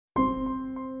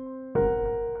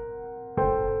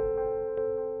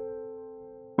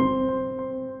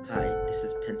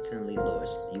Penton Lee Lewis.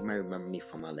 You might remember me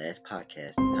from my last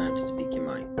podcast, Time to Speak Your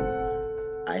Mind.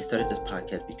 I started this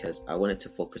podcast because I wanted to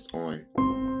focus on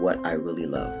what I really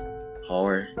love,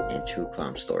 horror and true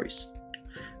crime stories.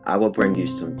 I will bring you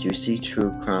some juicy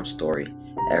true crime story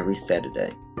every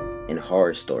Saturday and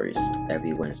horror stories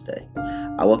every Wednesday.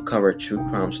 I will cover true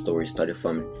crime stories starting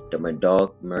from the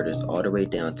Murdaugh murders all the way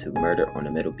down to Murder on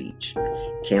the Middle Beach.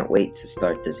 Can't wait to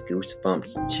start this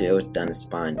goosebumps, chills down the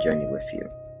spine journey with you.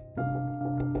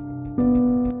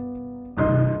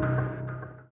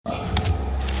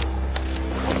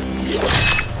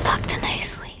 Dr.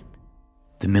 Sleep.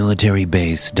 The military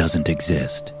base doesn't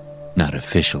exist, not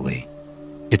officially.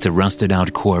 It's a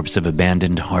rusted-out corpse of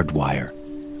abandoned hardwire,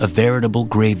 a veritable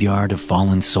graveyard of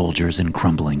fallen soldiers and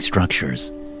crumbling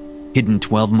structures. Hidden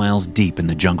 12 miles deep in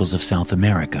the jungles of South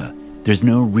America, there's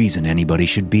no reason anybody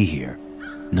should be here.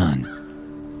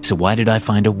 None. So why did I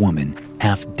find a woman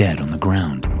half dead on the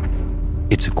ground?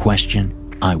 It's a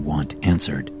question I want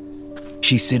answered.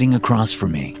 She's sitting across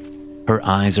from me. Her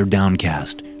eyes are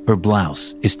downcast, her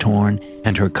blouse is torn,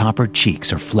 and her copper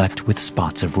cheeks are flecked with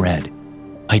spots of red.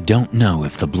 I don't know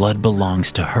if the blood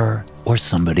belongs to her or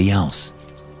somebody else,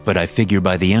 but I figure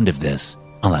by the end of this,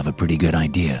 I'll have a pretty good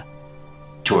idea.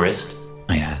 "Tourist?"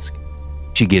 I ask.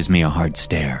 She gives me a hard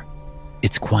stare.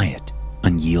 It's quiet,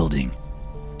 unyielding.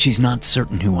 She's not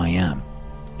certain who I am,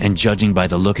 and judging by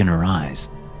the look in her eyes,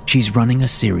 she's running a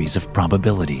series of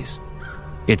probabilities.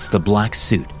 It's the black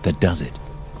suit that does it.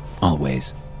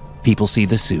 Always. People see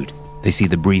the suit, they see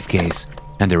the briefcase,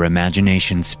 and their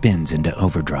imagination spins into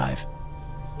overdrive.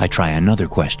 I try another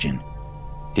question.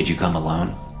 "Did you come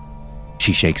alone?"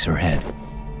 She shakes her head.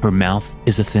 Her mouth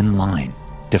is a thin line,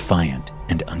 defiant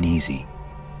and uneasy.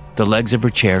 The legs of her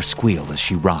chair squeal as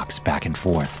she rocks back and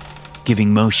forth,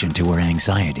 giving motion to her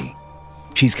anxiety.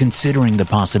 She's considering the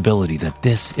possibility that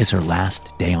this is her last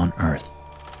day on Earth,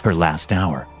 her last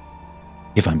hour.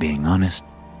 If I'm being honest,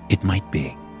 it might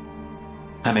be.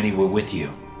 "How many were with you?"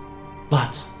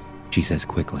 "Lots," she says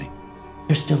quickly.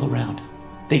 "They're still around.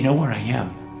 They know where I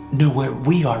am, know where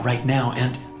we are right now,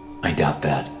 and—" "I doubt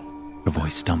that." Her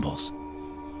voice stumbles.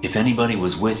 "If anybody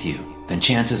was with you, then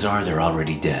chances are they're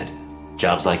already dead.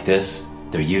 Jobs like this,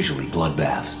 they're usually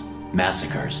bloodbaths,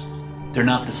 massacres. They're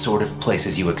not the sort of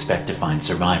places you expect to find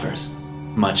survivors,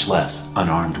 much less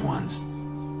unarmed ones."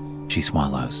 She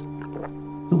swallows.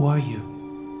 "Who are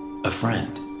you?" "A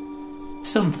friend."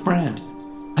 "Some friend?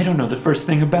 I don't know the first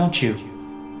thing about you."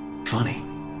 Funny.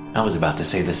 I was about to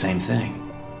say the same thing.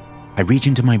 I reach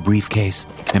into my briefcase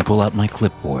and pull out my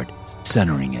clipboard,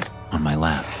 centering it on my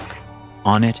lap.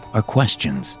 On it are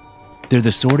questions. They're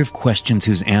the sort of questions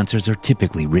whose answers are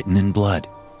typically written in blood.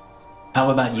 "How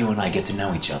about you and I get to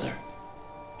know each other?"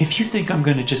 "If you think I'm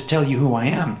going to just tell you who I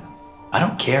am..." "I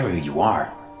don't care who you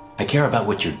are. I care about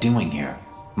what you're doing here,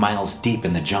 miles deep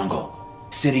in the jungle,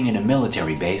 sitting in a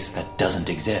military base that doesn't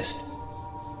exist."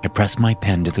 I press my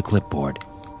pen to the clipboard.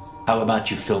 "How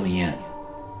about you fill me in?"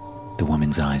 The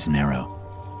woman's eyes narrow.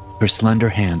 Her slender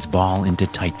hands ball into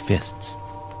tight fists.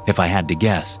 If I had to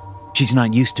guess, she's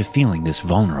not used to feeling this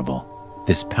vulnerable,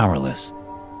 this powerless.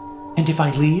 "And if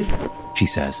I leave?" she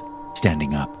says,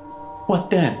 standing up. "What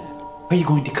then? Are you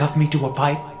going to cuff me to a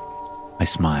pipe?" I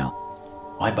smile.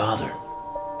 "Why bother?"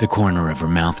 The corner of her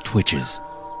mouth twitches.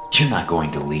 "You're not going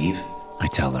to leave," I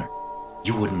tell her.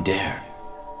 "You wouldn't dare."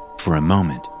 For a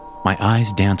moment, my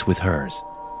eyes dance with hers,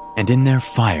 and in their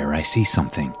fire I see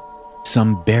something,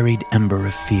 some buried ember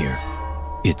of fear.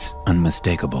 It's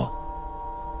unmistakable.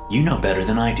 "You know better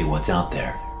than I do what's out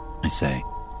there," I say.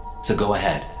 "So go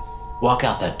ahead. Walk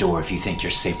out that door if you think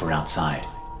you're safer outside.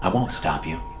 I won't stop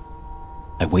you."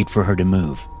 I wait for her to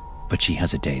move, but she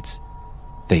hesitates.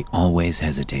 They always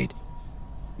hesitate.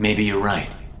 "Maybe you're right,"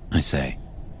 I say.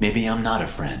 "Maybe I'm not a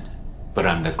friend, but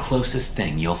I'm the closest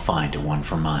thing you'll find to one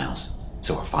for miles.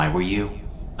 So if I were you,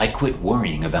 I'd quit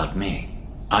worrying about me.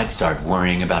 I'd start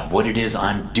worrying about what it is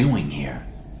I'm doing here."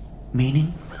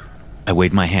 "Meaning?" I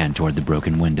wave my hand toward the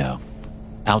broken window.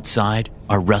 Outside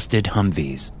are rusted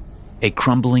Humvees, a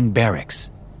crumbling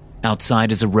barracks.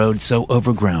 Outside is a road so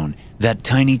overgrown that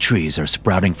tiny trees are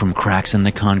sprouting from cracks in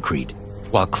the concrete,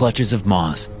 while clutches of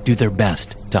moss do their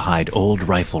best to hide old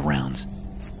rifle rounds.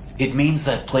 It means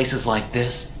that places like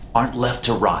this aren't left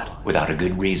to rot without a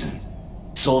good reason.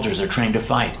 Soldiers are trained to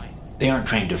fight. They aren't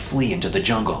trained to flee into the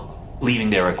jungle, leaving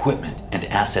their equipment and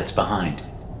assets behind.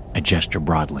 I gesture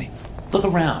broadly. Look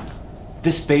around.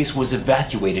 This base was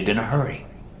evacuated in a hurry,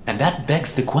 and that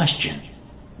begs the question,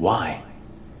 why?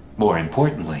 More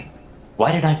importantly,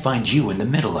 why did I find you in the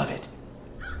middle of it?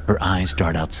 Her eyes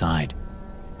dart outside.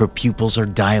 Her pupils are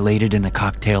dilated in a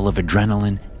cocktail of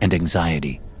adrenaline and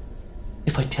anxiety.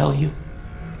 If I tell you,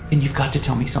 then you've got to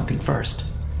tell me something first.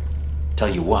 Tell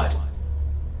you what?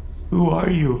 Who are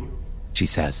you? She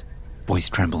says, voice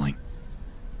trembling.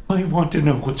 I want to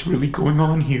know what's really going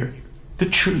on here. The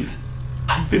truth.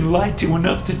 I've been lied to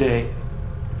enough today.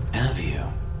 Have you?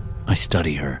 I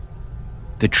study her.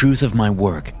 The truth of my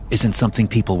work isn't something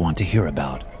people want to hear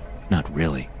about. Not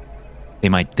really. They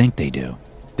might think they do.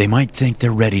 They might think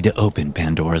they're ready to open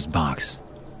Pandora's box,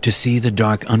 to see the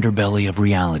dark underbelly of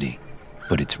reality,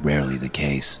 but it's rarely the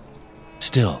case.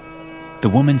 Still, the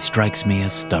woman strikes me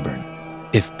as stubborn.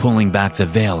 If pulling back the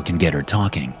veil can get her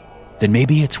talking, then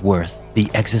maybe it's worth the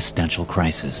existential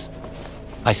crisis.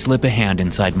 I slip a hand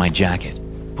inside my jacket,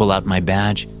 pull out my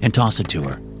badge, and toss it to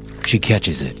her. She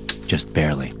catches it, just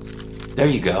barely. There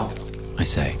you go, I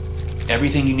say.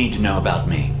 Everything you need to know about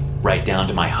me, right down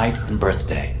to my height and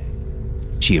birthday.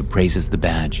 She appraises the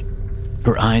badge.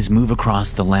 Her eyes move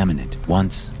across the laminate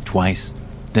once, twice,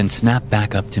 then snap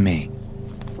back up to me.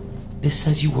 This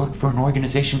says you work for an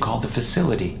organization called The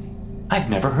Facility. I've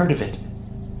never heard of it.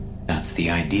 That's the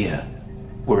idea.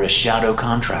 We're a shadow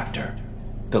contractor.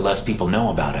 The less people know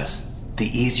about us, the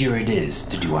easier it is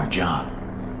to do our job.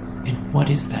 And what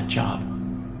is that job?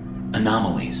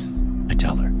 Anomalies, I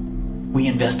tell her. We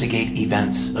investigate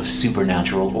events of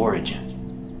supernatural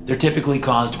origin. They're typically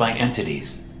caused by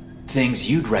entities, things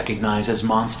you'd recognize as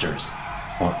monsters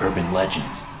or urban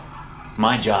legends.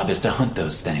 My job is to hunt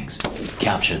those things,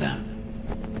 capture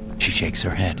them. She shakes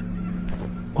her head.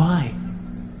 Why?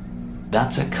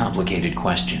 That's a complicated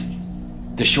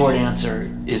question. The short answer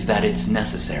is that it's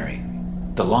necessary.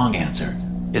 The long answer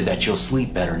is that you'll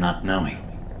sleep better not knowing.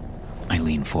 I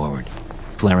lean forward,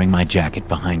 flaring my jacket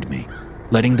behind me,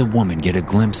 letting the woman get a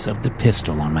glimpse of the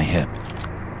pistol on my hip.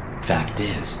 Fact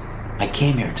is, I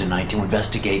came here tonight to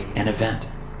investigate an event,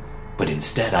 but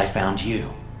instead I found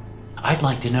you. I'd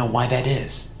like to know why that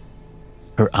is.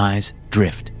 Her eyes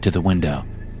drift to the window.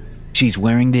 She's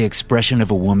wearing the expression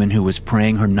of a woman who was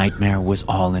praying her nightmare was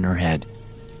all in her head,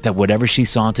 that whatever she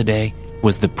saw today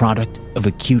was the product of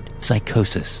acute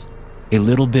psychosis, a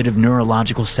little bit of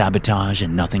neurological sabotage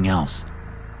and nothing else.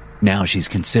 Now she's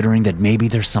considering that maybe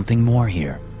there's something more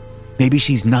here. Maybe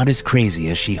she's not as crazy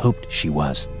as she hoped she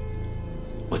was.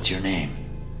 What's your name?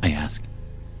 I ask.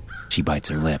 She bites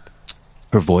her lip.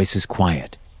 Her voice is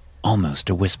quiet, almost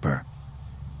a whisper.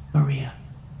 Maria.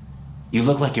 You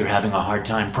look like you're having a hard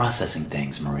time processing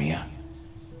things, Maria.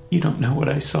 You don't know what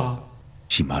I saw.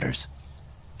 She mutters.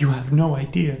 You have no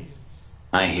idea.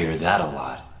 I hear that a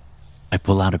lot. I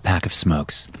pull out a pack of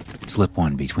smokes, slip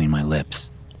one between my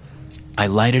lips. I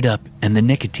light it up, and the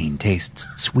nicotine tastes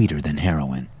sweeter than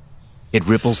heroin. It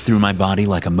ripples through my body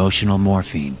like emotional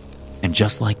morphine, and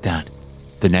just like that,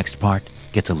 the next part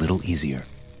gets a little easier.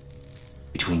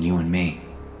 Between you and me,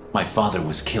 my father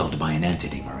was killed by an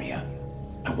entity, Maria.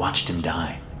 I watched him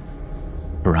die.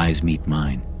 Her eyes meet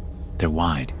mine. They're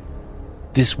wide.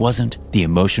 This wasn't the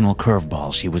emotional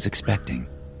curveball she was expecting.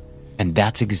 And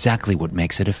that's exactly what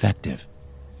makes it effective.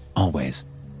 Always.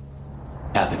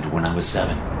 Happened when I was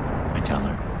 7, I tell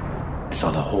her. I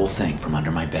saw the whole thing from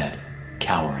under my bed,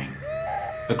 cowering.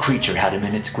 A creature had him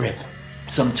in its grip.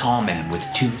 Some tall man with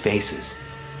 2 faces.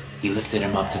 He lifted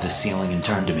him up to the ceiling and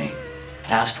turned to me,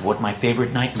 asked what my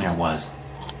favorite nightmare was,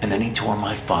 and then he tore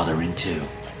my father in 2,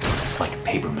 like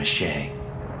paper mache.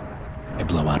 I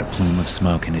blow out a plume of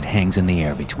smoke and it hangs in the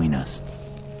air between us.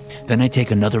 Then I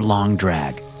take another long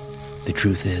drag. The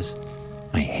truth is,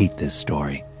 I hate this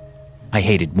story. I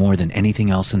hate it more than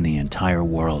anything else in the entire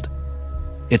world.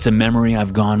 It's a memory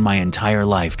I've gone my entire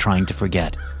life trying to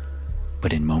forget.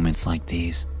 But in moments like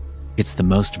these, it's the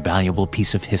most valuable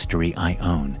piece of history I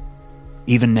own.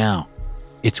 Even now,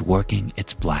 it's working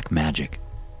its black magic.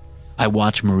 I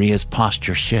watch Maria's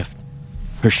posture shift.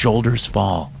 Her shoulders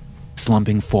fall,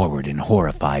 slumping forward in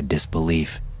horrified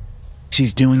disbelief.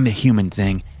 She's doing the human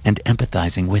thing and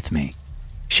empathizing with me,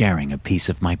 sharing a piece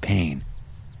of my pain.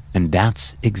 And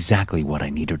that's exactly what I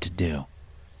need her to do.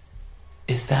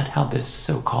 Is that how this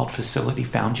so-called facility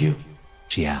found you?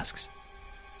 She asks.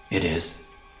 It is.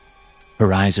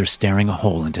 Her eyes are staring a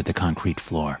hole into the concrete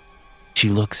floor. She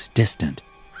looks distant,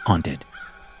 haunted.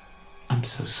 I'm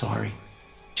so sorry,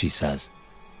 she says.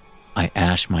 I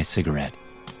ash my cigarette.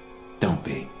 Don't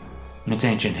be. It's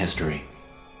ancient history.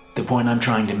 The point I'm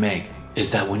trying to make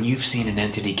is that when you've seen an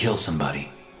entity kill somebody,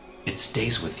 it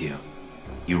stays with you.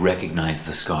 You recognize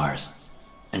the scars.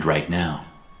 And right now,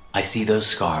 I see those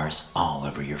scars all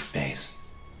over your face.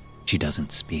 She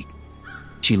doesn't speak.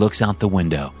 She looks out the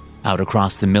window, out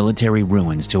across the military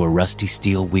ruins to a rusty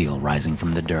steel wheel rising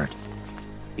from the dirt.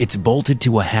 It's bolted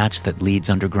to a hatch that leads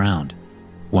underground,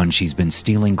 one she's been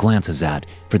stealing glances at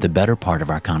for the better part of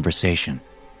our conversation.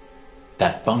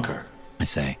 That bunker, I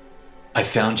say. I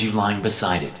found you lying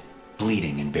beside it,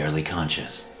 bleeding and barely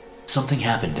conscious. Something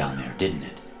happened down there, didn't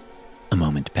it? A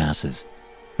moment passes.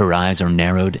 Her eyes are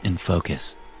narrowed in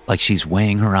focus, like she's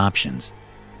weighing her options,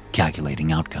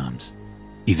 calculating outcomes.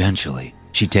 Eventually,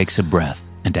 she takes a breath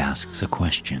and asks a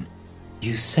question.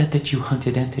 You said that you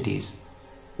hunted entities.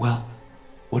 Well,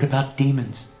 what about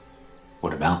demons?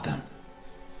 What about them?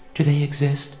 Do they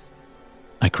exist?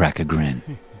 I crack a grin.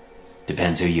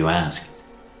 Depends who you ask.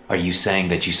 Are you saying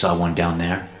that you saw one down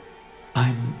there?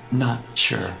 I'm not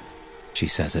sure. She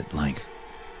says at length.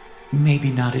 Maybe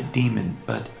not a demon,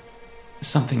 but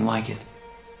something like it.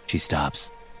 She stops.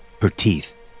 Her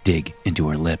teeth dig into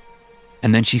her lip.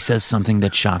 And then she says something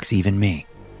that shocks even me.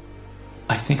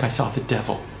 I think I saw the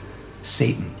devil.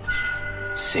 Satan.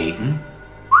 Satan?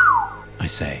 I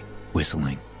say,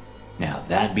 whistling. Now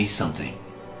that'd be something.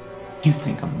 You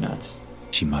think I'm nuts?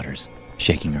 She mutters,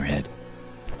 shaking her head.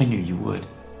 I knew you would.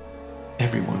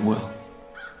 Everyone will.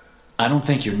 I don't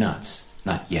think you're nuts.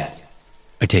 Not yet.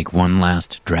 I take one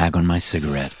last drag on my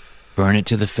cigarette, burn it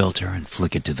to the filter, and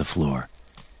flick it to the floor.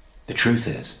 The truth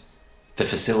is, the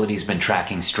facility's been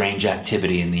tracking strange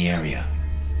activity in the area.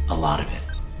 A lot of it.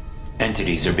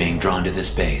 Entities are being drawn to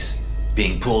this base,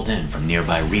 being pulled in from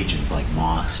nearby regions like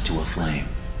moths to a flame,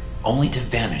 only to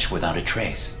vanish without a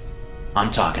trace. I'm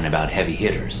talking about heavy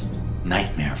hitters,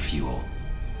 nightmare fuel.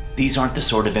 These aren't the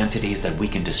sort of entities that we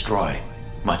can destroy,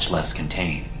 much less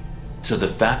contain. So the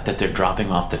fact that they're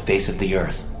dropping off the face of the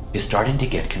earth is starting to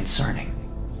get concerning.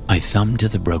 I thumb to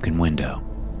the broken window.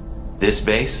 This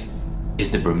base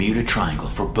is the Bermuda Triangle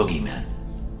for boogeymen.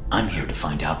 I'm here to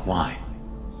find out why.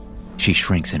 She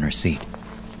shrinks in her seat.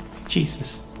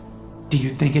 Jesus, do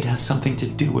you think it has something to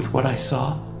do with what I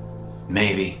saw?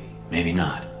 Maybe, maybe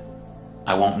not.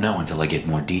 I won't know until I get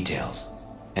more details.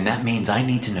 And that means I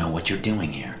need to know what you're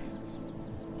doing here.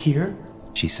 Here?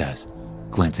 She says,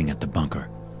 glancing at the bunker.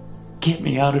 Get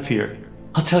me out of here.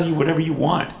 I'll tell you whatever you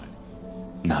want.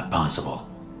 Not possible.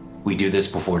 We do this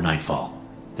before nightfall.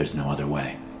 There's no other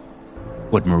way.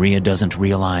 What Maria doesn't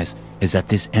realize is that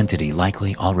this entity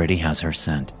likely already has her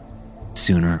scent.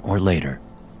 Sooner or later,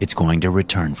 it's going to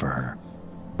return for her.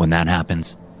 When that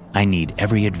happens, I need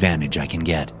every advantage I can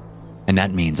get. And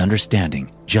that means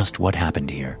understanding just what happened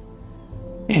here.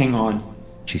 Hang on,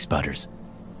 she sputters.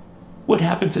 What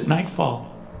happens at nightfall?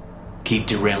 Keep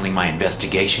derailing my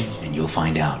investigation and you'll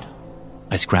find out.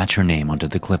 I scratch her name onto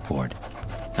the clipboard.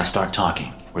 Now start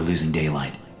talking. We're losing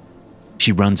daylight.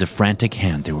 She runs a frantic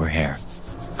hand through her hair.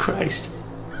 Christ.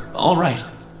 All right,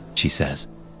 she says,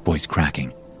 voice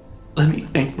cracking. Let me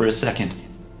think for a second.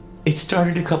 It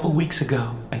started a couple weeks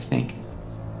ago, I think.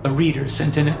 A reader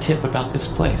sent in a tip about this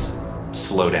place.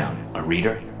 Slow down. A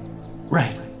reader?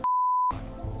 Right.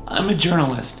 I'm a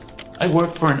journalist. I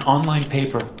work for an online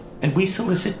paper, and we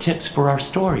solicit tips for our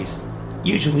stories.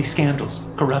 Usually scandals,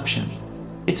 corruption.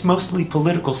 It's mostly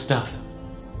political stuff.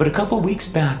 But a couple weeks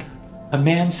back, a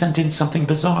man sent in something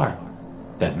bizarre.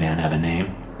 That man have a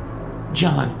name?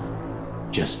 John.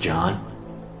 Just John?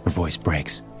 Her voice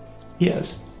breaks.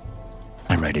 Yes.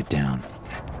 I write it down.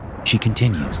 She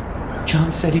continues.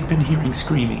 John said he'd been hearing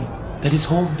screaming, that his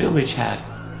whole village had,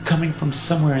 coming from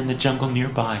somewhere in the jungle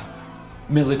nearby.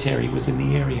 Military was in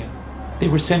the area. They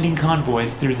were sending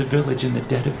convoys through the village in the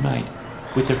dead of night,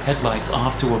 with their headlights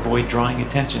off to avoid drawing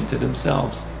attention to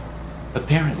themselves.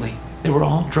 Apparently, they were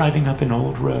all driving up an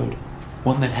old road,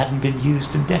 one that hadn't been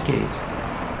used in decades.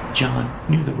 John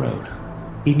knew the road.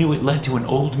 He knew it led to an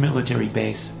old military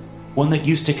base, one that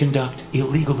used to conduct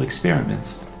illegal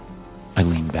experiments. I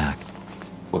lean back.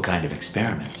 What kind of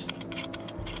experiments?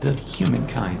 The human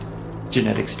kind.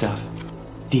 Genetic stuff.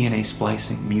 DNA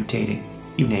splicing, mutating,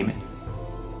 you name it.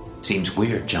 Seems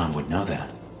weird John would know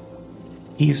that.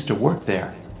 He used to work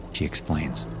there, she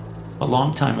explains. A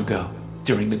long time ago,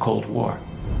 during the Cold War.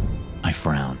 I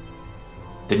frown.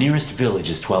 The nearest village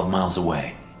is 12 miles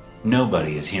away.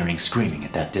 Nobody is hearing screaming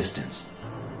at that distance.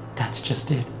 That's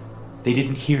just it. They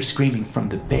didn't hear screaming from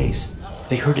the base.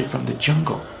 They heard it from the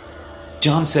jungle.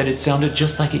 John said it sounded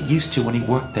just like it used to when he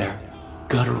worked there.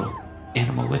 Guttural,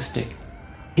 animalistic.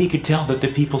 He could tell that the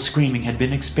people screaming had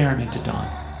been experimented on,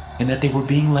 and that they were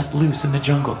being let loose in the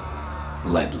jungle.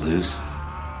 Let loose?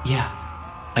 Yeah.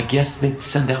 I guess they'd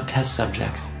send out test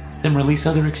subjects, then release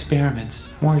other experiments,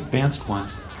 more advanced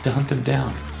ones, to hunt them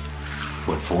down.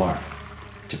 What for?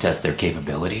 To test their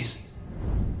capabilities?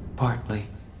 Partly,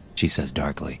 she says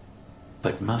darkly.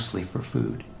 But mostly for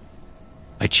food.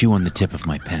 I chew on the tip of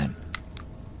my pen.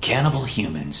 Cannibal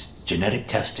humans, genetic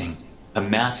testing, a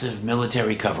massive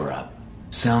military cover-up.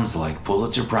 Sounds like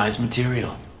Pulitzer Prize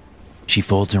material. She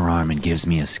folds her arm and gives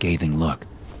me a scathing look.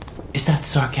 Is that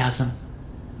sarcasm?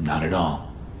 Not at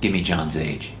all. Give me John's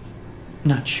age.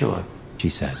 Not sure, She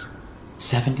says.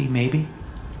 70 maybe?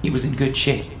 He was in good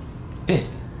shape. Fit,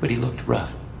 but he looked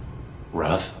rough.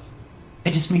 Rough? I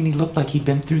just mean he looked like he'd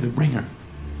been through the ringer.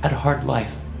 Had a hard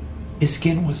life. His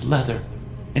skin was leather,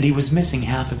 and he was missing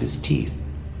half of his teeth.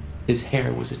 His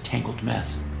hair was a tangled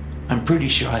mess. I'm pretty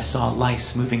sure I saw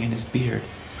lice moving in his beard.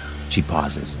 She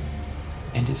pauses.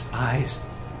 And his eyes.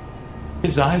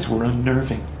 His eyes were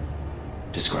unnerving.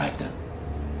 Describe them.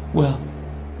 Well,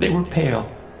 they were pale.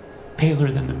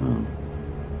 Paler than the moon.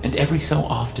 And every so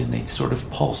often they'd sort of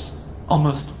pulse,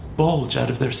 almost bulge out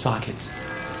of their sockets.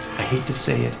 I hate to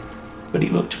say it, but he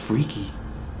looked freaky.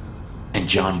 And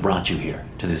John brought you here,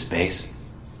 to this base?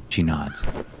 She nods.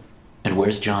 And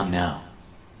where's John now?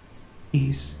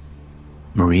 He's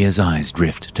Maria's eyes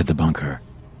drift to the bunker.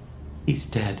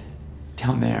 dead.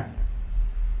 Down there.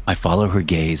 I follow her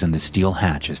gaze, and the steel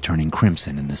hatch is turning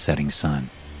crimson in the setting sun.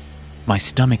 My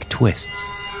stomach twists.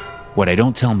 What I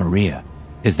don't tell Maria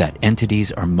is that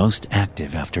entities are most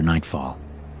active after nightfall.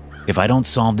 If I don't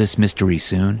solve this mystery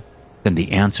soon, then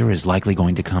the answer is likely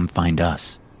going to come find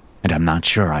us, and I'm not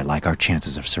sure I like our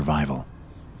chances of survival.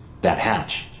 That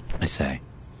hatch, I say.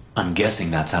 I'm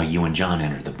guessing that's how you and John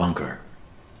entered the bunker.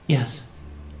 Yes.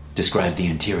 Describe the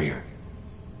interior.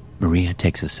 Maria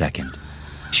takes a second.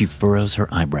 She furrows her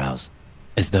eyebrows,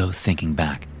 as though thinking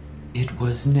back. It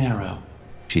was narrow,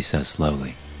 She says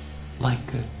slowly.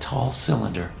 like a tall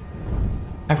cylinder.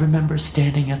 I remember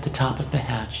standing at the top of the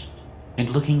hatch and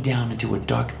looking down into a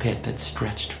dark pit that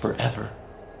stretched forever.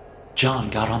 John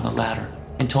got on the ladder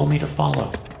and told me to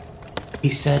follow. He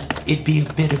said it'd be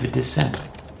a bit of a descent,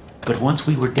 but once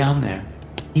we were down there,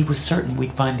 he was certain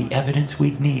we'd find the evidence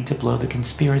we'd need to blow the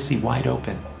conspiracy wide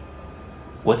open.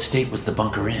 What state was the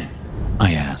bunker in?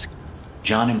 I ask.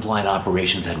 John implied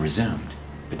operations had resumed,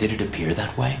 but did it appear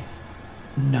that way?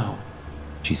 No,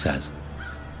 She says.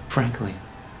 frankly,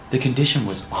 the condition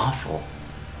was awful.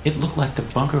 It looked like the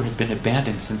bunker had been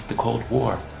abandoned since the Cold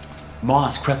War.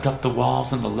 Moss crept up the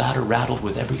walls and the ladder rattled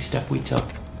with every step we took.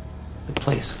 The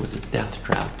place was a death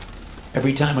trap.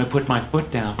 Every time I put my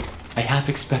foot down, I half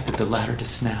expected the ladder to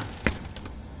snap.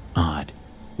 Odd.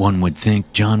 One would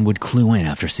think John would clue in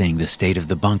after seeing the state of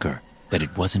the bunker, that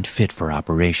it wasn't fit for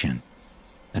operation.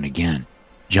 Then again,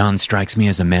 John strikes me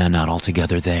as a man not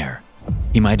altogether there.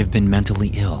 He might have been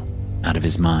mentally ill, out of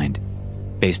his mind.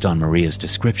 Based on Maria's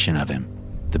description of him,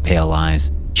 the pale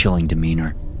eyes, chilling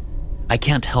demeanor, I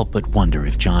can't help but wonder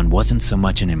if John wasn't so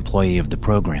much an employee of the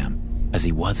program as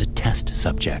he was a test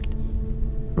subject.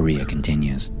 Maria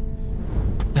continues.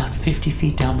 About 50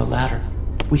 feet down the ladder,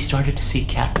 we started to see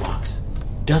catwalks.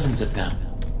 Dozens of them.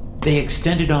 They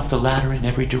extended off the ladder in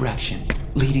every direction,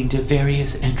 leading to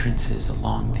various entrances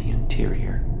along the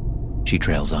interior. She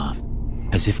trails off,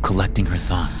 as if collecting her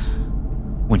thoughts.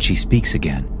 When she speaks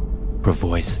again, her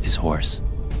voice is hoarse,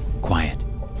 quiet.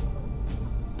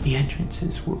 The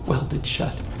entrances were welded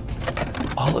shut.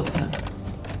 All of them.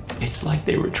 It's like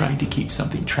they were trying to keep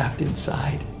something trapped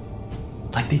inside.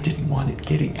 Like they didn't want it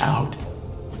getting out.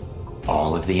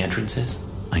 All of the entrances?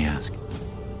 I ask.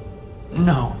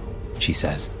 No, She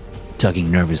says, tugging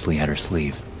nervously at her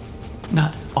sleeve.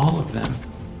 not all of them.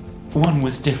 One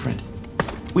was different.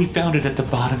 We found it at the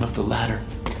bottom of the ladder,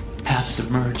 half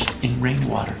submerged in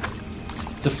rainwater.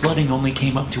 The flooding only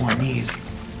came up to our knees,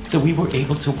 so we were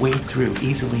able to wade through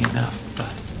easily enough,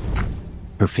 but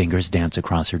Her fingers dance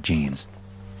across her jeans.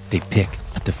 They pick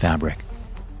at the fabric.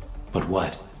 But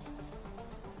what?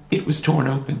 it was torn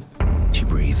open. She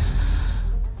breathes.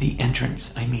 The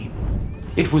entrance, I mean.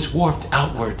 It was warped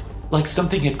outward, like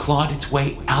something had clawed its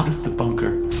way out of the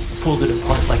bunker, pulled it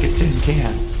apart like a tin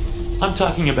can. I'm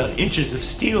talking about inches of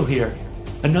steel here,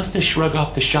 enough to shrug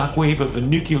off the shockwave of a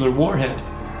nuclear warhead.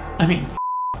 I mean,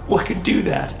 what could do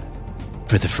that?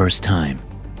 For the first time,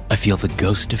 I feel the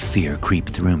ghost of fear creep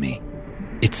through me.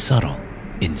 It's subtle,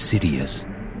 insidious.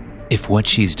 If what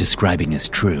she's describing is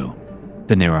true,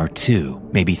 then there are 2,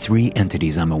 maybe 3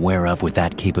 entities I'm aware of with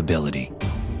that capability.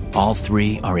 All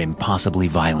 3 are impossibly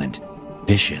violent,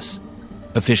 vicious.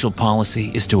 Official policy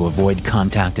is to avoid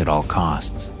contact at all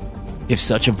costs. If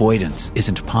such avoidance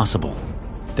isn't possible,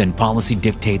 then policy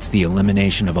dictates the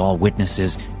elimination of all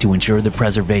witnesses to ensure the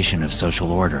preservation of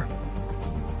social order.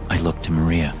 I look to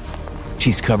Maria.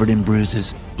 She's covered in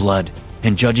bruises, blood,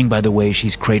 and judging by the way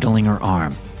she's cradling her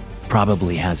arm,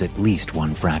 probably has at least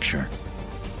 1 fracture.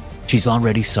 She's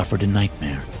already suffered a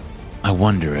nightmare. I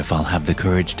wonder if I'll have the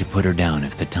courage to put her down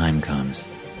if the time comes.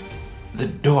 The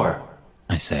door,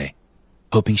 I say,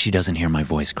 hoping she doesn't hear my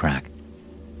voice crack.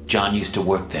 John used to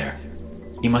work there.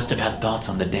 He must have had thoughts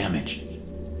on the damage.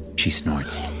 She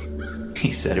snorts.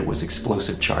 He said it was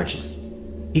explosive charges.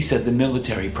 He said the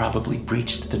military probably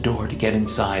breached the door to get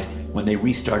inside when they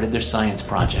restarted their science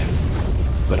project.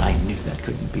 But I knew that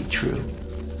couldn't be true.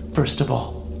 First of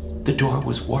all, the door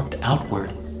was warped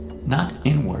outward, not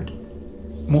inward.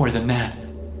 More than that,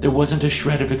 there wasn't a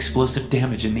shred of explosive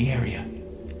damage in the area.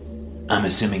 I'm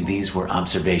assuming these were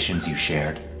observations you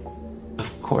shared.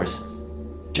 Of course.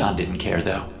 John didn't care,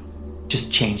 though.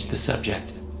 Just changed the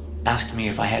subject. Asked me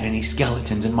if I had any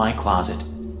skeletons in my closet.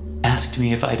 Asked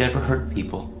me if I'd ever hurt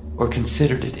people, or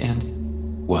considered it,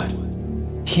 and... What?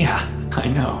 Yeah, I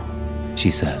know,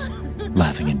 she says,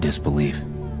 laughing in disbelief.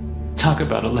 Talk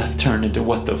about a left turn into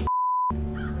what the f***.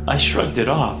 I shrugged it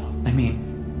off. I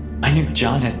mean, I knew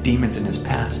John had demons in his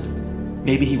past.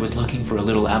 Maybe he was looking for a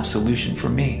little absolution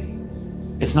from me.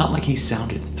 It's not like he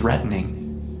sounded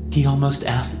threatening. He almost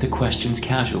asked the questions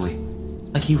casually,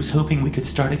 like he was hoping we could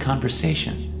start a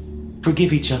conversation.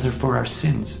 Forgive each other for our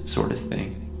sins, sort of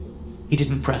thing. He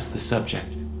didn't press the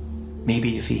subject.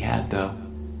 Maybe if he had, though,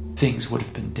 things would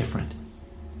have been different.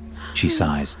 She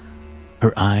sighs.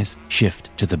 Her eyes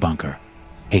shift to the bunker,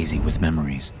 hazy with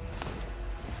memories.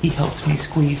 He helped me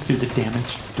squeeze through the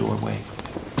damaged doorway,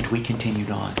 and we continued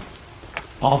on.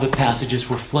 All the passages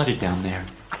were flooded down there,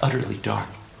 utterly dark.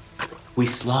 We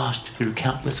sloshed through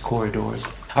countless corridors,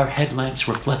 our headlamps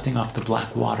reflecting off the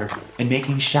black water and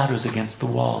making shadows against the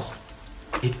walls.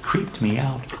 It creeped me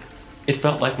out. It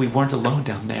felt like we weren't alone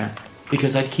down there,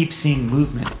 because I'd keep seeing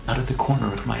movement out of the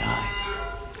corner of my eye.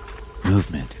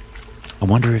 Movement. I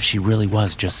wonder if she really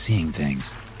was just seeing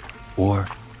things, or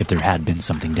if there had been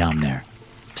something down there,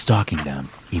 stalking them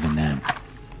even then.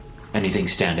 Anything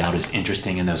stand out as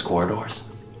interesting in those corridors?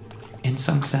 In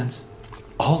some sense,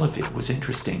 all of it was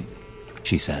interesting,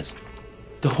 she says.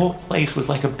 The whole place was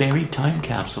like a buried time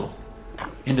capsule.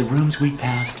 In the rooms we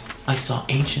passed, I saw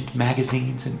ancient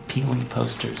magazines and peeling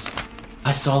posters.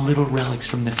 I saw little relics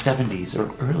from the 70s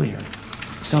or earlier,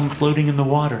 some floating in the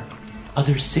water,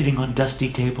 others sitting on dusty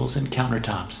tables and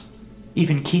countertops.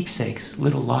 Even keepsakes,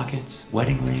 little lockets,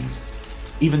 wedding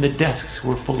rings. Even the desks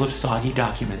were full of soggy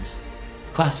documents,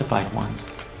 classified ones.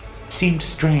 Seemed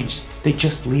strange they'd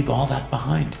just leave all that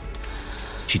behind.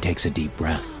 She takes a deep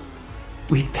breath.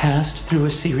 We'd passed through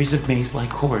a series of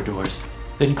maze-like corridors,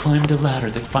 then climbed a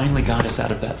ladder that finally got us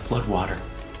out of that floodwater.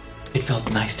 It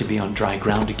felt nice to be on dry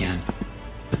ground again,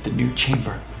 but the new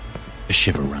chamber... A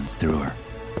shiver runs through her.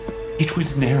 It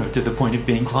was narrow to the point of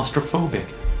being claustrophobic,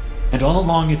 and all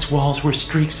along its walls were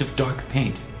streaks of dark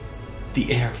paint.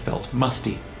 The air felt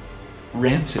musty,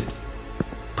 rancid,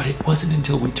 but it wasn't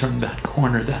until we turned that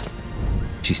corner that...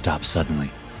 She stops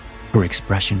suddenly, her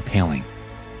expression paling.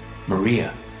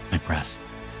 Maria, I press.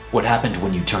 What happened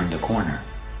when you turned the corner?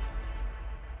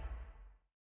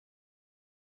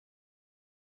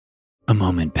 A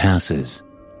moment passes.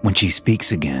 When she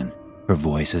speaks again, her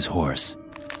voice is hoarse.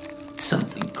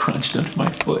 Something crunched under my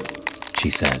foot, she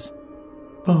says.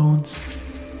 Bones.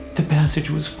 The passage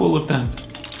was full of them.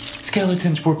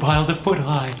 Skeletons were piled a foot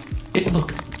high. It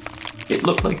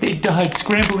looked like they died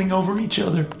scrambling over each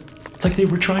other, like they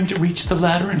were trying to reach the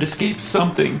ladder and escape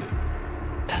something.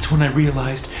 That's when I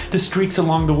realized the streaks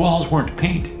along the walls weren't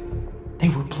paint. They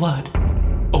were blood,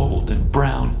 old and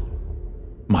brown.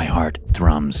 My heart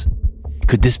thrums.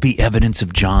 Could this be evidence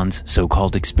of John's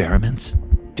so-called experiments?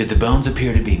 Did the bones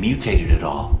appear to be mutated at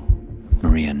all?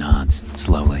 Maria nods,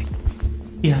 slowly.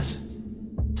 Yes,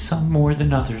 some more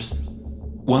than others.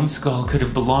 One skull could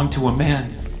have belonged to a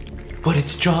man, but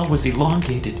its jaw was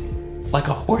elongated, like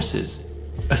a horse's.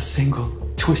 A single,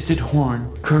 twisted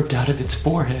horn curved out of its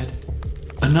forehead.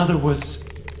 Another was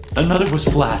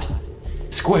flat,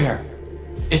 square.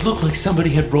 It looked like somebody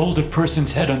had rolled a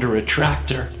person's head under a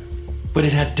tractor, but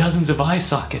it had dozens of eye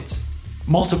sockets,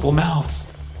 multiple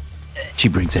mouths. She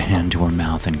brings a hand to her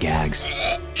mouth and gags.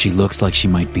 She looks like she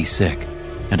might be sick,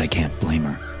 and I can't blame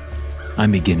her.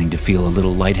 I'm beginning to feel a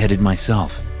little lightheaded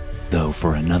myself, though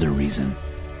for another reason.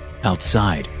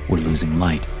 Outside, we're losing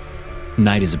light.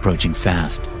 Night is approaching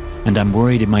fast, and I'm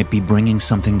worried it might be bringing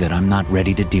something that I'm not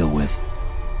ready to deal with.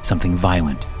 Something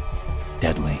violent,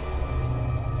 deadly.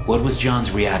 What was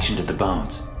John's reaction to the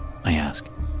bones? I ask,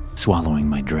 swallowing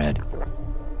my dread.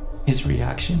 His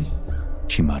reaction?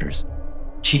 She mutters.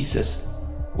 Jesus.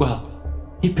 Well,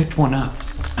 he picked one up,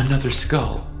 another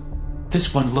skull.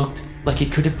 This one looked like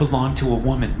it could have belonged to a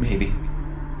woman, maybe.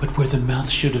 But where the mouth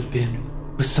should have been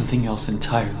was something else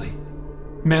entirely.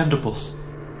 Mandibles,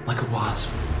 like a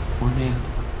wasp or an ant.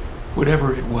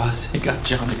 Whatever it was, it got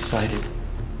John excited.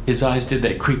 His eyes did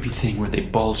that creepy thing where they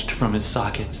bulged from his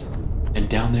sockets. And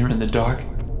down there in the dark,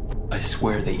 I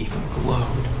swear they even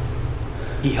glowed.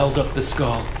 He held up the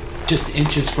skull, just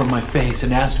inches from my face,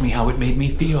 and asked me how it made me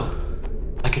feel.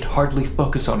 I could hardly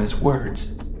focus on his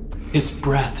words. His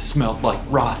breath smelled like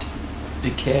rot,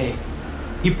 decay.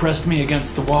 He pressed me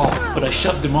against the wall, but I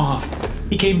shoved him off.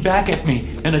 He came back at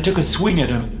me, and I took a swing at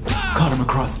him. Caught him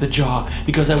across the jaw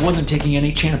because I wasn't taking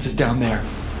any chances down there.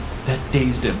 That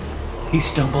dazed him. He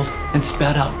stumbled and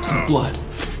spat out some blood.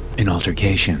 An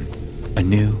altercation. A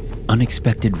new,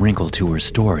 unexpected wrinkle to her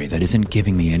story that isn't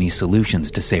giving me any solutions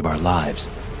to save our lives.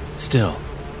 Still,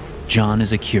 John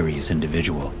is a curious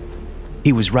individual.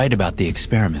 He was right about the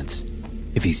experiments.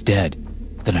 If he's dead,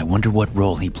 then I wonder what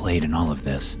role he played in all of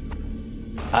this.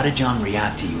 How did John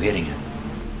react to you hitting him?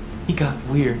 He got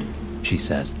weird, She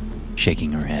says,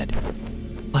 shaking her head.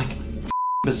 like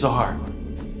bizarre.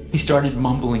 He started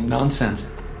mumbling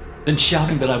nonsense, then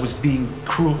shouting that I was being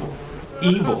cruel,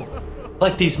 evil,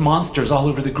 like these monsters all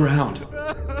over the ground.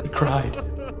 He cried.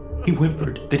 He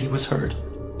whimpered that he was hurt,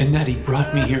 and that he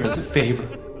brought me here as a favor,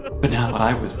 but now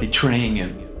I was betraying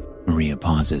him. Maria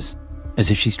pauses,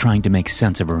 as if she's trying to make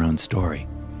sense of her own story.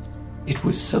 It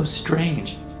was so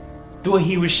strange. The way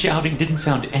he was shouting didn't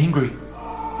sound angry,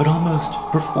 but almost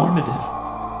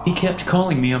performative. He kept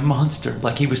calling me a monster,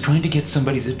 like he was trying to get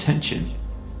somebody's attention.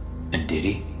 And did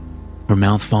he? Her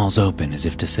mouth falls open as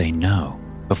if to say no,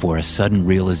 before a sudden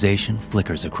realization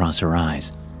flickers across her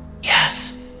eyes.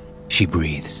 Yes! She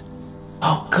breathes.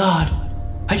 Oh God!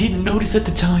 I didn't notice at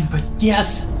the time, but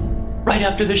yes! Right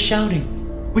after the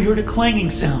shouting, we heard a clanging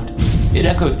sound. It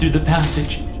echoed through the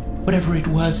passage. Whatever it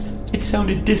was, it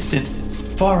sounded distant,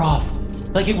 far off,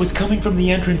 like it was coming from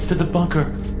the entrance to the bunker,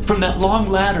 from that long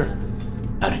ladder.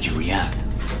 How did you react?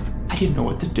 I didn't know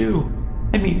what to do.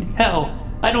 I mean, hell,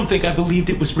 I don't think I believed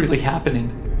it was really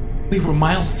happening. We were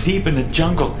miles deep in a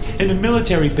jungle, in a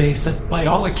military base that by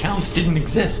all accounts didn't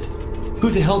exist. Who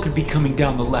the hell could be coming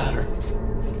down the ladder?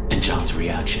 And John's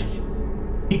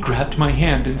reaction? He grabbed my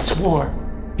hand and swore.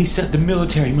 He said the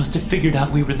military must have figured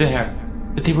out we were there,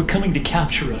 that they were coming to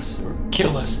capture us, or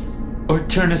kill us, or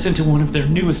turn us into one of their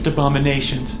newest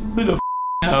abominations. Who the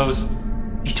knows?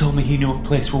 He told me he knew a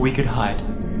place where we could hide.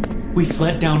 We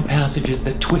fled down passages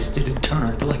that twisted and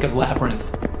turned like a labyrinth.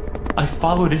 I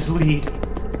followed his lead.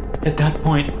 At that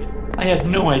point, I had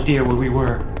no idea where we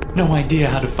were, no idea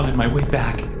how to find my way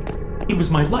back. He was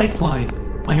my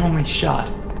lifeline, my only shot.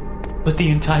 But the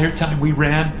entire time we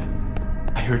ran,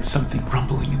 I heard something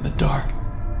rumbling in the dark.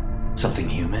 Something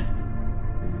human?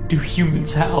 Do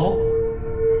humans howl?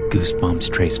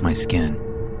 Goosebumps trace my skin.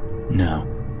 No,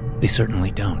 they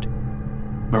certainly don't.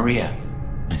 Maria,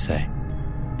 I say.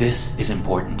 this is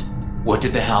important. What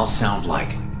did the howl sound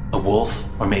like? A wolf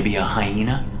or maybe a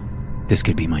hyena? This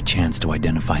could be my chance to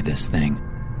identify this thing,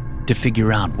 to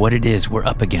figure out what it is we're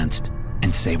up against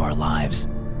and save our lives.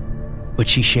 But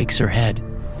she shakes her head.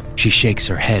 She shakes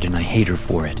her head and I hate her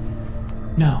for it.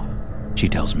 No, She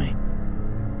tells me.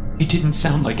 it didn't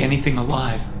sound like anything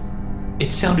alive.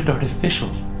 It sounded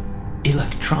artificial,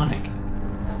 electronic.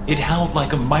 It howled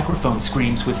like a microphone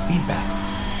screams with feedback,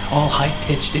 all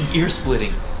high-pitched and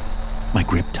ear-splitting. My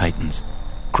grip tightens,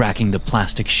 cracking the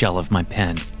plastic shell of my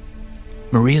pen.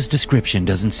 Maria's description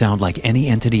doesn't sound like any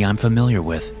entity I'm familiar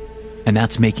with, and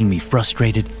that's making me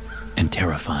frustrated and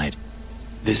terrified.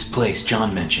 This place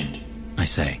John mentioned, I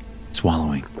say,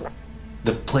 swallowing.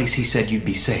 the place he said you'd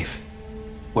be safe.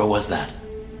 Where was that?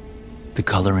 The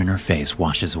color in her face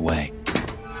washes away.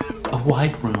 A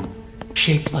wide room,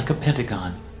 shaped like a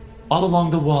pentagon. All along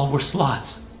the wall were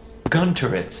slots, gun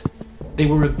turrets. They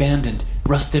were abandoned,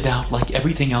 rusted out like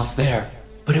everything else there.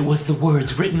 But it was the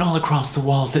words written all across the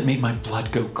walls that made my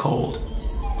blood go cold.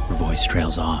 Her voice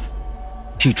trails off.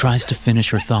 She tries to finish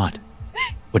her thought,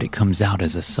 but it comes out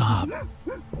as a sob.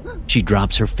 She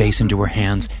drops her face into her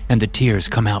hands, and the tears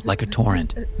come out like a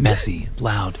torrent, messy and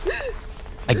loud.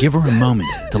 I give her a moment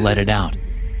to let it out,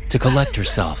 to collect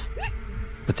herself.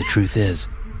 But the truth is,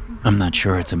 I'm not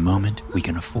sure it's a moment we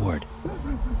can afford.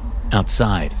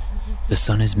 Outside, the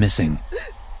sun is missing.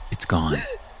 It's gone.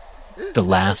 The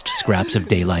last scraps of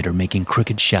daylight are making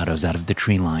crooked shadows out of the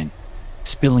tree line,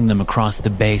 spilling them across the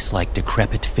base like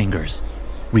decrepit fingers,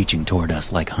 reaching toward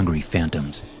us like hungry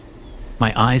phantoms.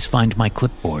 My eyes find my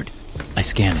clipboard. I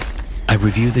scan it. I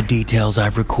review the details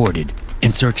I've recorded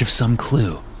in search of some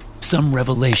clue, some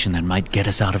revelation that might get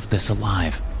us out of this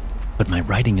alive. But my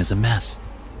writing is a mess.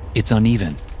 It's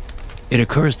uneven. It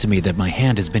occurs to me that my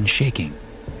hand has been shaking,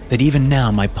 that even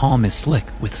now my palm is slick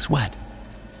with sweat.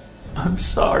 I'm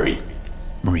sorry.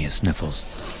 Maria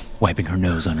sniffles, wiping her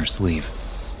nose on her sleeve.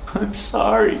 I'm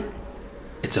sorry.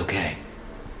 It's okay.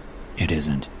 It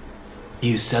isn't.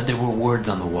 You said there were words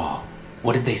on the wall.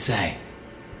 What did they say?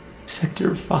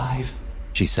 Sector 5.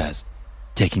 She says,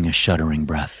 taking a shuddering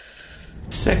breath.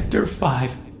 Sector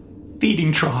 5.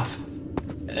 Feeding trough.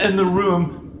 And the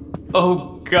room,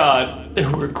 oh God, there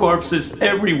were corpses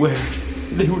everywhere.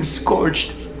 They were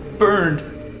scorched, burned.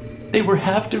 They were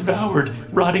half devoured,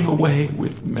 rotting away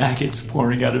with maggots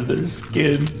pouring out of their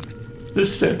skin. The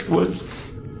scent was...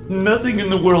 Nothing in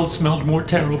the world smelled more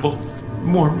terrible,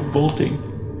 more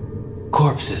revolting.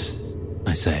 Corpses,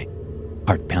 I say,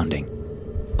 heart pounding.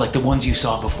 Like the ones you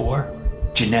saw before?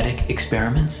 Genetic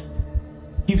experiments?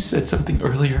 You said something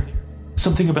earlier.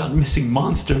 Something about missing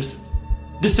monsters.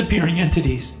 Disappearing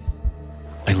entities.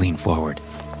 I lean forward.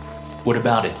 What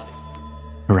about it?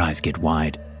 Her eyes get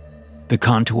wide. The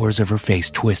contours of her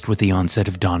face twist with the onset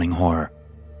of dawning horror.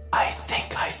 I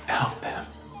think I found them,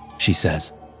 she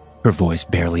says, her voice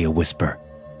barely a whisper.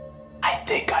 I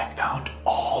think I found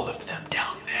all of them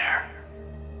down there.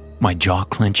 My jaw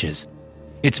clenches.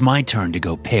 It's my turn to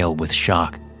go pale with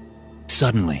shock.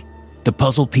 Suddenly, the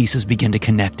puzzle pieces begin to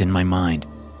connect in my mind.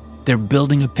 They're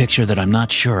building a picture that I'm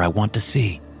not sure I want to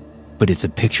see, but it's a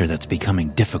picture that's becoming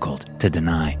difficult to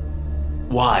deny.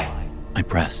 Why? I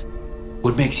press.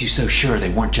 What makes you so sure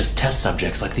they weren't just test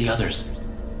subjects like the others?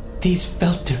 These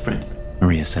felt different,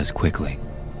 Maria says quickly.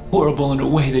 Horrible in a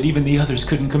way that even the others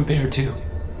couldn't compare to.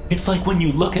 It's like when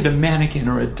you look at a mannequin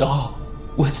or a doll.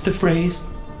 What's the phrase?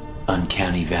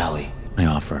 Uncanny valley, I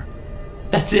offer.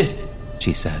 That's it,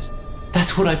 she says.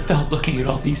 That's what I felt looking at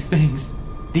all these things.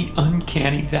 The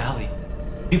uncanny valley.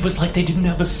 It was like they didn't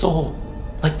have a soul.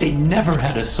 Like they never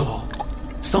had a soul.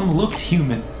 Some looked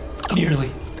human,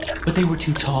 nearly, but they were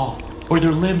too tall, or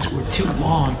their limbs were too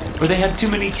long, or they had too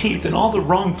many teeth in all the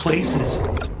wrong places.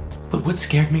 But what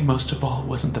scared me most of all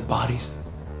wasn't the bodies.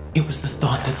 It was the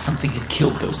thought that something had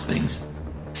killed those things.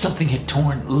 Something had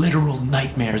torn literal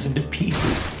nightmares into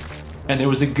pieces. And there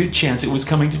was a good chance it was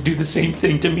coming to do the same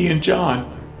thing to me and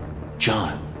John.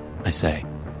 John, I say,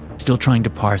 still trying to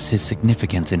parse his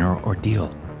significance in her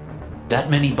ordeal. That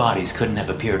many bodies couldn't have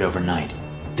appeared overnight.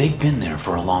 They'd been there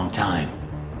for a long time.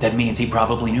 That means he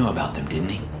probably knew about them, didn't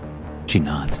he? She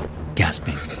nods,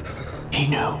 gasping. He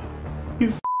knew. You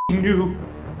f***ing knew.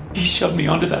 He shoved me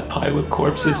onto that pile of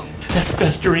corpses, that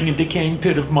festering and decaying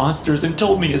pit of monsters, and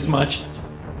told me as much.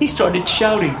 He started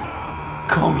shouting.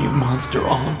 Call me a monster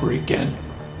all over again.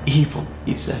 Evil,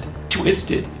 he said.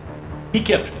 Twisted. He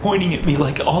kept pointing at me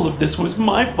like all of this was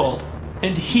my fault,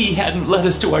 and he hadn't led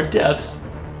us to our deaths.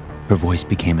 Her voice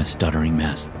became a stuttering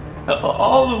mess.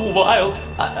 All the while,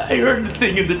 I heard the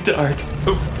thing in the dark,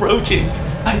 approaching.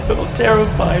 I felt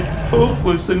terrified,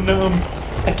 hopeless and numb.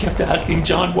 I kept asking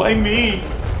John, why me?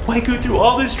 Why go through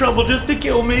all this trouble just to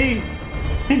kill me?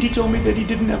 And he told me that he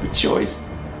didn't have a choice.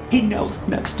 He knelt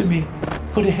next to me,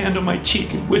 put a hand on my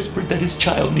cheek and whispered that his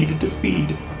child needed to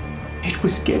feed. It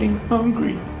was getting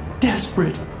hungry,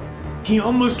 desperate. He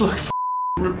almost looked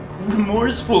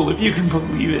remorseful, if you can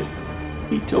believe it.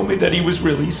 He told me that he was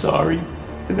really sorry,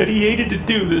 and that he hated to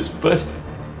do this, but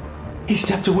he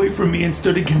stepped away from me and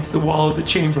stood against the wall of the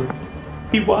chamber.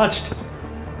 He watched.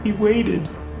 He waited.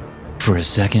 For a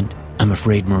second, I'm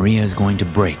afraid Maria is going to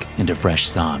break into fresh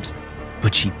sobs,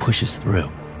 but she pushes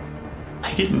through.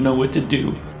 I didn't know what to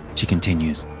do, she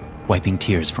continues, wiping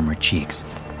tears from her cheeks.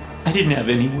 I didn't have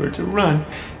anywhere to run,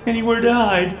 anywhere to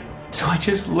hide, so I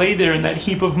just lay there in that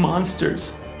heap of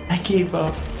monsters. I gave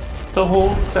up. The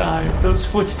whole time, those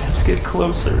footsteps get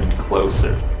closer and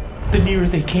closer. The nearer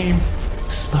they came, the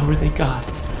slower they got.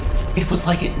 It was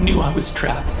like it knew I was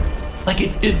trapped, like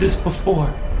it did this before,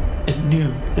 and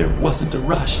knew there wasn't a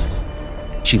rush.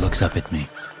 She looks up at me.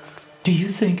 Do you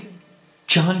think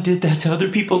John did that to other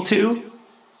people too?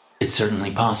 It's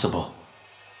certainly possible.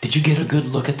 Did you get a good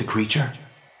look at the creature?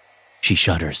 She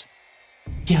shudders.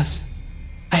 Yes.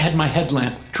 I had my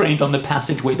headlamp trained on the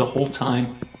passageway the whole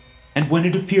time. And when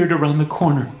it appeared around the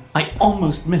corner, I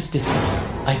almost missed it.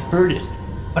 I heard it,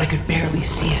 but I could barely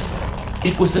see it.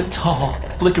 It was a tall,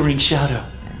 flickering shadow.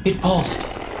 It pulsed,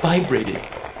 vibrated.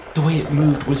 The way it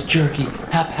moved was jerky,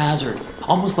 haphazard,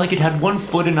 almost like it had one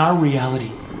foot in our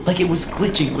reality, like it was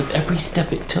glitching with every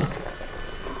step it took.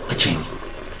 Glitching,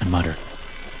 I mutter.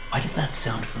 Why does that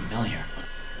sound familiar?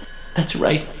 That's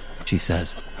right, she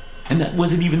says. And that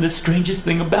wasn't even the strangest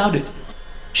thing about it.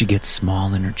 She gets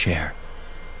small in her chair.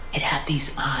 It had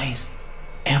these eyes,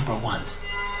 amber ones,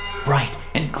 bright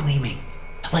and gleaming,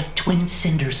 like twin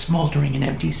cinders smoldering in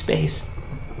empty space.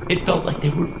 It felt like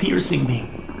they were piercing me,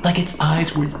 like its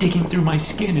eyes were digging through my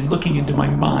skin and looking into my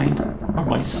mind, or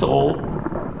my soul.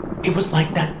 It was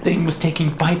like that thing was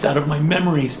taking bites out of my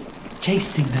memories,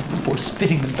 tasting them before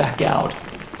spitting them back out.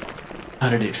 How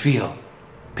did it feel?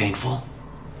 Painful?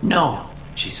 No,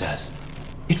 she says.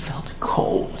 It felt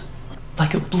cold,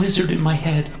 like a blizzard in my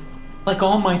head. Like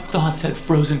all my thoughts had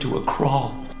frozen to a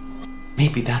crawl.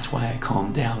 Maybe that's why I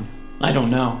calmed down. I don't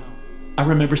know. I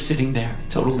remember sitting there,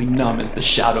 totally numb as the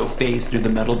shadow phased through the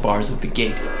metal bars of the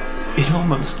gate. It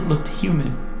almost looked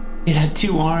human. It had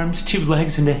 2 arms, 2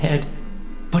 legs, and a head,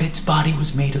 but its body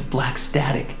was made of black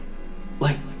static,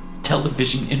 like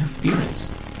television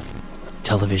interference.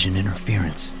 Television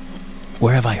interference.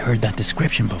 Where have I heard that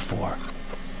description before?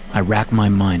 I rack my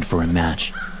mind for a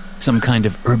match. Some kind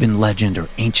of urban legend or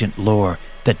ancient lore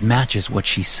that matches what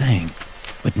she's saying,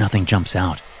 but nothing jumps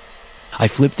out. I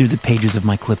flip through the pages of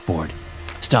my clipboard,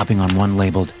 stopping on one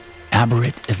labeled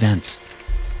Aberrant Events.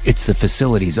 It's the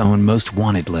facility's own most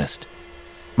wanted list.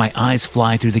 My eyes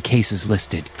fly through the cases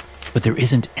listed, but there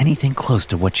isn't anything close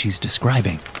to what she's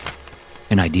describing.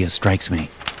 An idea strikes me.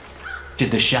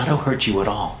 Did the shadow hurt you at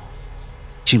all?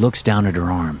 She looks down at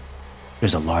her arm.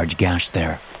 There's a large gash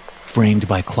there, framed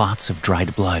by clots of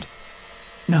dried blood.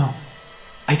 No,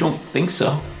 I don't think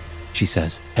so, she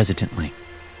says hesitantly.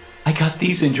 I got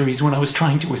these injuries when I was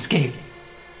trying to escape.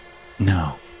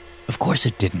 No, of course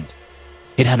it didn't.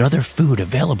 It had other food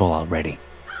available already.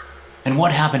 And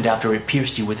what happened after it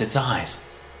pierced you with its eyes?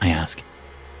 I ask.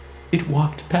 It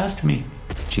walked past me,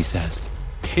 she says.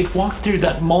 It walked through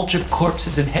that mulch of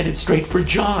corpses and headed straight for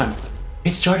John.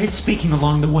 It started speaking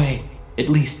along the way. At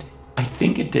least, I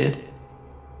think it did.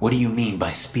 What do you mean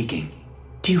by speaking?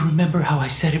 Do you remember how I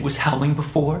said it was howling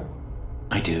before?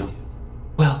 I do.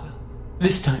 Well,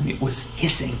 this time it was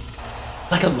hissing,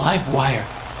 like a live wire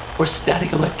or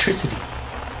static electricity.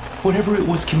 Whatever it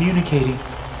was communicating,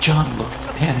 John looked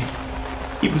panicked.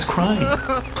 He was crying,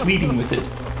 pleading with it.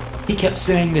 He kept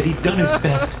saying that he'd done his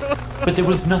best, but there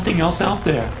was nothing else out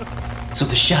there. So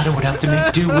the shadow would have to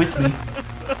make do with me.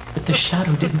 But the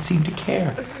shadow didn't seem to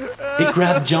care. It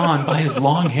grabbed John by his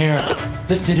long hair,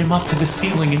 lifted him up to the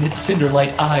ceiling, and its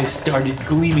cinderlight eyes started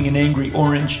gleaming an angry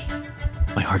orange.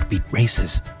 My heartbeat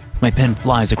races. My pen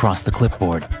flies across the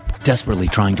clipboard, desperately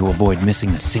trying to avoid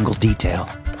missing a single detail.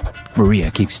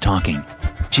 Maria keeps talking.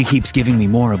 She keeps giving me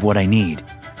more of what I need.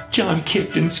 John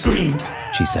kicked and screamed,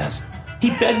 she says.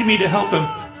 He begged me to help him,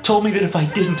 told me that if I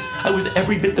didn't, I was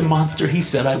every bit the monster he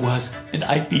said I was, and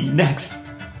I'd be next.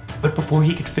 But before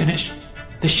he could finish,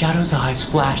 the shadow's eyes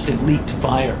flashed and leaked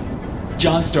fire.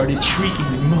 John started shrieking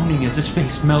and moaning as his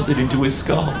face melted into his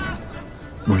skull.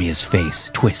 Maria's face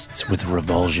twists with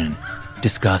revulsion,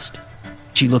 disgust.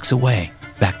 She looks away,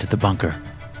 back to the bunker.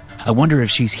 I wonder if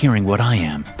she's hearing what I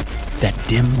am. That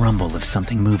dim rumble of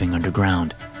something moving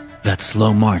underground. That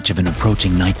slow march of an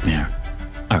approaching nightmare.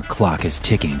 Our clock is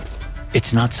ticking.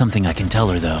 It's not something I can tell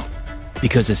her, though,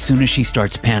 because as soon as she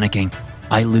starts panicking,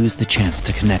 I lose the chance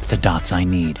to connect the dots I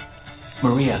need.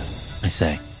 Maria, I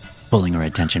say, pulling her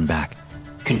attention back.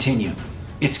 Continue.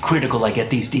 It's critical I get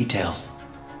these details.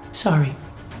 Sorry.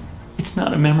 It's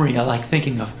not a memory I like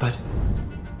thinking of, but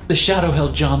the shadow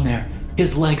held John there,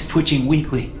 his legs twitching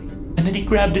weakly, and then he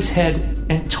grabbed his head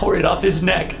and tore it off his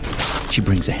neck. She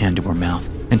brings a hand to her mouth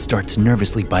and starts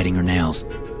nervously biting her nails.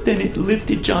 Then it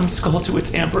lifted John's skull to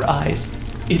its amber eyes.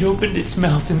 It opened its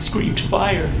mouth and screamed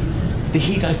fire. The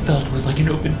heat I felt was like an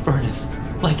open furnace,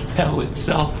 like hell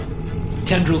itself.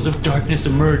 Tendrils of darkness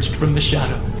emerged from the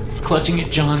shadow, clutching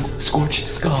at John's scorched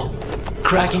skull,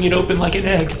 cracking it open like an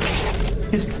egg.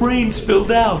 His brain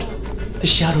spilled out. The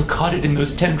shadow caught it in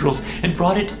those tendrils and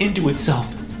brought it into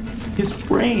itself. His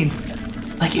brain,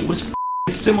 like it was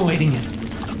assimilating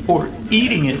it, or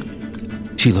eating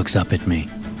it. She looks up at me,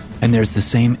 and there's the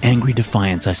same angry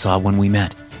defiance I saw when we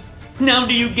met. Now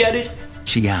do you get it?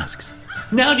 She asks.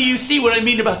 Now do you see what I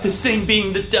mean about this thing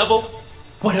being the devil?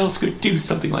 What else could do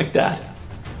something like that?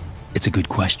 It's a good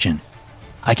question.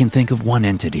 I can think of one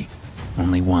entity,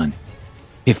 only one.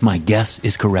 If my guess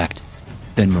is correct,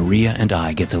 then Maria and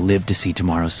I get to live to see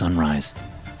tomorrow's sunrise.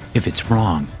 If it's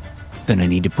wrong, then I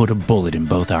need to put a bullet in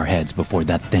both our heads before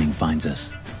that thing finds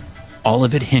us. All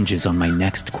of it hinges on my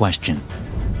next question.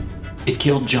 It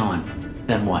killed John.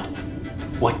 Then what?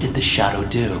 What did the shadow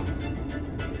do?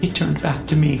 It turned back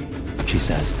to me, she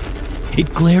says.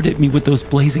 It glared at me with those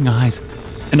blazing eyes,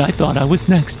 and I thought I was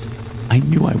next. I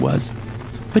knew I was.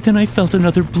 But then I felt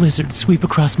another blizzard sweep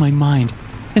across my mind,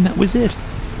 and that was it.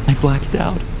 I blacked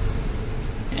out.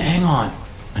 Hang on,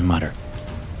 I mutter.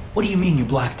 What do you mean you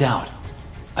blacked out?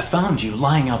 I found you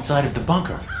lying outside of the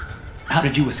bunker. How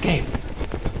did you escape?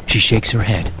 She shakes her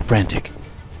head, frantic.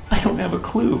 I don't have a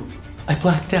clue. I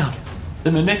blacked out.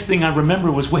 Then the next thing I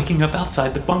remember was waking up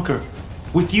outside the bunker,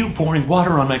 with you pouring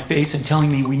water on my face and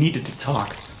telling me we needed to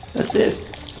talk. That's it.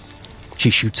 She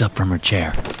shoots up from her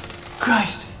chair.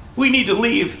 Christ, we need to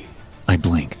leave. I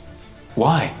blink.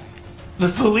 Why? The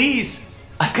police.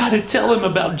 I've got to tell him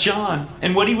about John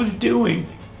and what he was doing.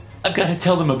 I've got to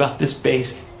tell them about this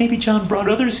base. Maybe John brought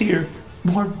others here.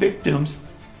 More victims.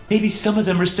 Maybe some of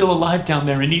them are still alive down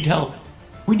there and need help.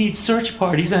 We need search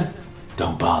parties and...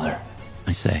 Don't bother,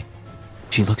 I say.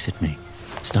 She looks at me,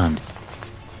 stunned.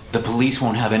 The police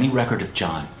won't have any record of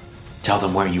John. Tell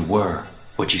them where you were,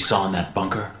 what you saw in that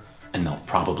bunker, and they'll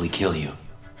probably kill you.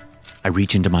 I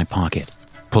reach into my pocket,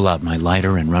 pull out my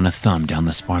lighter and run a thumb down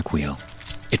the spark wheel.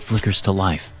 It flickers to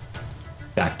life.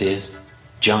 Fact is,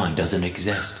 John doesn't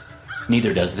exist.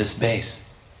 Neither does this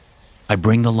base. I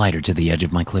bring the lighter to the edge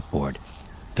of my clipboard.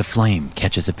 The flame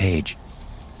catches a page.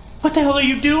 What the hell are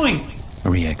you doing?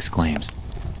 Maria exclaims.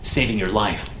 Saving your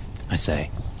life, I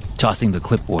say, tossing the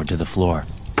clipboard to the floor.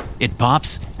 It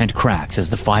pops and cracks as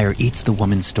the fire eats the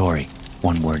woman's story,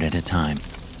 one word at a time.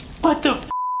 What the f***?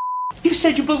 You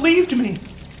said you believed me.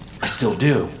 I still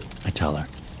do, I tell her.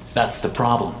 That's the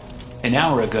problem. An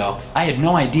hour ago, I had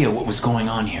no idea what was going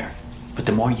on here. But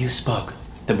the more you spoke,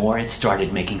 the more it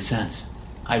started making sense.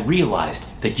 I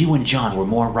realized that you and John were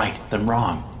more right than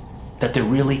wrong. That there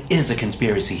really is a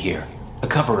conspiracy here, a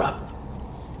cover-up.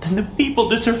 Then the people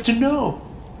deserve to know.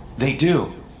 They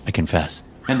do, I confess,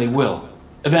 and they will,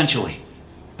 eventually.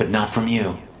 But not from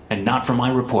you, and not from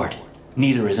my report.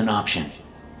 Neither is an option.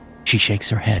 She shakes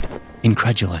her head,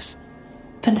 incredulous.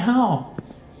 Then how?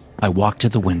 I walk to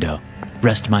the window,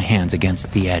 rest my hands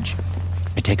against the edge.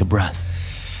 I take a breath.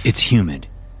 It's humid,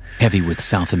 heavy with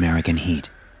South American heat.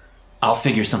 I'll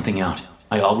figure something out.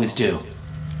 I always do.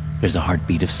 There's a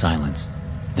heartbeat of silence.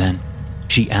 Then,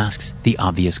 she asks the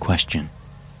obvious question.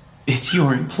 It's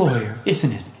your employer,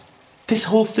 isn't it? This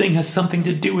whole thing has something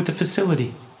to do with the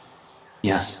facility.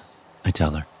 Yes, I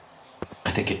tell her. I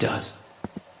think it does.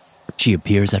 She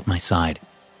appears at my side.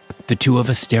 The two of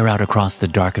us stare out across the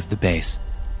dark of the base,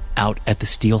 out at the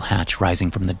steel hatch rising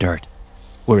from the dirt,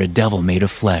 where a devil made of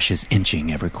flesh is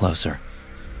inching ever closer.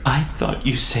 I thought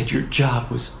you said your job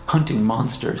was hunting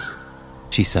monsters,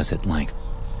 she says at length,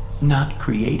 not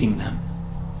creating them.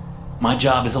 My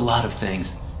job is a lot of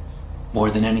things. More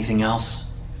than anything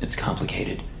else, it's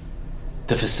complicated.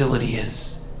 The facility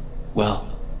is,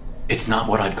 well, it's not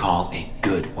what I'd call a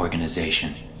good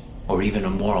organization, or even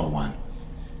a moral one.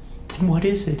 Then what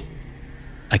is it?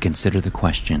 I consider the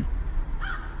question.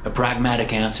 A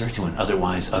pragmatic answer to an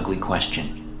otherwise ugly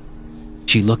question.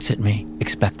 She looks at me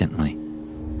expectantly.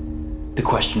 The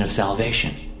question of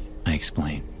salvation, I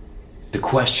explain. The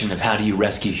question of how do you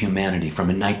rescue humanity from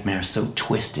a nightmare so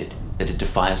twisted that it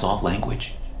defies all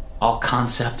language, all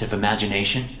concept of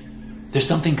imagination. There's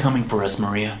something coming for us,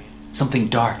 Maria. Something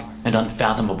dark and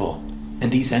unfathomable.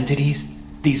 And these entities,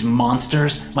 these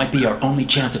monsters, might be our only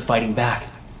chance at fighting back.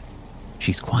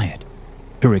 She's quiet.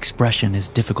 Her expression is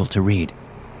difficult to read.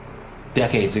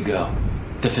 Decades ago,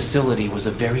 the facility was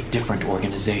a very different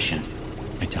organization,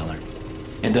 I tell her.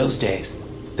 In those days,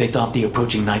 they thought the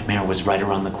approaching nightmare was right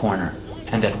around the corner,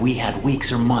 and that we had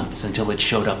weeks or months until it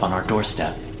showed up on our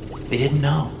doorstep. They didn't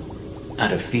know.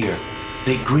 Out of fear,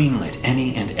 they greenlit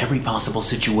any and every possible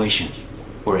situation,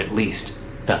 or at least,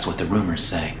 that's what the rumors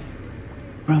say.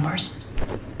 Rumors?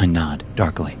 I nod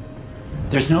darkly.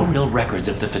 There's no real records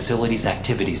of the facility's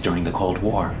activities during the Cold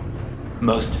War.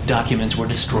 Most documents were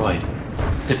destroyed.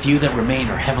 The few that remain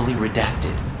are heavily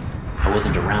redacted. I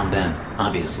wasn't around then,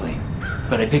 obviously,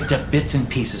 but I picked up bits and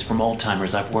pieces from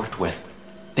old-timers I've worked with.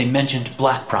 They mentioned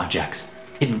black projects,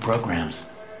 hidden programs.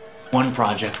 One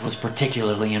project was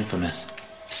particularly infamous,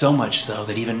 so much so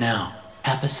that even now,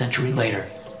 half a century later,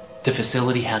 the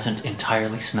facility hasn't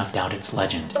entirely snuffed out its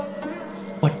legend.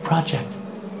 What project?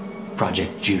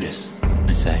 Project Judas,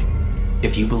 I say.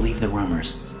 If you believe the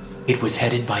rumors, it was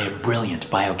headed by a brilliant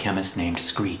biochemist named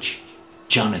Screech,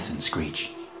 Jonathan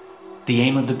Screech. The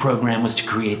aim of the program was to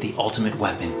create the ultimate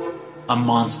weapon, a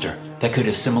monster that could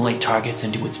assimilate targets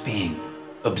into its being,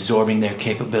 absorbing their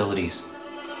capabilities.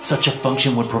 Such a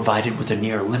function would provide it with a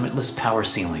near limitless power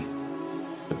ceiling.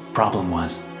 The problem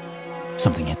was,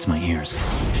 something hits my ears.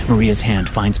 Maria's hand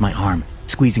finds my arm,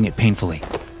 squeezing it painfully.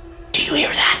 Do you hear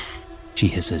that? She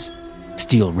hisses.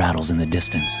 Steel rattles in the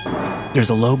distance. There's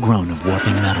a low groan of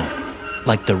warping metal,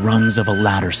 like the rungs of a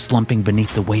ladder slumping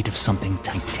beneath the weight of something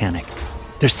titanic.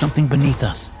 There's something beneath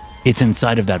us. It's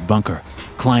inside of that bunker,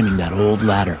 climbing that old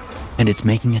ladder, and it's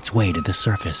making its way to the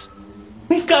surface.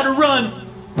 We've got to run!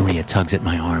 Maria tugs at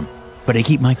my arm, but I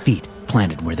keep my feet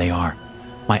planted where they are.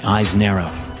 My eyes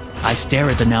narrow. I stare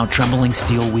at the now trembling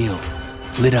steel wheel,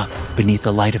 lit up beneath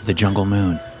the light of the jungle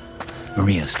moon.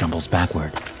 Maria stumbles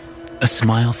backward. A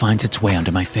smile finds its way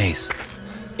onto my face.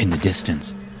 In the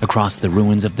distance, across the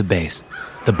ruins of the base,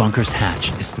 the bunker's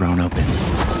hatch is thrown open.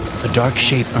 A dark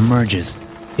shape emerges.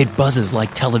 It buzzes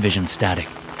like television static,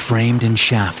 framed in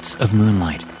shafts of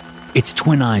moonlight. Its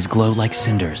twin eyes glow like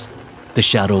cinders. The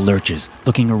shadow lurches,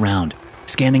 looking around,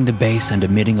 scanning the base and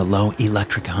emitting a low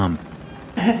electric hum.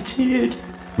 That's it.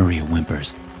 Maria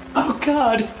whimpers. Oh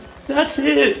God, that's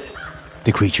it.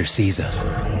 The creature sees us.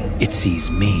 It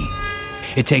sees me.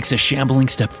 It takes a shambling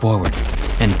step forward,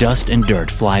 and dust and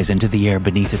dirt flies into the air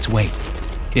beneath its weight.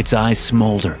 Its eyes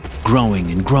smolder,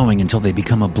 growing and growing until they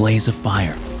become a blaze of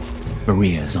fire.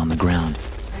 Maria is on the ground.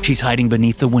 She's hiding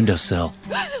beneath the windowsill,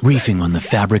 reefing on the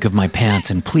fabric of my pants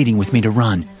and pleading with me to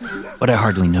run, but I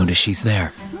hardly notice she's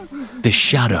there. This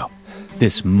shadow,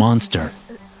 this monster,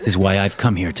 is why I've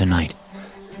come here tonight.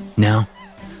 Now,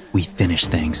 we finish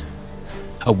things.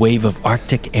 A wave of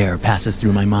Arctic air passes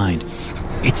through my mind.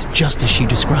 It's just as she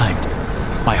described.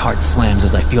 My heart slams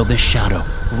as I feel this shadow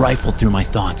rifle through my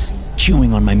thoughts,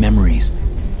 chewing on my memories.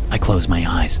 I close my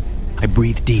eyes. I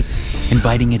breathe deep,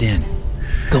 inviting it in.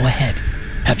 Go ahead,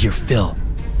 have your fill.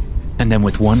 And then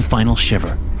with one final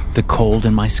shiver, the cold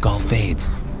in my skull fades.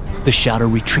 The shadow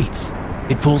retreats.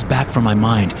 It pulls back from my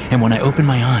mind, and when I open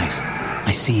my eyes,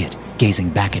 I see it gazing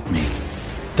back at me.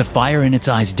 The fire in its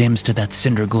eyes dims to that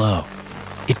cinder glow.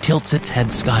 It tilts its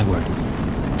head skyward.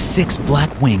 6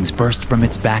 black wings burst from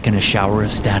its back in a shower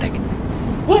of static.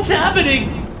 What's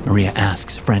happening? Maria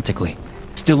asks frantically,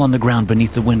 still on the ground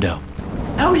beneath the window.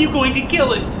 How are you going to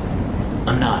kill it?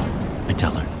 I'm not, I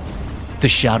tell her. The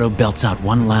shadow belts out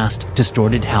one last,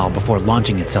 distorted howl before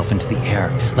launching itself into the air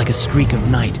like a streak of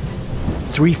night.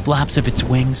 3 flaps of its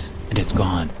wings, and it's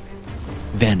gone.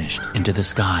 Vanished into the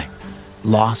sky,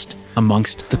 lost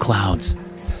amongst the clouds.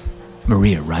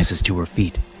 Maria rises to her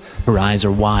feet. Her eyes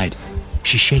are wide.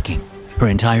 She's shaking. Her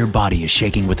entire body is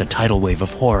shaking with a tidal wave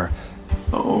of horror.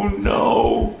 Oh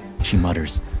no, she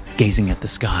mutters, gazing at the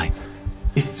sky.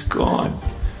 It's gone.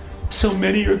 So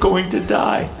many are going to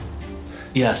die.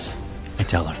 Yes, I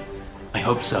tell her. I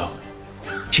hope so.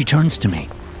 She turns to me,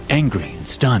 angry and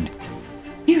stunned.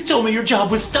 You told me your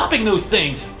job was stopping those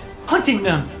things, hunting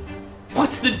them.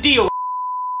 What's the deal?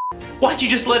 Why'd you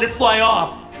just let it fly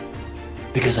off?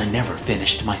 Because I never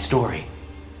finished my story.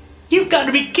 You've got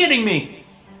to be kidding me!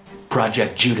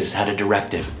 Project Judas had a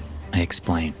directive, I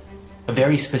explain. A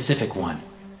very specific one.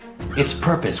 Its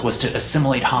purpose was to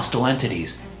assimilate hostile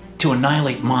entities, to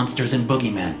annihilate monsters and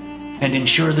boogeymen, and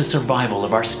ensure the survival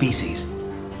of our species.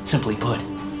 Simply put,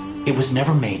 it was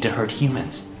never made to hurt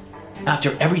humans.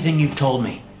 After everything you've told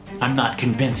me, I'm not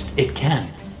convinced it can.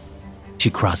 She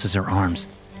crosses her arms,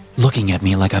 looking at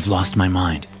me like I've lost my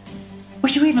mind. Were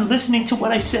you even listening to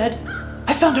what I said?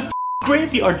 I found a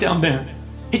graveyard down there.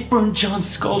 It burned John's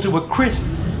skull to a crisp,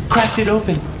 cracked it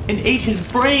open, and ate his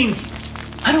brains.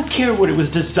 I don't care what it was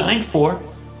designed for.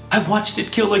 I watched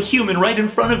it kill a human right in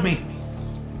front of me.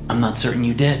 I'm not certain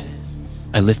you did.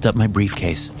 I lift up my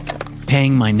briefcase,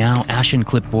 paying my now ashen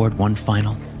clipboard one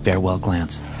final farewell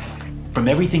glance. From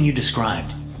everything you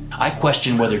described, I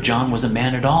question whether John was a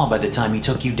man at all by the time he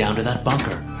took you down to that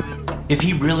bunker. If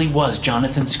he really was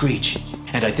Jonathan Screech,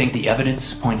 and I think the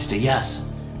evidence points to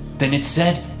yes, then it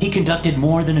said he conducted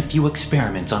more than a few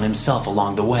experiments on himself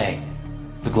along the way.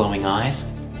 The glowing eyes?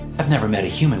 I've never met a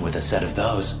human with a set of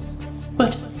those.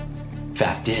 But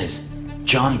fact is,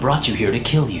 John brought you here to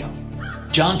kill you.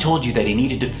 John told you that he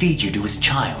needed to feed you to his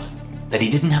child, that he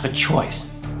didn't have a choice.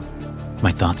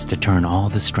 My thoughts to turn all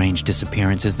the strange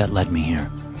disappearances that led me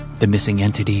here. The missing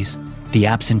entities, the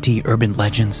absentee urban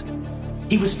legends.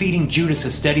 He was feeding Judas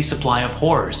a steady supply of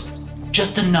horrors,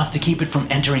 just enough to keep it from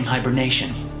entering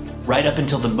hibernation, right up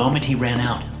until the moment he ran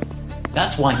out.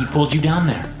 That's why he pulled you down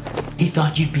there. He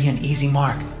thought you'd be an easy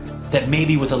mark, that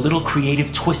maybe with a little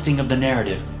creative twisting of the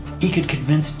narrative, he could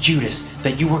convince Judas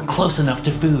that you were close enough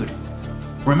to food.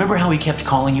 Remember how he kept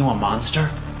calling you a monster?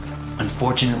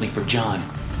 Unfortunately for John,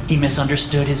 he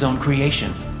misunderstood his own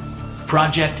creation.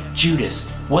 Project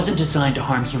Judas wasn't designed to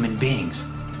harm human beings.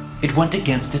 It went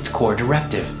against its core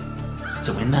directive.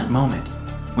 So in that moment,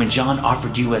 when John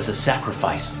offered you as a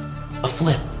sacrifice, a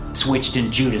flip switched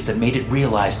in Judas that made it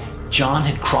realize John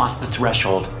had crossed the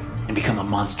threshold and become a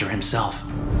monster himself.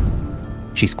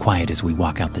 She's quiet as we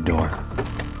walk out the door.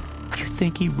 You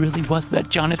think he really was that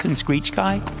Jonathan Screech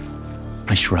guy?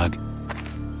 I shrug.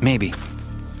 Maybe.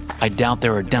 I doubt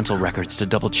there are dental records to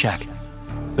double check.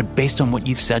 But based on what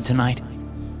you've said tonight,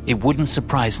 it wouldn't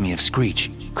surprise me if Screech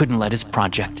couldn't let his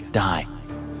project die.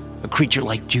 A creature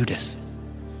like Judas.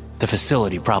 The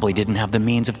facility probably didn't have the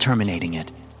means of terminating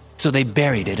it, so they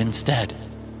buried it instead,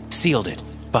 sealed it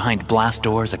behind blast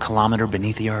doors a kilometer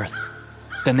beneath the earth.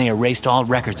 Then they erased all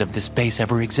records of this base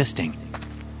ever existing.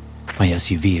 My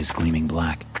SUV is gleaming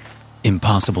black,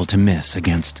 impossible to miss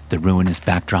against the ruinous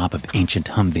backdrop of ancient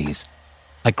Humvees.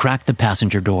 I crack the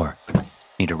passenger door.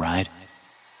 Need a ride?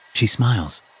 She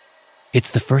smiles. It's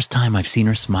the first time I've seen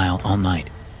her smile all night,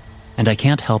 and I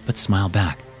can't help but smile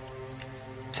back.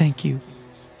 Thank you,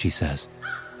 She says.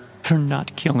 for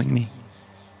not killing me.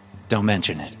 Don't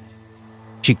mention it.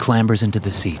 She clambers into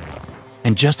the seat,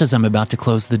 and just as I'm about to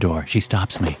close the door, she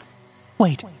stops me.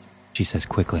 Wait, She says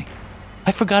quickly.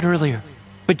 I forgot earlier,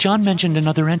 but John mentioned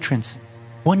another entrance,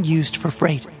 one used for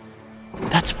freight.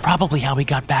 That's probably how he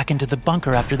got back into the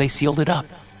bunker after they sealed it up.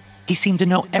 He seemed to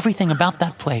know everything about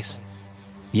that place.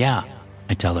 Yeah,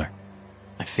 I tell her.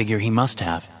 I figure he must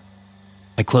have.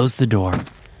 I close the door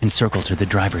and circle to the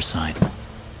driver's side.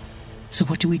 So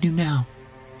what do we do now?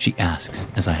 She asks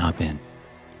as I hop in.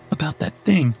 About that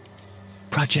thing?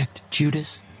 Project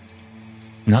Judas?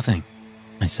 Nothing,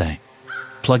 I say,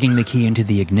 plugging the key into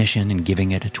the ignition and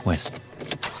giving it a twist.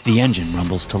 The engine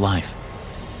rumbles to life.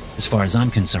 As far as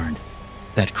I'm concerned,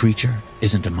 that creature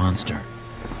isn't a monster,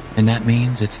 and that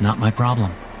means it's not my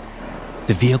problem.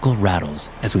 The vehicle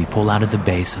rattles as we pull out of the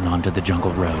base and onto the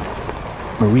jungle road.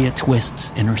 Maria twists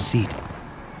in her seat.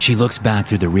 She looks back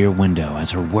through the rear window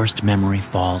as her worst memory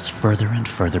falls further and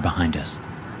further behind us.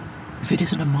 If it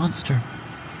isn't a monster,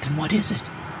 then what is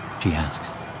it? She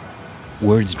asks.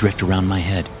 Words drift around my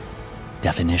head.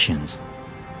 Definitions.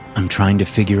 I'm trying to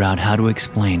figure out how to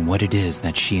explain what it is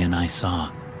that she and I saw.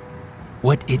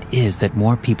 What it is that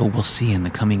more people will see in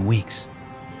the coming weeks.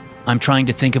 I'm trying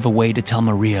to think of a way to tell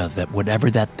Maria that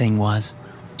whatever that thing was,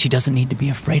 she doesn't need to be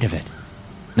afraid of it.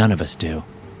 None of us do.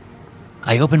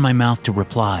 I open my mouth to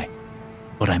reply,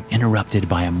 but I'm interrupted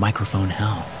by a microphone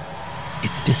howl.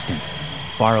 It's distant,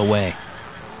 far away.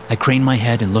 I crane my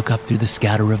head and look up through the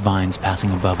scatter of vines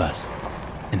passing above us,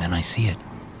 and then I see it,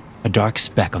 a dark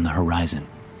speck on the horizon.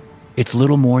 It's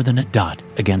little more than a dot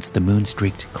against the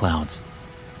moon-streaked clouds,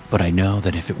 but I know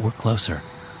that if it were closer,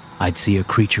 I'd see a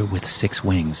creature with 6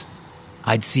 wings.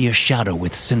 I'd see a shadow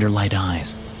with cinder-light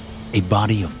eyes, a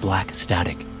body of black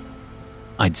static.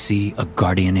 I'd see a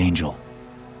guardian angel,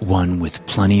 one with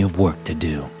plenty of work to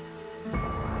do.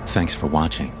 Thanks for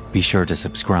watching. Be sure to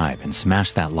subscribe and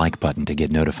smash that like button to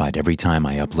get notified every time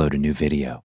I upload a new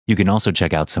video. You can also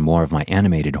check out some more of my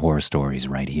animated horror stories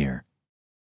right here.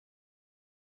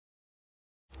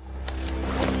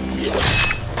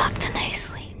 Dr.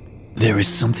 Nicely. There is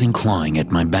something clawing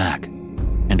at my back,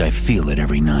 and I feel it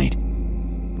every night.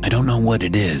 I don't know what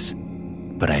it is,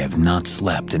 but I have not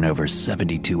slept in over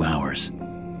 72 hours.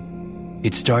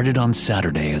 It started on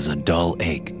Saturday as a dull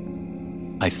ache.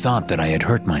 I thought that I had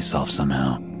hurt myself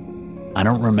somehow. I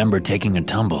don't remember taking a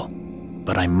tumble,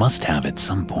 but I must have at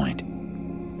some point.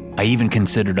 I even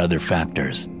considered other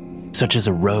factors, such as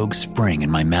a rogue spring in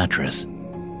my mattress.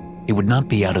 It would not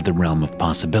be out of the realm of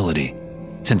possibility,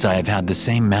 since I have had the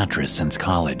same mattress since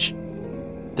college.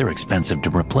 They're expensive to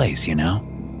replace, you know?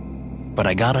 But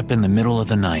I got up in the middle of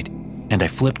the night, and I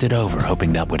flipped it over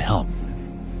hoping that would help.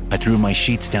 I threw my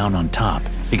sheets down on top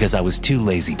because I was too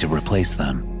lazy to replace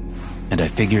them, and I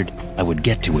figured I would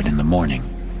get to it in the morning.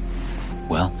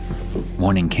 Well,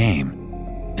 morning came,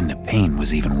 and the pain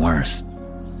was even worse.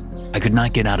 I could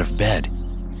not get out of bed.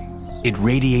 It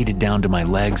radiated down to my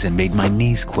legs and made my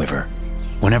knees quiver.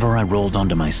 Whenever I rolled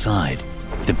onto my side,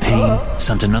 the pain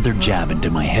sent another jab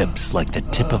into my hips like the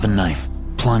tip of a knife,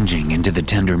 plunging into the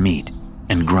tender meat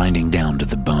and grinding down to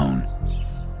the bone.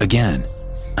 Again,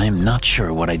 I am not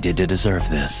sure what I did to deserve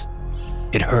this.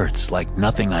 It hurts like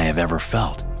nothing I have ever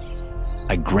felt.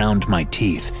 I ground my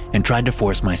teeth and tried to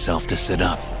force myself to sit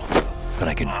up, but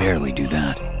I could barely do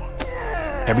that.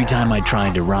 Every time I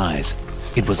tried to rise,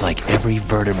 it was like every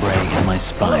vertebrae in my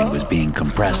spine was being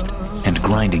compressed and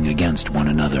grinding against one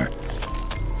another.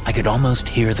 I could almost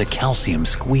hear the calcium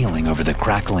squealing over the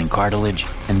crackling cartilage,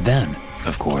 and then,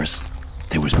 of course,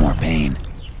 there was more pain.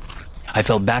 I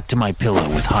fell back to my pillow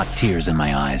with hot tears in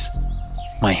my eyes.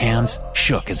 My hands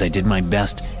shook as I did my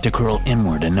best to curl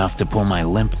inward enough to pull my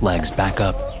limp legs back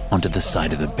up onto the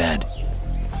side of the bed.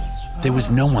 There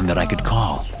was no one that I could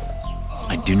call.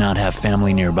 I do not have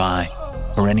family nearby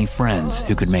or any friends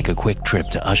who could make a quick trip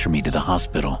to usher me to the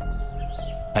hospital.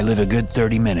 I live a good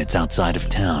 30 minutes outside of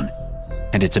town,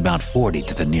 and it's about 40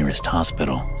 to the nearest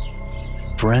hospital.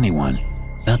 For anyone,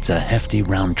 that's a hefty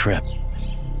round trip.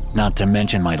 Not to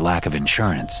mention my lack of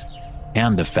insurance,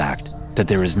 and the fact that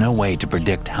there is no way to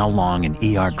predict how long an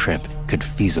ER trip could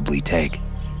feasibly take.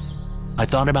 I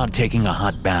thought about taking a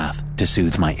hot bath to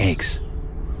soothe my aches,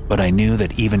 but I knew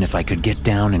that even if I could get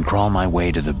down and crawl my way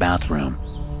to the bathroom,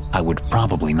 I would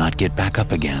probably not get back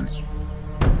up again.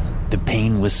 The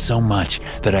pain was so much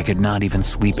that I could not even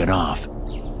sleep it off.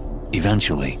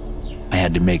 Eventually, I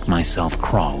had to make myself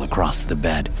crawl across the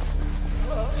bed.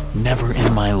 Never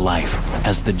in my life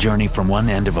has the journey from one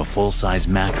end of a full-size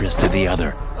mattress to the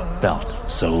other felt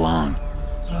so long.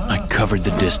 I covered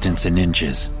the distance in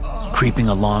inches, creeping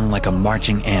along like a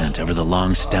marching ant over the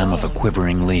long stem of a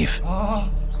quivering leaf.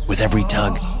 With every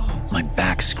tug, my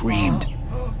back screamed,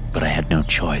 but I had no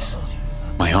choice.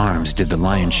 My arms did the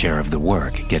lion's share of the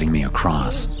work, getting me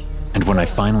across. And when I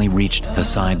finally reached the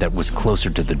side that was closer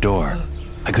to the door,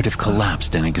 I could have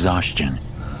collapsed in exhaustion.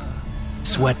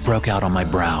 Sweat broke out on my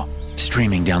brow,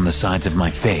 streaming down the sides of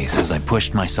my face as I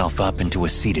pushed myself up into a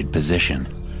seated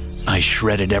position. I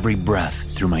shredded every breath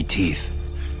through my teeth.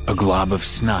 A glob of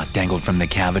snot dangled from the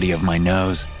cavity of my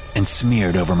nose and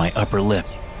smeared over my upper lip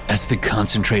as the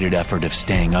concentrated effort of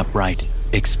staying upright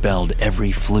expelled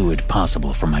every fluid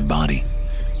possible from my body.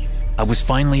 I was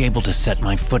finally able to set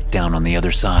my foot down on the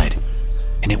other side,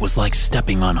 and it was like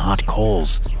stepping on hot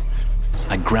coals.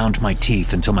 I ground my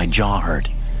teeth until my jaw hurt,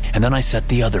 and then I set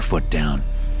the other foot down.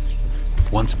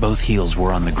 Once both heels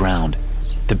were on the ground,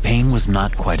 the pain was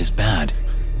not quite as bad.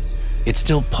 It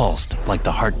still pulsed like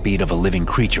the heartbeat of a living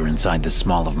creature inside the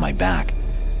small of my back.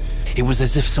 It was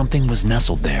as if something was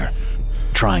nestled there,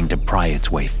 trying to pry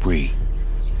its way free.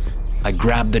 I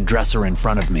grabbed the dresser in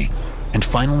front of me and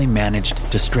finally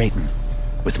managed to straighten,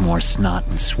 with more snot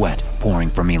and sweat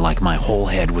pouring from me like my whole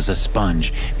head was a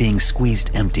sponge being squeezed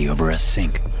empty over a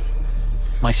sink.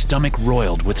 My stomach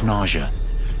roiled with nausea,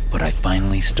 but I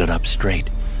finally stood up straight.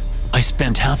 I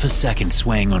spent half a second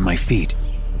swaying on my feet,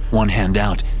 one hand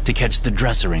out to catch the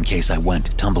dresser in case I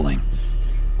went tumbling.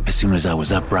 As soon as I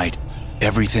was upright,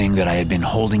 everything that I had been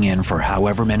holding in for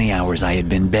however many hours I had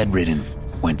been bedridden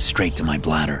went straight to my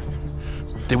bladder.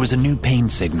 There was a new pain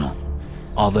signal,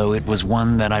 although it was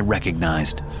one that I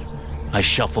recognized. I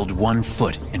shuffled one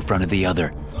foot in front of the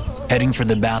other, heading for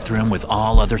the bathroom with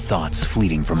all other thoughts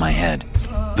fleeting from my head.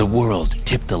 The world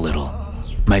tipped a little.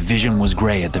 My vision was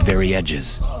gray at the very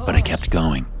edges, but I kept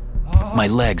going. My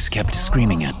legs kept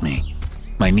screaming at me.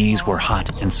 My knees were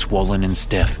hot and swollen and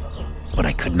stiff, but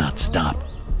I could not stop.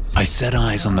 I set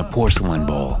eyes on the porcelain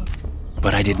bowl,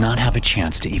 but I did not have a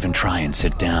chance to even try and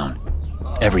sit down.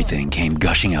 Everything came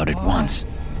gushing out at once.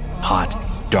 Hot,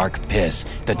 dark piss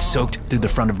that soaked through the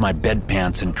front of my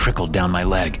bedpants and trickled down my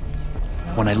leg.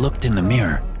 When I looked in the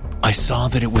mirror, I saw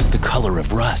that it was the color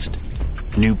of rust.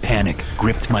 New panic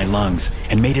gripped my lungs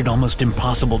and made it almost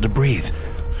impossible to breathe.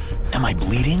 Am I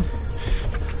bleeding?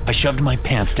 I shoved my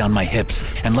pants down my hips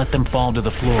and let them fall to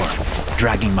the floor,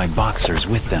 dragging my boxers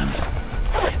with them.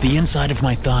 The inside of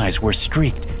my thighs were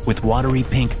streaked with watery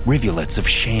pink rivulets of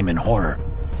shame and horror.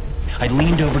 I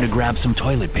leaned over to grab some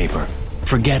toilet paper,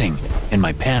 forgetting, in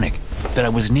my panic, that I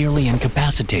was nearly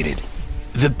incapacitated.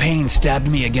 The pain stabbed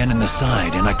me again in the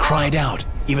side, and I cried out,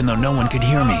 even though no one could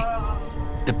hear me.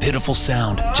 The pitiful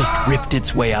sound just ripped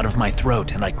its way out of my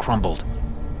throat, and I crumbled.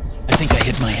 I think I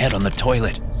hit my head on the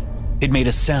toilet. It made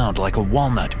a sound like a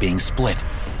walnut being split.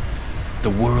 The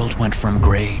world went from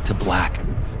gray to black,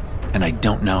 and I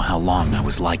don't know how long I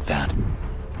was like that.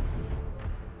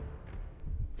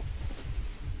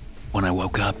 When I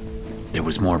woke up, there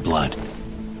was more blood.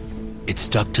 It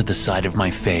stuck to the side of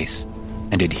my face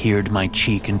and adhered my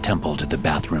cheek and temple to the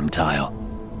bathroom tile.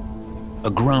 A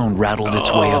groan rattled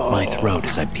its way up my throat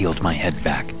as I peeled my head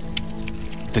back.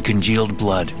 The congealed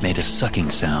blood made a sucking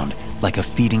sound like a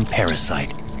feeding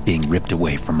parasite being ripped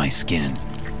away from my skin.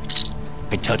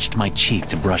 I touched my cheek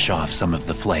to brush off some of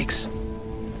the flakes.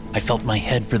 I felt my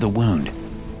head for the wound,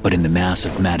 but in the mass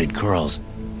of matted curls,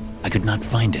 I could not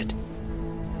find it.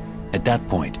 At that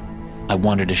point, I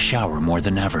wanted a shower more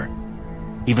than ever,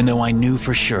 even though I knew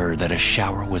for sure that a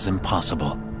shower was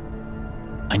impossible.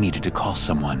 I needed to call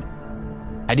someone.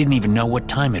 I didn't even know what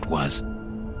time it was.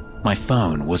 My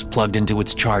phone was plugged into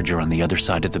its charger on the other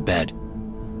side of the bed,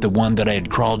 the one that I had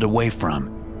crawled away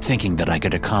from, thinking that I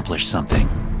could accomplish something.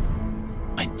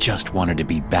 I just wanted to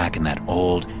be back in that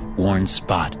old, worn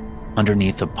spot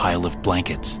underneath a pile of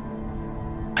blankets.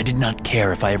 I did not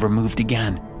care if I ever moved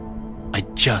again. I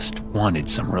just wanted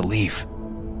some relief.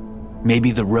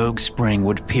 Maybe the rogue spring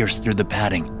would pierce through the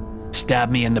padding, stab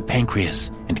me in the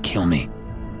pancreas, and kill me.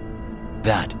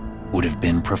 That would have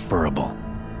been preferable.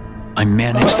 I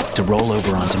managed to roll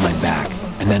over onto my back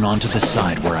and then onto the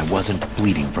side where I wasn't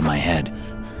bleeding from my head.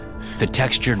 The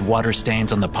textured water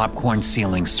stains on the popcorn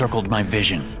ceiling circled my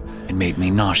vision and made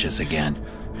me nauseous again.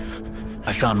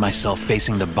 I found myself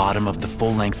facing the bottom of the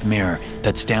full-length mirror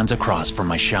that stands across from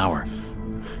my shower.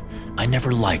 I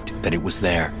never liked that it was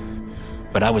there,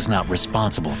 but I was not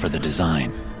responsible for the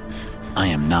design. I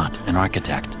am not an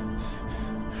architect.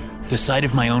 The sight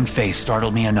of my own face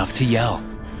startled me enough to yell.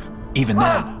 Even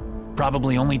then,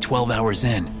 probably only 12 hours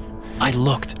in, I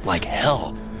looked like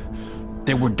hell.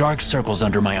 There were dark circles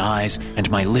under my eyes, and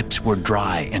my lips were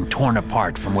dry and torn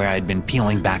apart from where I had been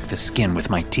peeling back the skin with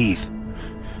my teeth.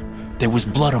 There was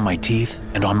blood on my teeth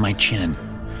and on my chin,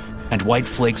 and white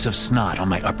flakes of snot on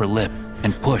my upper lip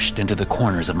and pushed into the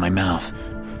corners of my mouth.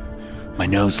 My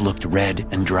nose looked red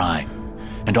and dry,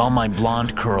 and all my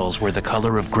blonde curls were the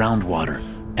color of groundwater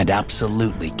and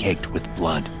absolutely caked with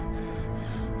blood.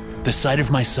 The sight of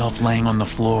myself laying on the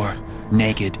floor,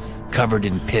 naked, covered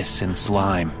in piss and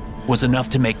slime, was enough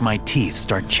to make my teeth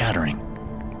start chattering.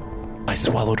 I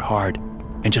swallowed hard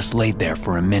and just laid there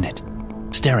for a minute,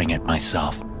 staring at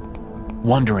myself,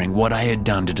 wondering what I had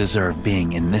done to deserve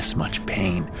being in this much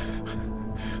pain.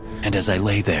 And as I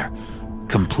lay there,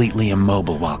 completely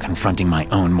immobile while confronting my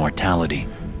own mortality,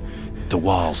 the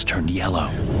walls turned yellow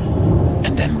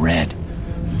and then red.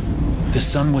 The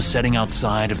sun was setting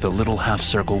outside of the little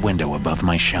half-circle window above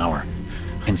my shower,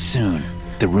 and soon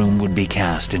the room would be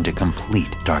cast into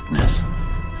complete darkness.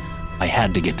 I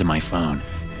had to get to my phone.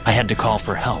 I had to call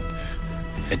for help.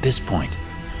 At this point,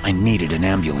 I needed an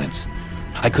ambulance.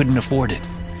 I couldn't afford it,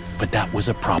 but that was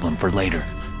a problem for later.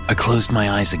 I closed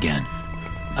my eyes again.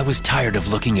 I was tired of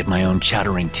looking at my own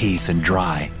chattering teeth and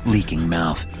dry, leaking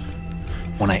mouth.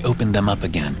 When I opened them up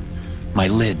again, my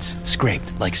lids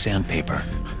scraped like sandpaper,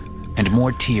 and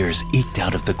more tears eked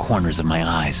out of the corners of my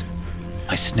eyes.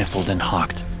 I sniffled and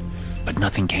hawked, but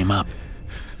nothing came up,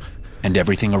 and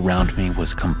everything around me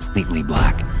was completely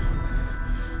black.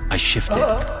 I shifted.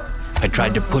 I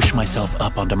tried to push myself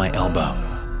up onto my elbow,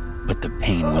 but the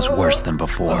pain was worse than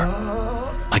before.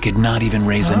 I could not even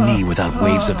raise a knee without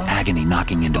waves of agony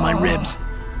knocking into my ribs.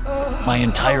 My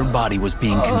entire body was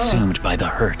being consumed by the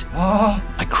hurt.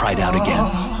 I cried out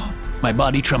again. My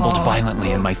body trembled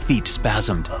violently and my feet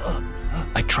spasmed.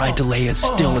 I tried to lay as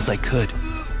still as I could,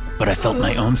 but I felt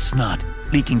my own snot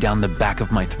leaking down the back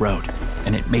of my throat,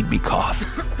 and it made me cough.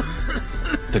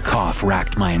 The cough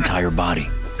racked my entire body,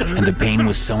 and the pain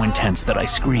was so intense that I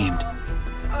screamed.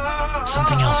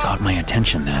 Something else caught my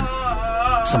attention then.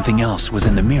 Something else was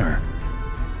in the mirror.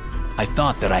 I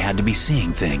thought that I had to be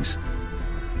seeing things.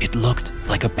 It looked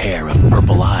like a pair of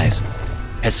purple eyes,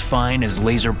 as fine as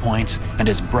laser points and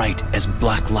as bright as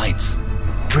black lights,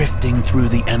 drifting through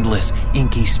the endless,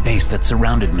 inky space that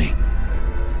surrounded me.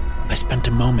 I spent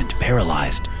a moment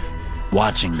paralyzed,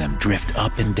 watching them drift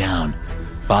up and down,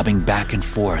 bobbing back and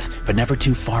forth, but never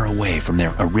too far away from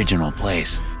their original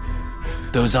place.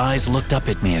 Those eyes looked up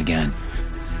at me again,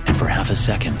 and for half a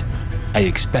second, I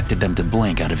expected them to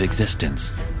blink out of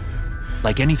existence.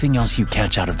 Like anything else you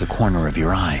catch out of the corner of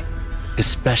your eye,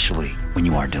 especially when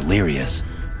you are delirious,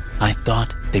 I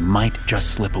thought they might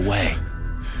just slip away.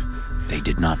 They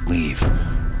did not leave.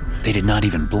 They did not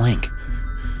even blink.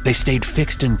 They stayed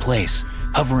fixed in place,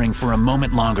 hovering for a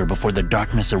moment longer before the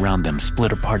darkness around them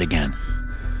split apart again.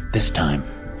 This time,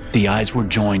 the eyes were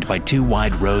joined by two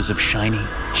wide rows of shiny,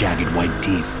 jagged white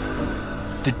teeth.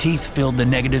 The teeth filled the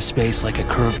negative space like a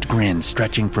curved grin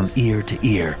stretching from ear to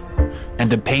ear, and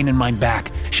the pain in my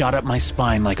back shot up my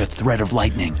spine like a thread of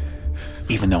lightning,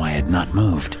 even though I had not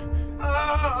moved.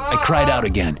 I cried out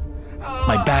again.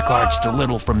 My back arched a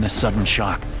little from this sudden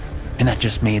shock, and that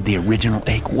just made the original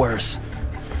ache worse.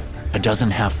 A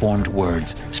dozen half-formed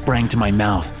words sprang to my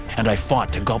mouth, and I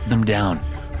fought to gulp them down,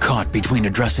 caught between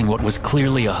addressing what was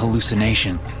clearly a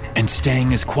hallucination and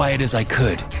staying as quiet as I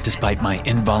could despite my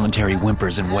involuntary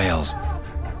whimpers and wails.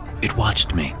 It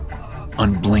watched me,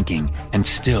 unblinking and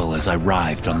still as I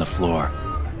writhed on the floor.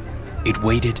 It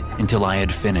waited until I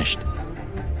had finished,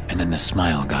 and then the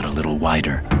smile got a little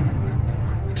wider.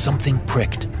 Something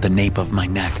pricked the nape of my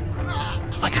neck,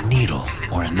 like a needle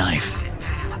or a knife.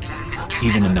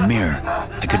 Even in the mirror,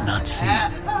 I could not see.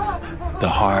 The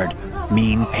hard,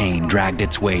 mean pain dragged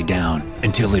its way down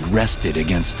until it rested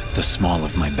against the small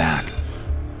of my back.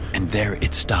 And there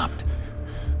it stopped.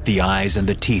 The eyes and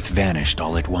the teeth vanished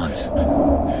all at once.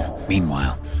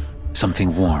 Meanwhile,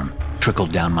 something warm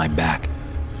trickled down my back,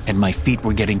 and my feet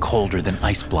were getting colder than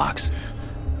ice blocks.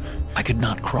 I could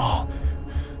not crawl.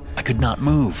 I could not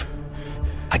move.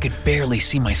 I could barely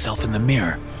see myself in the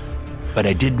mirror, but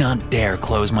I did not dare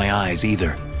close my eyes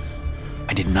either.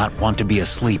 I did not want to be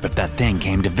asleep if that thing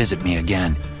came to visit me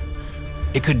again.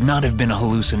 It could not have been a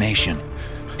hallucination.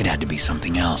 It had to be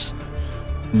something else.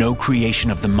 No creation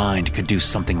of the mind could do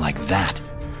something like that.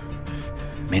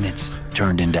 Minutes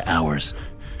turned into hours,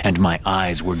 and my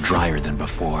eyes were drier than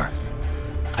before.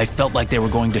 I felt like they were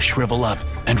going to shrivel up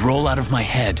and roll out of my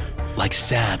head like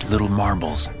sad little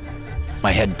marbles.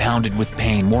 My head pounded with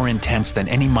pain more intense than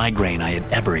any migraine I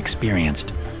had ever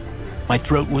experienced. My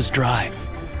throat was dry.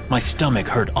 My stomach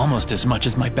hurt almost as much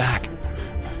as my back.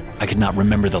 I could not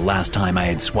remember the last time I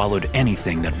had swallowed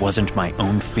anything that wasn't my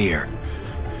own fear.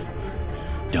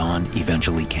 Dawn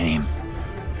eventually came,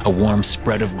 a warm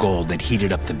spread of gold that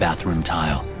heated up the bathroom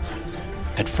tile.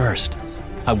 At first,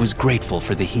 I was grateful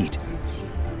for the heat,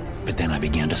 but then I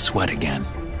began to sweat again.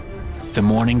 The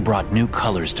morning brought new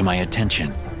colors to my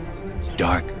attention.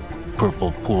 Dark,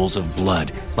 purple pools of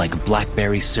blood like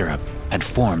blackberry syrup had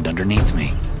formed underneath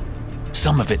me.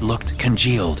 Some of it looked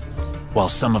congealed, while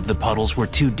some of the puddles were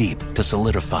too deep to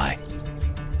solidify.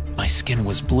 My skin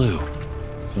was blue,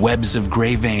 webs of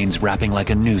gray veins wrapping like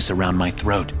a noose around my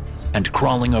throat and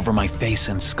crawling over my face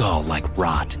and skull like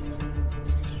rot.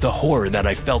 The horror that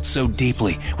I felt so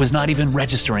deeply was not even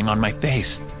registering on my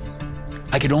face.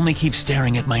 I could only keep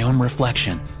staring at my own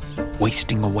reflection,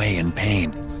 wasting away in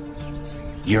pain.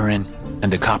 Urine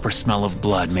and the copper smell of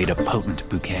blood made a potent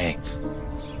bouquet.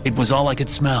 It was all I could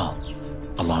smell,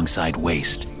 alongside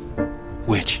waste,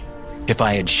 which, if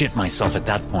I had shit myself at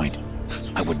that point,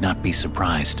 I would not be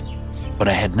surprised, but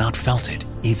I had not felt it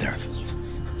either.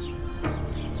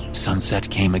 Sunset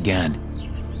came again.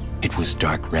 It was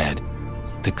dark red,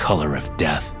 the color of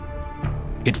death.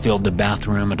 It filled the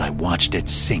bathroom and I watched it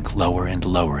sink lower and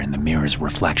lower in the mirror's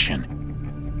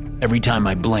reflection. Every time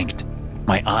I blinked,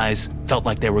 my eyes felt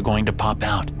like they were going to pop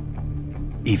out.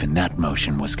 Even that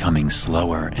motion was coming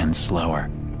slower and slower.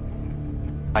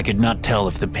 I could not tell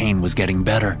if the pain was getting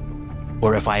better,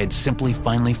 or if I had simply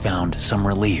finally found some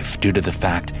relief due to the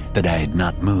fact that I had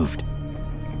not moved.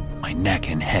 My neck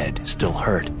and head still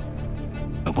hurt,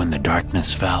 but when the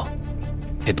darkness fell,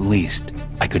 at least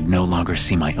I could no longer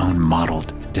see my own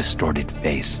mottled, distorted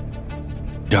face.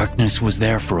 Darkness was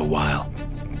there for a while,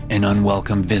 an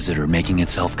unwelcome visitor making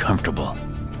itself comfortable,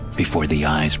 before the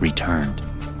eyes returned.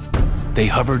 They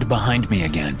hovered behind me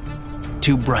again,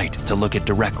 too bright to look at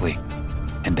directly,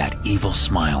 and that evil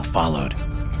smile followed.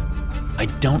 I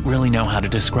don't really know how to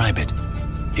describe it,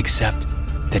 except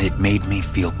that it made me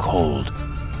feel cold.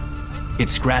 It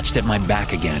scratched at my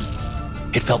back again.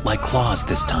 It felt like claws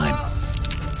this time.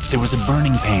 There was a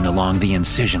burning pain along the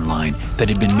incision line that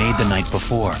had been made the night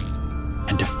before,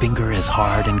 and a finger as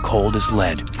hard and cold as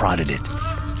lead prodded it.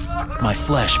 My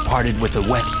flesh parted with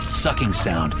a wet, sucking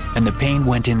sound, and the pain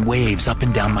went in waves up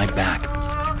and down my back.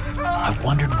 I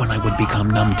wondered when I would become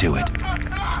numb to it,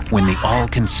 when the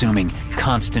all-consuming,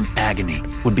 constant agony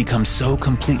would become so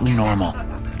completely normal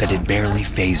that it barely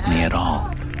fazed me at all.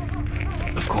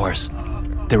 Of course,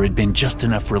 there had been just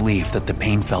enough relief that the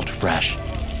pain felt fresh.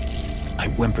 I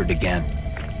whimpered again.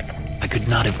 I could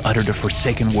not have uttered a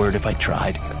forsaken word if I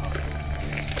tried.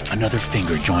 Another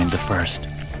finger joined the first,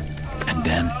 and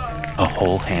then a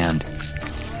whole hand.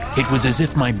 It was as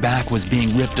if my back was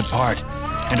being ripped apart,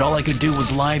 and all I could do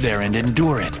was lie there and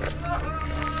endure it.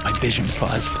 My vision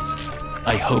fuzzed.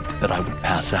 I hoped that I would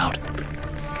pass out.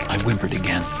 I whimpered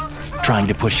again, trying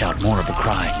to push out more of a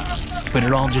cry, but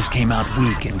it all just came out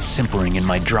weak and simpering in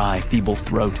my dry, feeble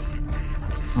throat.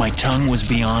 My tongue was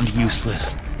beyond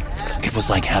useless. It was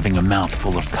like having a mouth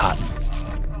full of cotton.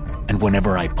 And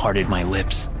whenever I parted my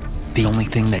lips, the only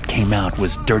thing that came out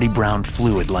was dirty brown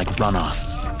fluid like runoff.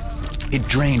 It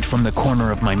drained from the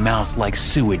corner of my mouth like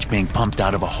sewage being pumped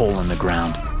out of a hole in the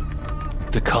ground.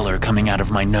 The color coming out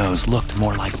of my nose looked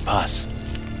more like pus,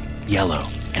 yellow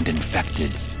and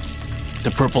infected.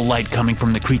 The purple light coming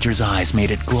from the creature's eyes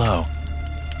made it glow.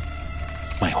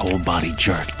 My whole body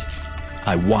jerked.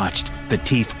 I watched the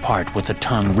teeth part with a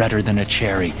tongue redder than a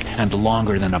cherry and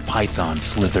longer than a python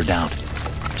slithered out.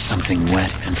 Something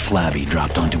wet and flabby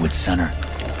dropped onto its center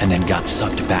and then got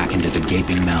sucked back into the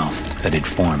gaping mouth that had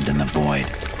formed in the void.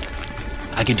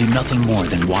 I could do nothing more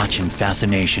than watch in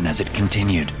fascination as it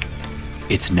continued.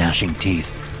 Its gnashing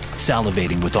teeth,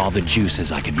 salivating with all the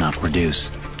juices I could not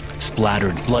produce,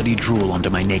 splattered bloody drool onto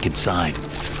my naked side.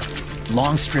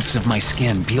 Long strips of my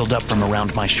skin peeled up from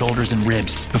around my shoulders and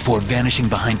ribs before vanishing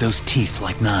behind those teeth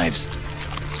like knives.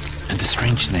 And the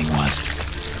strange thing was,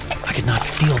 I could not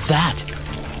feel that.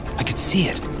 I could see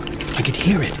it. I could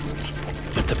hear it.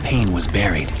 But the pain was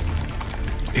buried.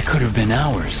 It could have been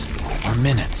hours or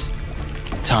minutes.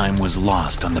 Time was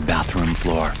lost on the bathroom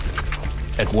floor.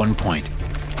 At one point,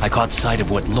 I caught sight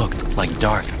of what looked like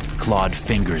dark, clawed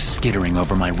fingers skittering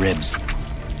over my ribs.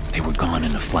 They were gone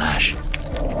in a flash.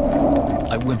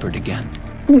 I whimpered again.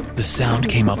 The sound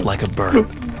came up like a burp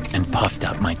and puffed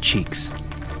out my cheeks.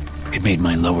 It made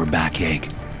my lower back ache,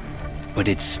 but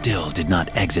it still did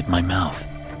not exit my mouth.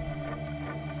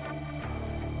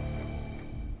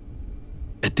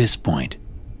 At this point,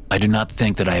 I do not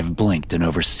think that I have blinked in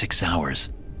over 6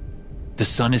 hours. The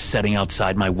sun is setting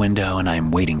outside my window and I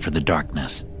am waiting for the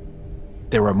darkness.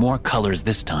 There are more colors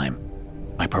this time.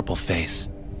 My purple face,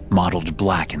 mottled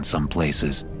black in some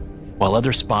places, while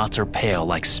other spots are pale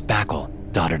like spackle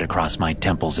dotted across my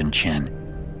temples and chin.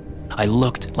 I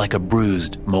looked like a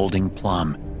bruised, molding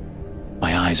plum.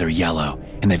 My eyes are yellow,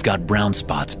 and they've got brown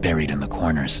spots buried in the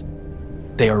corners.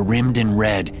 They are rimmed in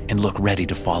red and look ready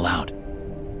to fall out.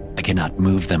 I cannot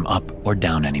move them up or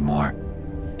down anymore,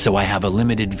 so I have a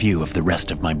limited view of the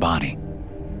rest of my body.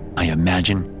 I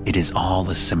imagine it is all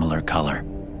a similar color.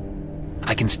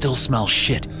 I can still smell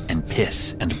shit and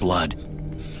piss and blood,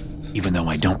 even though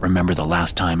I don't remember the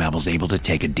last time I was able to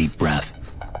take a deep breath.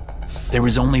 There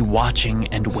is only watching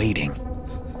and waiting.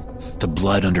 The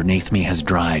blood underneath me has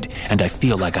dried, and I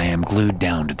feel like I am glued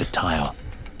down to the tile.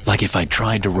 Like if I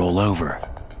tried to roll over,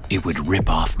 it would rip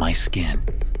off my skin,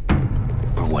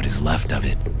 or what is left of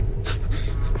it.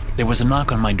 There was a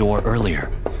knock on my door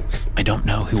earlier. I don't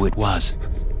know who it was,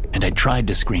 and I tried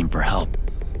to scream for help.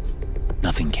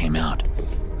 Nothing came out,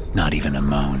 not even a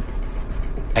moan.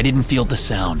 I didn't feel the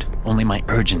sound, only my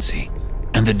urgency,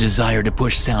 and the desire to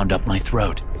push sound up my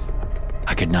throat.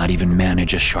 I could not even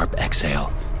manage a sharp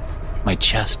exhale. My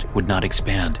chest would not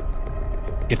expand.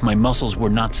 If my muscles were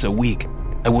not so weak,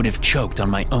 I would have choked on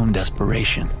my own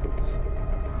desperation.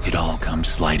 It all comes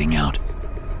sliding out.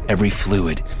 Every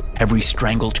fluid, every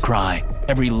strangled cry,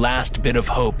 every last bit of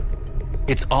hope.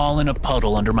 It's all in a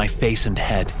puddle under my face and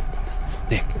head,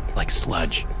 thick like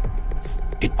sludge.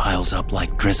 It piles up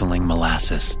like drizzling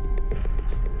molasses.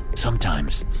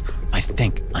 Sometimes I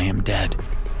think I am dead,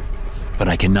 but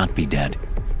I cannot be dead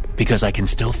because I can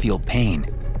still feel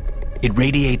pain. It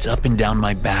radiates up and down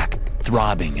my back,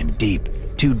 throbbing and deep,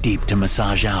 too deep to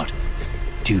massage out,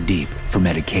 too deep for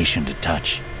medication to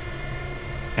touch.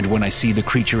 And when I see the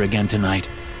creature again tonight,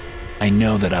 I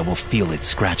know that I will feel it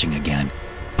scratching again.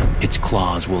 Its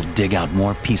claws will dig out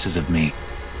more pieces of me,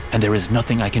 and there is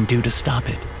nothing I can do to stop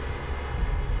it.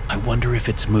 I wonder if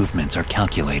its movements are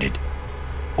calculated,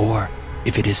 or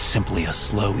if it is simply a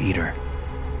slow eater.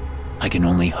 I can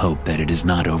only hope that it is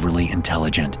not overly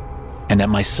intelligent, and that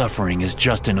my suffering is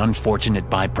just an unfortunate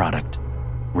byproduct,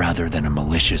 rather than a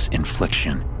malicious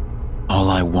infliction. All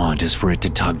I want is for it to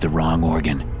tug the wrong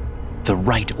organ, the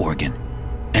right organ,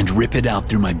 and rip it out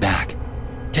through my back,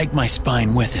 take my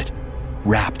spine with it,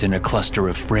 wrapped in a cluster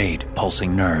of frayed,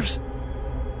 pulsing nerves.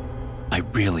 I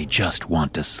really just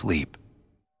want to sleep.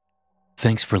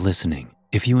 Thanks for listening.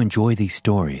 If you enjoy these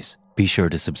stories, be sure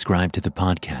to subscribe to the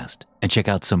podcast and check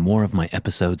out some more of my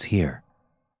episodes here.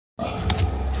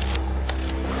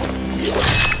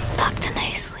 Dr.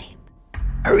 Nicely.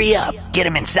 Hurry up, get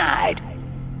him inside.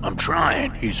 I'm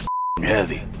trying, he's f***ing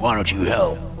heavy. Why don't you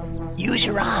help? Use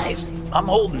your eyes. I'm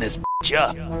holding this bitch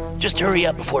up. Just hurry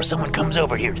up before someone comes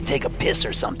over here to take a piss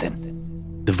or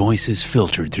something. The voices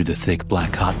filtered through the thick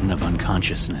black cotton of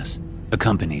unconsciousness,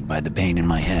 accompanied by the pain in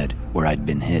my head where I'd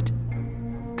been hit.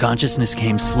 Consciousness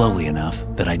came slowly enough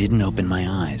that I didn't open my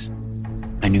eyes.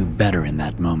 I knew better in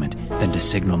that moment than to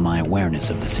signal my awareness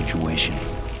of the situation.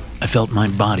 I felt my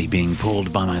body being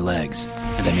pulled by my legs,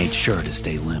 and I made sure to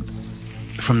stay limp.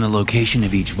 From the location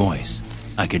of each voice,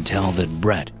 I could tell that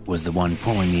Brett was the one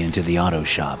pulling me into the auto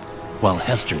shop, while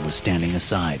Hester was standing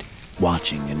aside,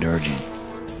 watching and urging.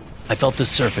 I felt the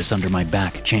surface under my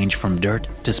back change from dirt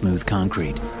to smooth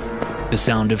concrete. The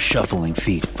sound of shuffling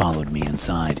feet followed me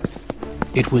inside.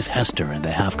 It was Hester and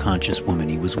the half-conscious woman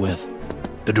he was with.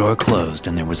 The door closed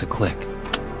and there was a click.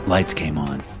 Lights came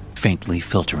on, faintly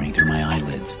filtering through my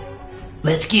eyelids.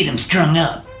 Let's get him strung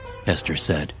up, Hester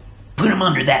said. Put him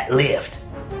under that lift.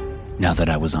 Now that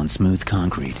I was on smooth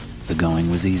concrete, the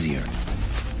going was easier.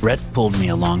 Brett pulled me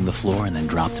along the floor and then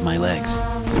dropped to my legs.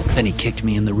 Then he kicked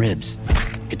me in the ribs.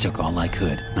 It took all I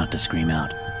could not to scream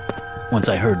out. Once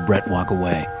I heard Brett walk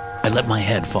away, I let my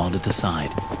head fall to the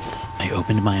side. I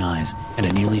opened my eyes and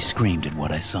I nearly screamed at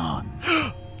what I saw.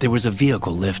 There was a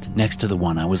vehicle lift next to the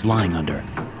one I was lying under.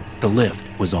 The lift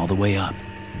was all the way up.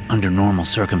 Under normal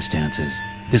circumstances,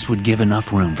 this would give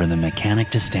enough room for the mechanic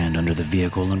to stand under the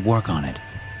vehicle and work on it.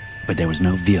 But there was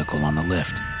no vehicle on the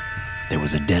lift. There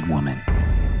was a dead woman.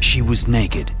 She was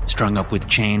naked, strung up with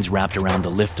chains wrapped around the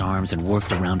lift arms and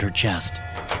worked around her chest.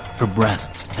 Her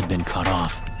breasts had been cut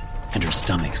off, and her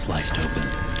stomach sliced open.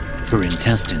 Her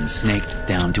intestines snaked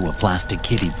down to a plastic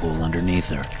kiddie pool underneath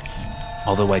her.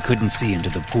 Although I couldn't see into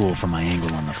the pool from my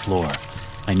angle on the floor,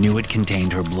 I knew it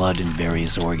contained her blood and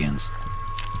various organs.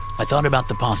 I thought about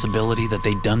the possibility that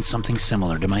they'd done something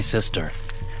similar to my sister.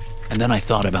 And then I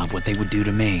thought about what they would do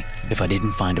to me if I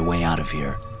didn't find a way out of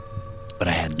here. But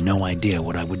I had no idea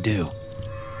what I would do,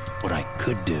 what I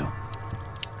could do.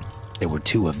 There were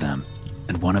two of them,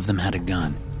 and one of them had a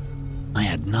gun. I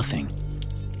had nothing,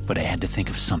 but I had to think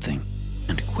of something,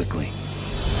 and quickly.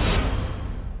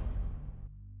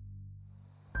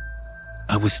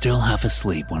 I was still half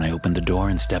asleep when I opened the door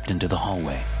and stepped into the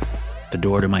hallway. The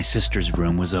door to my sister's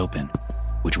room was open,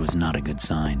 which was not a good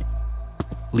sign.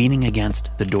 Leaning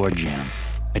against the door jamb,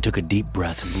 I took a deep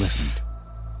breath and listened.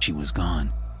 She was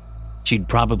gone. She'd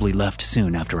probably left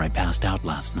soon after I passed out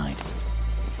last night.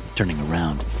 Turning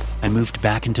around, I moved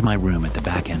back into my room at the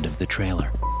back end of the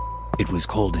trailer. It was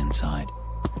cold inside.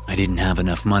 I didn't have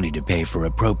enough money to pay for a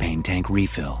propane tank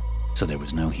refill, so there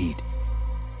was no heat.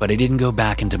 But I didn't go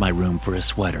back into my room for a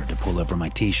sweater to pull over my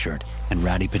t-shirt and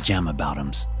ratty pajama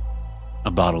bottoms.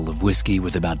 A bottle of whiskey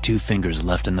with about 2 fingers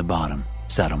left in the bottom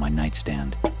sat on my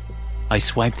nightstand. I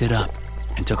swiped it up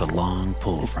and took a long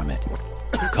pull from it,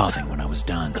 coughing when I was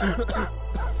done.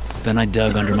 Then I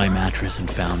dug under my mattress and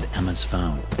found Emma's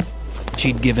phone.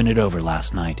 She'd given it over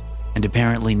last night and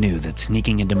apparently knew that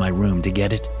sneaking into my room to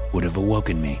get it would have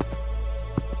awoken me.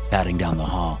 Padding down the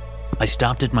hall, I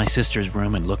stopped at my sister's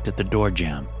room and looked at the door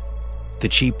jamb. The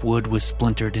cheap wood was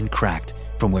splintered and cracked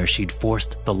from where she'd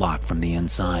forced the lock from the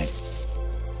inside.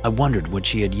 I wondered what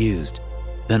she had used.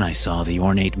 Then I saw the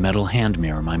ornate metal hand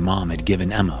mirror my mom had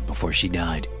given Emma before she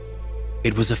died.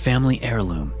 It was a family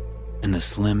heirloom, and the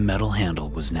slim metal handle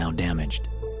was now damaged.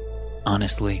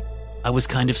 Honestly, I was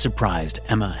kind of surprised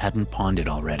Emma hadn't pawned it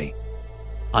already.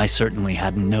 I certainly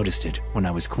hadn't noticed it when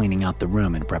I was cleaning out the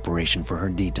room in preparation for her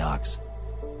detox.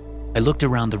 I looked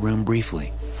around the room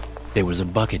briefly. There was a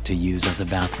bucket to use as a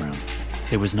bathroom.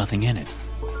 There was nothing in it.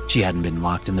 She hadn't been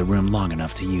locked in the room long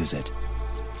enough to use it.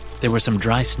 There were some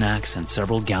dry snacks and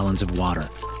several gallons of water,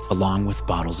 along with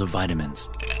bottles of vitamins.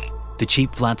 The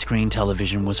cheap flat-screen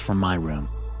television was from my room,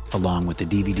 along with the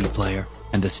DVD player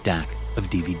and the stack of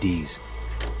DVDs.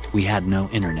 We had no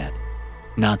internet,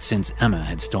 not since Emma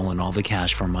had stolen all the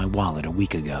cash from my wallet a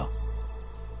week ago.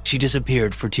 She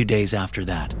disappeared for 2 days after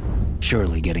that,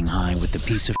 surely getting high with the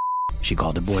piece of she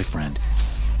called a boyfriend.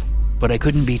 But I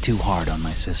couldn't be too hard on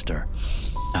my sister.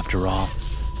 After all,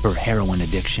 her heroin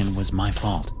addiction was my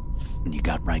fault, when you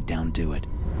got right down to it.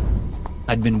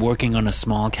 I'd been working on a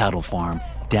small cattle farm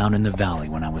down in the valley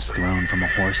when I was thrown from a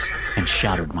horse and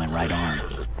shattered my right arm.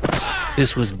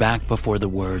 This was back before the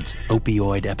words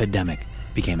opioid epidemic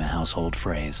became a household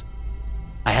phrase.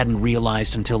 I hadn't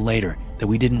realized until later that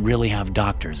we didn't really have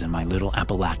doctors in my little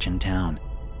Appalachian town.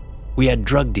 We had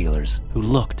drug dealers who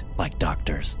looked like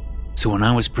doctors. So when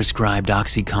I was prescribed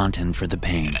OxyContin for the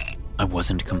pain, I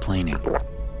wasn't complaining.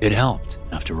 It helped,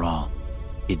 after all.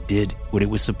 It did what it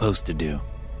was supposed to do,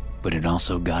 but it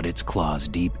also got its claws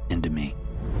deep into me.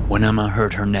 When Emma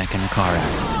hurt her neck in a car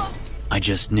accident, I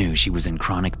just knew she was in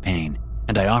chronic pain,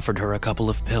 and I offered her a couple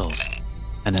of pills,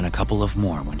 and then a couple of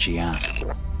more when she asked.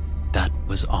 That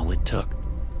was all it took.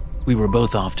 We were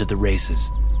both off to the races,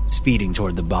 speeding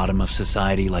toward the bottom of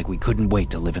society like we couldn't wait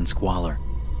to live in squalor.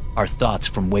 Our thoughts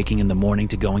from waking in the morning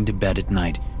to going to bed at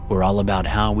night were all about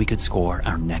how we could score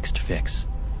our next fix.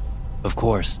 Of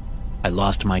course, I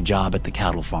lost my job at the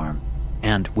cattle farm,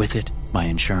 and with it, my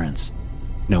insurance.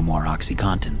 No more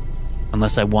OxyContin,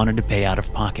 unless I wanted to pay out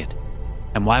of pocket.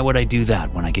 And why would I do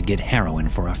that when I could get heroin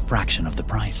for a fraction of the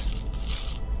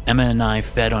price? Emma and I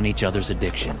fed on each other's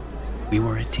addiction. We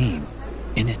were a team,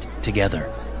 in it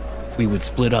together. We would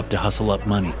split up to hustle up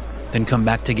money, then come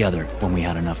back together when we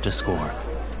had enough to score.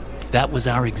 That was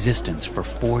our existence for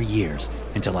 4 years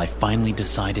until I finally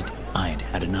decided I'd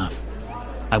had enough.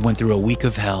 I went through a week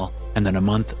of hell and then a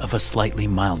month of a slightly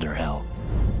milder hell.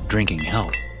 Drinking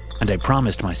helped, and I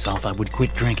promised myself I would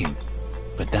quit drinking,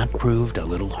 but that proved a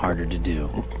little harder to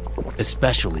do,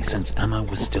 especially since Emma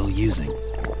was still using.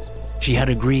 She had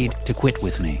agreed to quit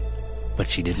with me, but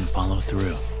she didn't follow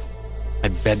through. I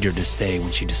begged her to stay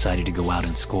when she decided to go out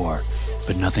and score,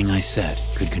 but nothing I said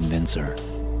could convince her.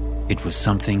 It was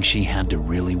something she had to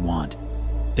really want.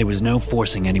 There was no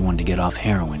forcing anyone to get off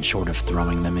heroin short of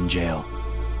throwing them in jail,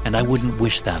 and I wouldn't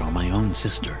wish that on my own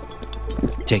sister.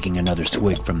 Taking another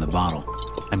swig from the bottle,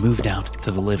 I moved out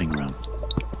to the living room.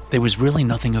 There was really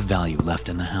nothing of value left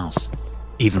in the house.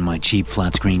 Even my cheap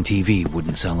flat-screen TV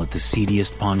wouldn't sell at the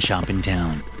seediest pawn shop in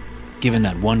town, given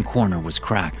that one corner was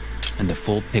cracked and the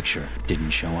full picture didn't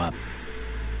show up.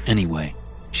 Anyway,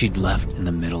 she'd left in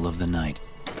the middle of the night.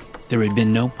 There had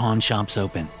been no pawn shops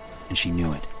open, and she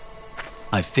knew it.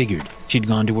 I figured she'd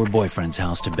gone to her boyfriend's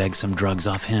house to beg some drugs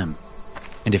off him,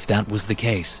 and if that was the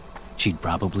case, she'd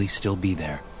probably still be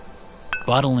there.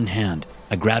 Bottle in hand,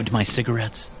 I grabbed my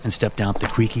cigarettes and stepped out the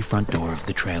creaky front door of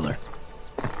the trailer.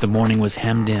 The morning was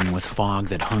hemmed in with fog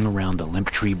that hung around the limp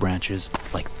tree branches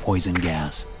like poison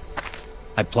gas.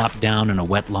 I plopped down in a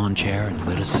wet lawn chair and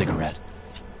lit a cigarette,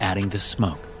 adding the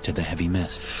smoke to the heavy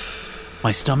mist.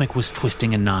 My stomach was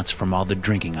twisting in knots from all the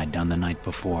drinking I'd done the night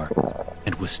before,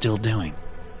 and was still doing.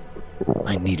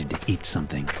 I needed to eat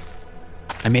something.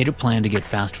 I made a plan to get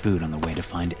fast food on the way to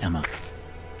find Emma.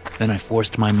 Then I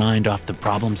forced my mind off the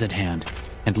problems at hand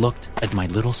and looked at my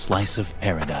little slice of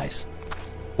paradise.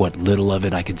 what little of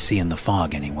it I could see in the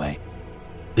fog anyway.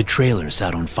 The trailer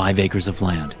sat on 5 acres of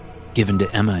land, given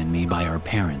to Emma and me by our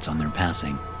parents on their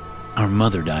passing. Our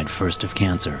mother died first of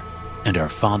cancer, and our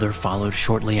father followed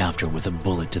shortly after with a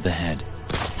bullet to the head.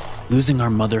 Losing our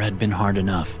mother had been hard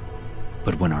enough,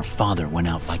 but when our father went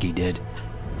out like he did,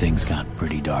 things got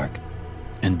pretty dark.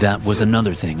 And that was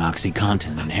another thing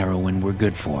OxyContin and heroin were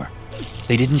good for.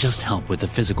 They didn't just help with the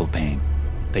physical pain,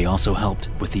 they also helped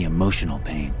with the emotional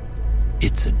pain.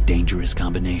 It's a dangerous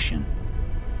combination.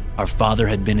 Our father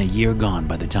had been a year gone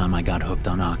by the time I got hooked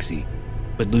on Oxy,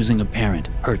 but losing a parent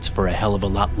hurts for a hell of a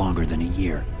lot longer than a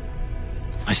year.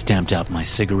 I stamped out my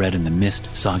cigarette in the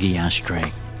mist, soggy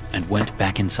ashtray and went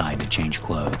back inside to change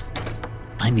clothes.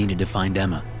 I needed to find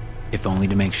Emma, if only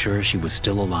to make sure she was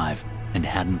still alive and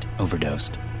hadn't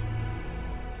overdosed.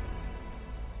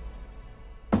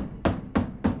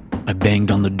 I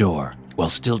banged on the door while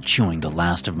still chewing the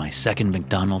last of my second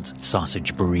McDonald's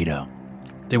sausage burrito.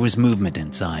 There was movement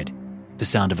inside, the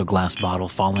sound of a glass bottle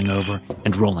falling over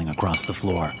and rolling across the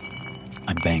floor.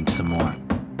 I banged some more.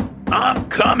 I'm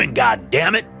coming,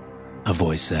 goddammit, a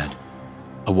voice said.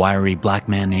 A wiry black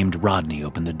man named Rodney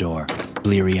opened the door,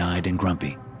 bleary-eyed and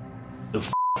grumpy. The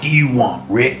f*** do you want,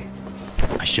 Rick?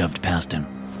 I shoved past him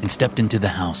and stepped into the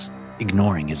house,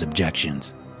 ignoring his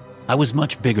objections. I was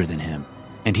much bigger than him,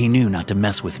 and he knew not to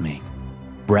mess with me.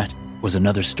 Brett was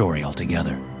another story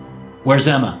altogether. "Where's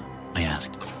Emma?" I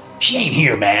asked. She ain't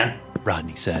here, man,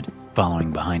 Rodney said,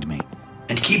 following behind me.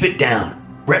 And keep it down.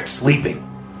 Brett's sleeping.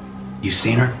 You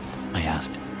seen her? I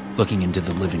asked, looking into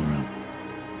the living room.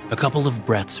 A couple of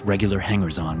Brett's regular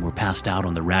hangers-on were passed out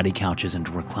on the ratty couches and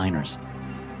recliners.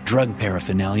 Drug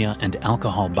paraphernalia and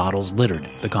alcohol bottles littered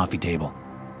the coffee table.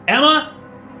 Emma?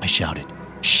 I shouted.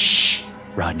 Shh,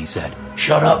 Rodney said.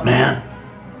 Shut up, man.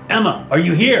 Emma, are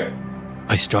you here?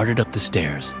 I started up the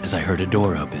stairs as I heard a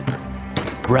door open.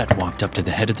 Brett walked up to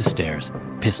the head of the stairs,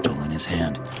 pistol in his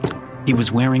hand. He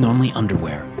was wearing only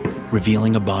underwear,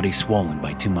 revealing a body swollen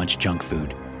by too much junk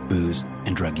food, booze,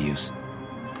 and drug use.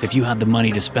 If you had the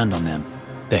money to spend on them,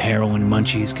 the heroin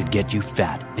munchies could get you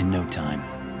fat in no time.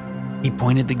 He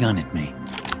pointed the gun at me,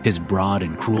 his broad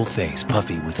and cruel face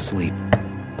puffy with sleep.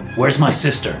 Where's my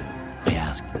sister? I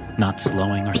asked, not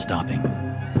slowing or stopping.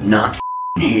 Not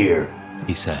here,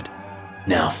 he said.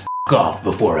 Now off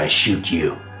before I shoot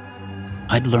you.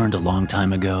 I'd learned a long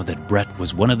time ago that Brett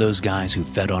was one of those guys who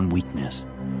fed on weakness,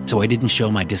 so I didn't show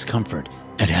my discomfort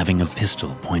at having a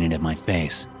pistol pointed at my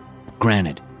face.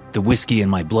 Granted, the whiskey in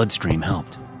my bloodstream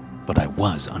helped, but I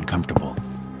was uncomfortable.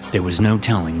 There was no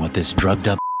telling what this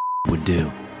drugged-up would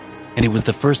do, and it was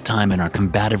the first time in our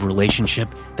combative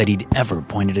relationship that he'd ever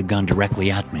pointed a gun directly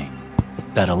at me.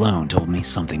 That alone told me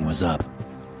something was up.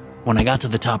 When I got to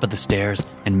the top of the stairs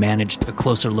and managed a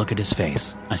closer look at his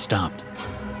face, I stopped.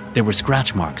 There were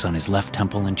scratch marks on his left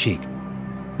temple and cheek.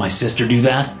 My sister do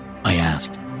that? I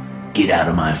asked. Get out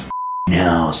of my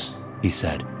house, he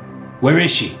said. Where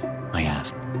is she? I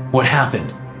asked. What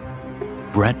happened?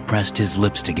 Brett pressed his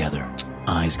lips together,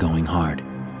 eyes going hard.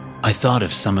 I thought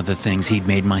of some of the things he'd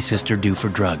made my sister do for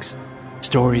drugs.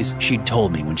 Stories she'd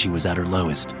told me when she was at her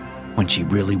lowest, when she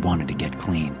really wanted to get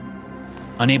clean.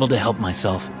 Unable to help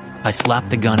myself, I slapped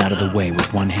the gun out of the way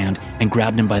with one hand and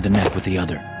grabbed him by the neck with the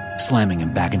other, slamming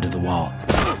him back into the wall.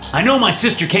 I know my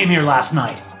sister came here last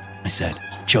night, I said,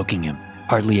 choking him,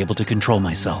 hardly able to control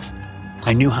myself.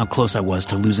 I knew how close I was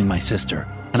to losing my sister,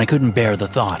 and I couldn't bear the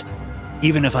thought.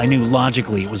 Even if I knew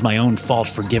logically it was my own fault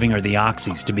for giving her the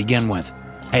oxys to begin with,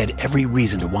 I had every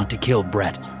reason to want to kill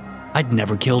Brett. I'd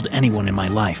never killed anyone in my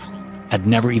life, had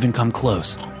never even come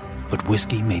close, but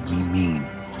whiskey made me mean,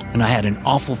 and I had an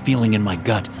awful feeling in my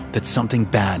gut that something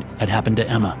bad had happened to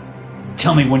Emma.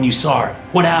 Tell me when you saw her.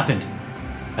 What happened?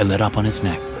 I let up on his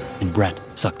neck, and Brett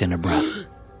sucked in a breath.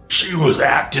 She was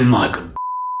acting like a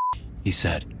he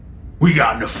said. We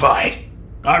got in a fight.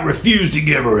 I refused to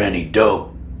give her any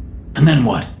dope. And then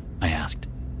what? I asked.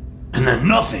 And then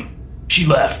nothing. She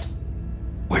left.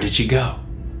 Where did she go?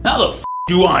 How the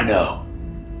do I know?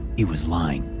 He was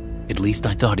lying. At least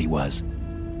I thought he was.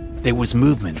 There was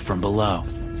movement from below,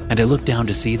 and I looked down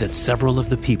to see that several of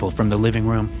the people from the living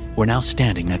room were now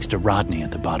standing next to Rodney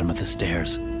at the bottom of the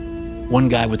stairs. One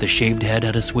guy with a shaved head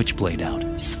had a switchblade out.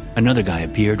 Another guy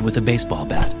appeared with a baseball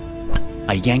bat.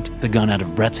 I yanked the gun out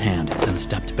of Brett's hand, then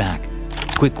stepped back,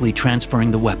 quickly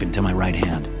transferring the weapon to my right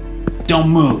hand. Don't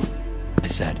move, I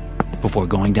said, before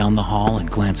going down the hall and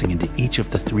glancing into each of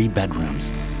the 3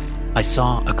 bedrooms. I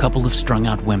saw a couple of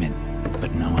strung-out women,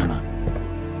 but no Emma.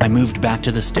 I moved back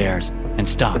to the stairs and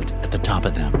stopped at the top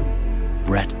of them.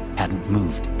 Brett hadn't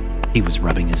moved. He was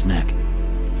rubbing his neck.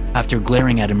 After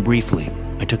glaring at him briefly,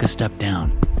 I took a step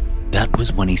down. That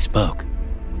was when he spoke.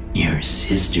 Your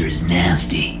sister's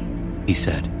nasty, He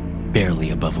said, barely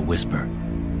above a whisper.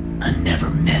 I never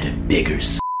met a bigger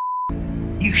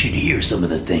You should hear some of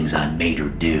the things I made her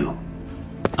do.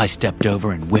 I stepped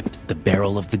over and whipped the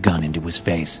barrel of the gun into his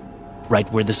face,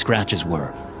 right where the scratches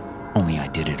were. Only I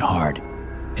did it hard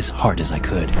as I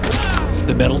could.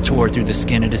 The metal tore through the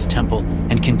skin at his temple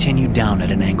and continued down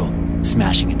at an angle,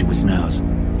 smashing into his nose.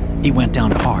 He went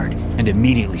down hard and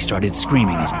immediately started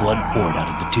screaming as blood poured out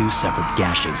of the 2 separate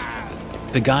gashes.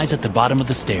 The guys at the bottom of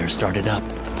the stairs started up,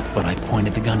 but I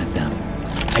pointed the gun at them.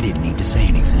 I didn't need to say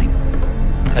anything.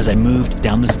 As I moved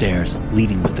down the stairs,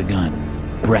 leading with the gun,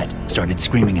 Brett started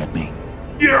screaming at me.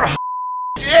 You're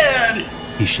dead!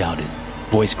 He shouted,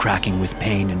 voice cracking with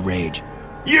pain and rage.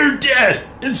 You're dead,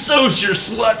 and so's your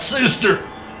slut sister.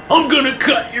 I'm gonna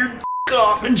cut your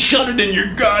off and shut it in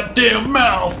your goddamn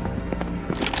mouth.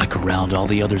 I corralled all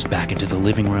the others back into the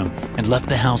living room and left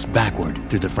the house backward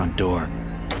through the front door.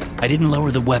 I didn't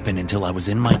lower the weapon until I was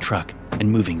in my truck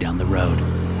and moving down the road.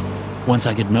 Once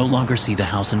I could no longer see the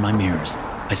house in my mirrors,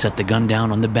 I set the gun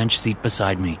down on the bench seat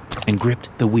beside me and gripped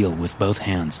the wheel with both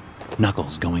hands,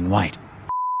 knuckles going white.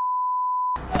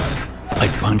 I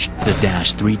punched the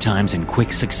dash 3 times in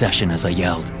quick succession as I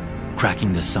yelled,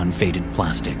 cracking the sun-faded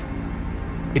plastic.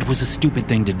 It was a stupid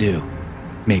thing to do,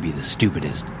 maybe the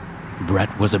stupidest.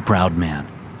 Brett was a proud man,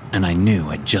 and I knew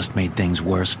I'd just made things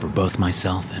worse for both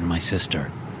myself and my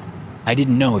sister. I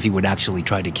didn't know if he would actually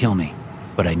try to kill me,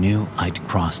 but I knew I'd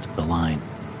crossed the line.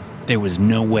 There was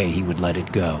no way he would let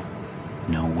it go.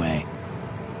 No way.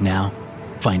 Now,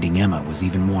 finding Emma was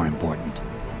even more important.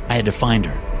 I had to find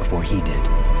her before he did.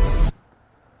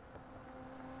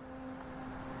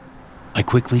 I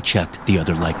quickly checked the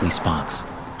other likely spots,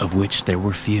 of which there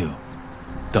were few.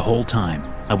 The whole time,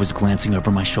 I was glancing over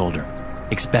my shoulder,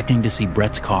 expecting to see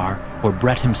Brett's car or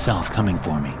Brett himself coming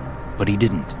for me, but he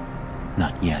didn't.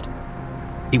 Not yet.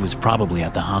 He was probably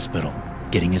at the hospital,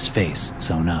 getting his face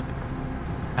sewn up.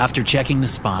 After checking the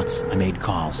spots, I made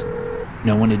calls.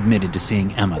 No one admitted to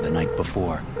seeing Emma the night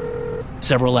before.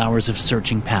 Several hours of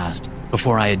searching passed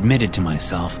before I admitted to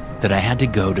myself that I had to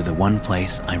go to the one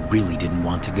place I really didn't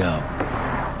want to go.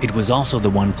 It was also the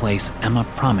one place Emma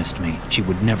promised me she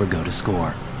would never go to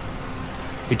score.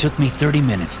 It took me 30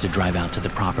 minutes to drive out to the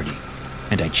property,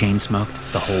 and I chain-smoked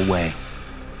the whole way.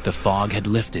 The fog had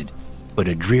lifted, but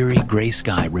a dreary gray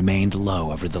sky remained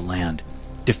low over the land,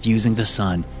 diffusing the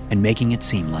sun and making it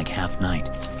seem like half-night.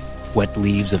 Wet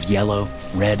leaves of yellow,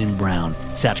 red, and brown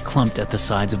sat clumped at the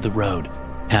sides of the road,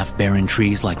 half-barren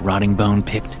trees like rotting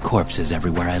bone-picked corpses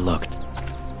everywhere I looked.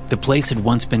 The place had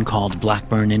once been called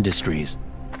Blackburn Industries,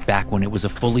 back when it was a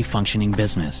fully functioning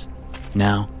business.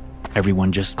 Now,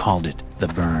 everyone just called it The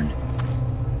Burn.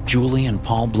 Julie and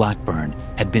Paul Blackburn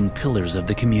had been pillars of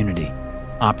the community,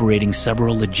 operating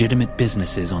several legitimate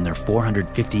businesses on their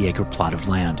 450-acre plot of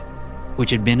land,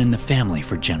 which had been in the family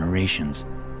for generations.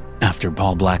 After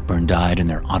Paul Blackburn died in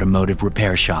their automotive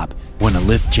repair shop when a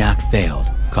lift jack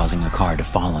failed, causing a car to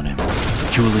fall on him,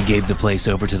 Julie gave the place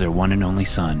over to their one and only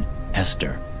son,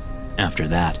 Hester. After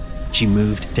that, she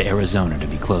moved to Arizona to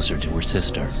be closer to her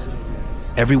sister.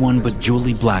 Everyone but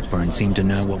Julie Blackburn seemed to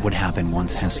know what would happen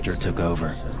once Hester took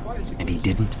over, and he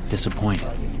didn't disappoint.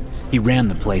 He ran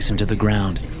the place into the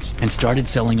ground and started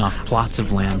selling off plots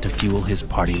of land to fuel his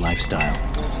party lifestyle.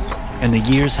 In the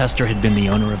years Hester had been the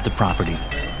owner of the property,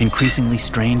 increasingly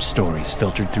strange stories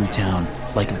filtered through town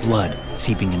like blood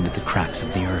seeping into the cracks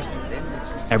of the earth.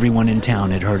 Everyone in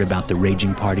town had heard about the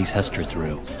raging parties Hester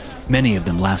threw, many of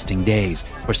them lasting days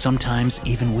or sometimes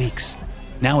even weeks.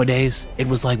 Nowadays, it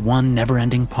was like one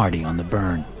never-ending party on the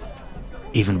Burn.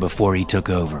 Even before he took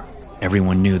over,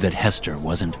 everyone knew that Hester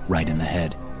wasn't right in the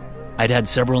head. I'd had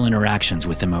several interactions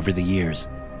with him over the years,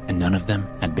 and none of them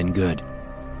had been good.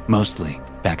 Mostly,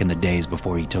 back in the days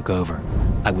before he took over,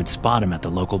 I would spot him at the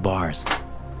local bars.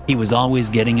 He was always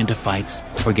getting into fights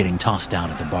or getting tossed out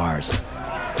of the bars.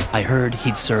 I heard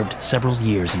he'd served several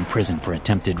years in prison for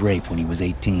attempted rape when he was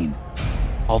 18.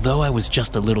 Although I was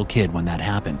just a little kid when that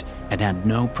happened and had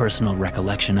no personal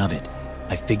recollection of it,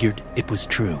 I figured it was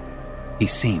true. He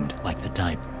seemed like the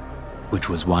type, which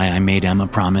was why I made Emma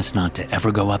promise not to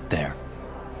ever go up there.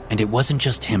 And it wasn't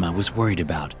just him I was worried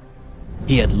about.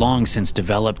 He had long since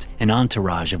developed an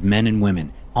entourage of men and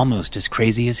women almost as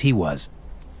crazy as he was.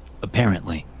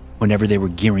 Apparently, whenever they were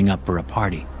gearing up for a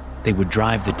party, they would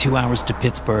drive the 2 hours to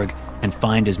Pittsburgh and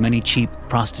find as many cheap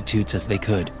prostitutes as they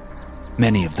could,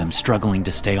 many of them struggling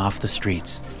to stay off the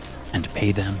streets, and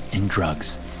pay them in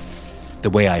drugs. The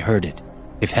way I heard it,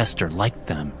 if Hester liked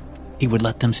them, he would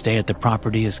let them stay at the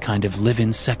property as kind of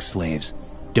live-in sex slaves,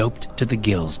 doped to the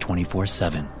gills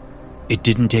 24/7. It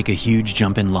didn't take a huge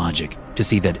jump in logic to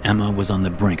see that Emma was on the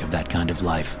brink of that kind of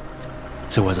life.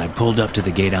 So as I pulled up to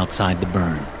the gate outside the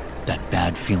burn, that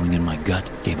bad feeling in my gut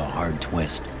gave a hard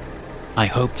twist. I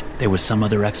hoped there was some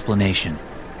other explanation,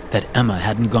 that Emma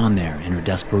hadn't gone there in her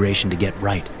desperation to get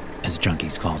right, as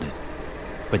junkies called it.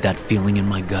 But that feeling in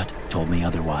my gut told me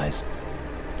otherwise.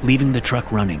 Leaving the truck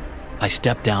running, I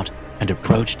stepped out and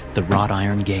approached the wrought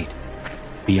iron gate.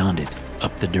 Beyond it,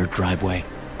 up the dirt driveway,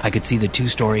 I could see the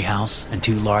 2-story house and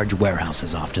 2 large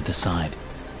warehouses off to the side.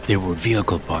 There were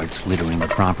vehicle parts littering the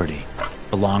property,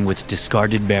 along with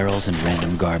discarded barrels and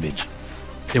random garbage.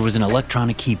 There was an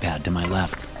electronic keypad to my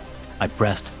left. I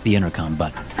pressed the intercom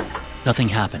button. Nothing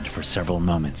happened for several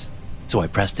moments, so I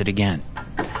pressed it again.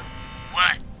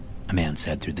 What? A man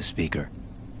said through the speaker.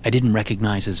 I didn't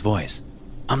recognize his voice.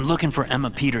 I'm looking for Emma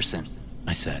Peterson,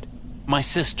 I said. My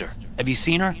sister. Have you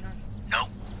seen her? Nope.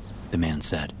 The man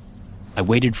said. I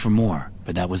waited for more,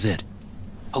 but that was it.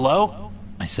 Hello?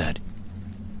 I said.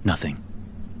 Nothing.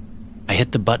 I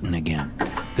hit the button again.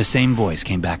 The same voice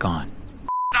came back on.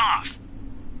 Off.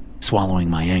 Swallowing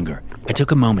my anger, I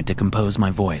took a moment to compose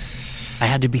my voice. I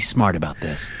had to be smart about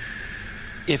this.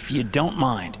 If you don't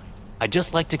mind, I'd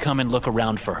just like to come and look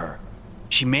around for her.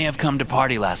 She may have come to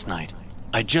party last night.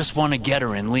 I just want to get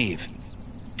her and leave.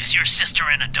 Is your sister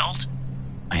an adult?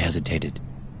 I hesitated.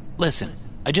 Listen,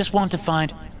 I just want to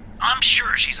find... I'm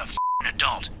sure she's a f***ing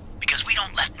adult, because we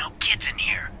don't let no kids in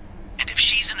here. And if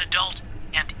she's an adult,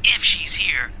 and if she's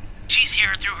here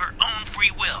through her own free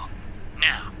will.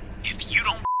 Now, if you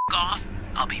don't f*** off,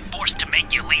 I'll be forced to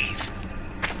make you leave.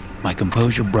 My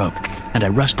composure broke, and I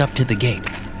rushed up to the gate,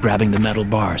 grabbing the metal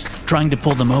bars, trying to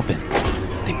pull them open.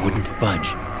 They wouldn't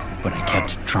budge, but I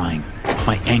kept trying,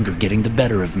 my anger getting the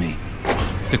better of me.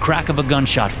 The crack of a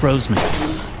gunshot froze me.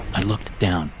 I looked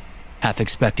down, half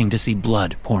expecting to see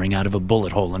blood pouring out of a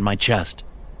bullet hole in my chest.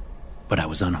 But I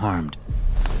was unharmed.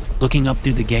 Looking up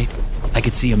through the gate, I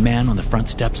could see a man on the front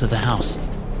steps of the house.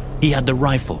 He had the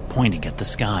rifle pointing at the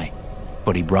sky,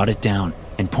 but he brought it down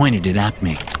and pointed it at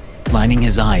me, lining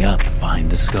his eye up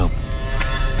behind the scope.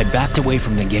 I backed away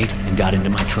from the gate and got into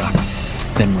my truck,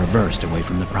 then reversed away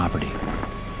from the property.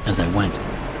 As I went,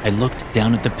 I looked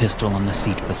down at the pistol on the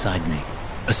seat beside me.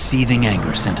 A seething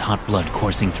anger sent hot blood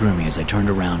coursing through me as I turned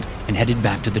around and headed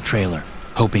back to the trailer,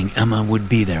 hoping Emma would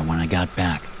be there when I got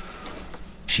back.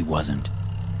 She wasn't.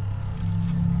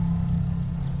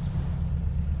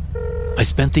 I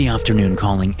spent the afternoon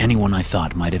calling anyone I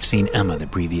thought might have seen Emma the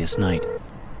previous night.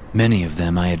 Many of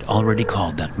them I had already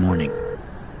called that morning.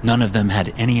 None of them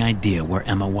had any idea where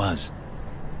Emma was.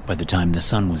 By the time the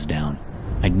sun was down,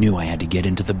 I knew I had to get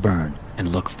into the burn and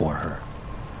look for her.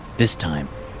 This time,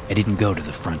 I didn't go to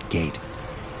the front gate.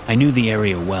 I knew the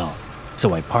area well,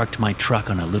 so I parked my truck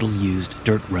on a little used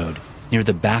dirt road near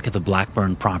the back of the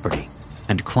Blackburn property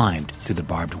and climbed through the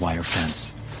barbed wire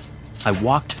fence. I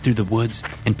walked through the woods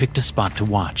and picked a spot to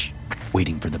watch,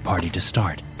 waiting for the party to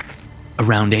start.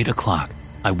 Around 8 o'clock,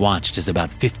 I watched as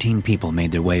about 15 people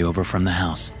made their way over from the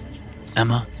house.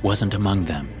 Emma wasn't among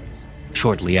them.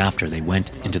 Shortly after they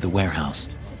went into the warehouse,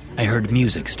 I heard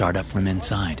music start up from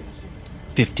inside.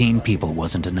 15 people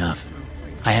wasn't enough.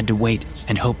 I had to wait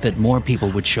and hope that more people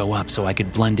would show up so I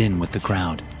could blend in with the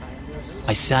crowd.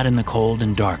 I sat in the cold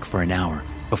and dark for an hour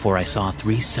before I saw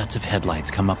 3 sets of headlights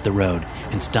come up the road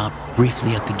and stop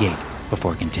briefly at the gate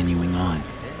before continuing on.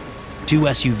 2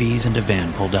 SUVs and a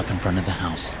van pulled up in front of the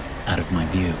house, out of my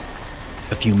view.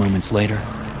 A few moments later,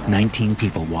 19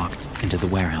 people walked into the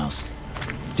warehouse.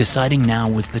 Deciding now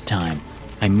was the time,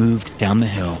 I moved down the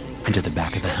hill into the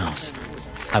back of the house.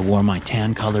 I wore my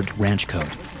tan-colored ranch coat.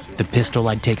 The pistol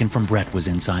I'd taken from Brett was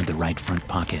inside the right front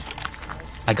pocket.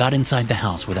 I got inside the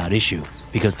house without issue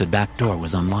because the back door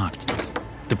was unlocked.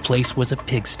 The place was a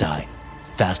pigsty.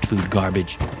 Fast food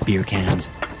garbage, beer cans,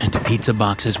 and pizza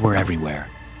boxes were everywhere.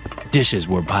 Dishes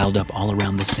were piled up all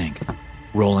around the sink.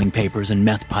 Rolling papers and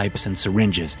meth pipes and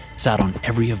syringes sat on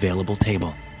every available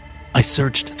table. I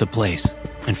searched the place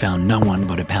and found no one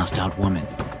but a passed-out woman.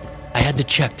 I had to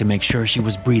check to make sure she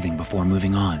was breathing before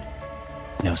moving on.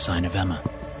 No sign of Emma.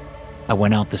 I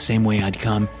went out the same way I'd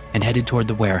come and headed toward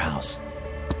the warehouse.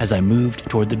 As I moved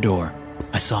toward the door,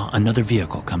 I saw another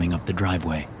vehicle coming up the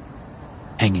driveway.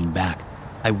 Hanging back,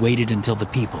 I waited until the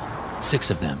people, 6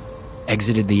 of them,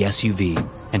 exited the SUV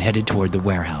and headed toward the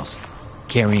warehouse,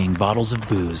 carrying bottles of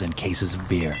booze and cases of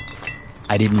beer.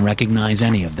 I didn't recognize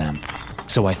any of them,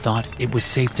 so I thought it was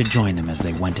safe to join them as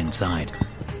they went inside.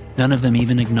 None of them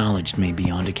even acknowledged me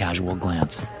beyond a casual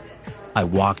glance. I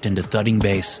walked into thudding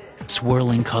bass,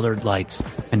 swirling colored lights,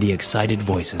 and the excited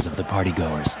voices of the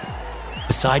partygoers.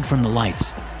 Aside from the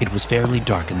lights, it was fairly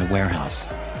dark in the warehouse,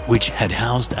 which had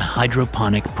housed a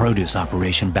hydroponic produce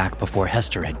operation back before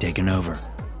Hester had taken over.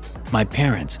 My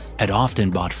parents had often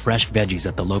bought fresh veggies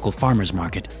at the local farmer's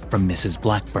market from Mrs.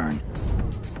 Blackburn.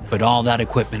 But all that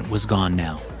equipment was gone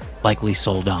now, likely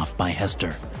sold off by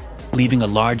Hester, leaving a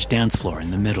large dance floor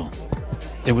in the middle.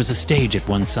 There was a stage at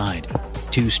one side,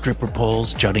 2 stripper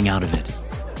poles jutting out of it.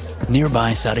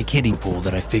 Nearby sat a kiddie pool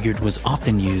that I figured was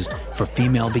often used for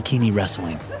female bikini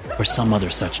wrestling or some other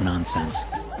such nonsense.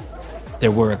 There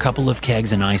were a couple of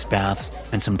kegs and ice baths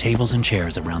and some tables and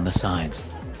chairs around the sides.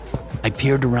 I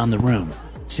peered around the room,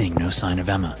 seeing no sign of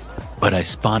Emma, but I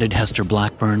spotted Hester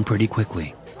Blackburn pretty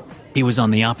quickly. He was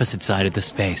on the opposite side of the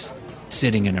space,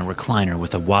 sitting in a recliner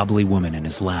with a wobbly woman in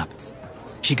his lap.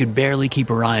 She could barely keep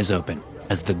her eyes open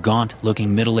as the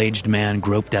gaunt-looking middle-aged man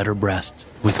groped at her breasts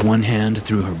with one hand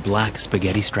through her black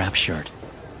spaghetti-strap shirt.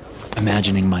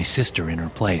 Imagining my sister in her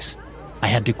place, I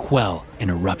had to quell an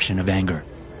eruption of anger.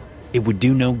 It would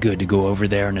do no good to go over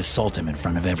there and assault him in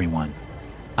front of everyone.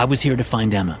 I was here to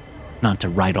find Emma, not to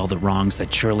right all the wrongs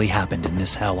that surely happened in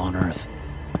this hell on earth.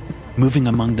 Moving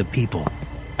among the people,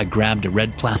 I grabbed a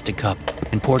red plastic cup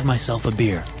and poured myself a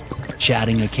beer,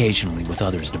 chatting occasionally with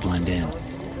others to blend in.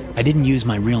 I didn't use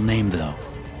my real name, though,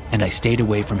 and I stayed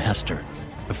away from Hester,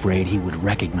 afraid he would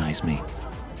recognize me,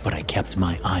 but I kept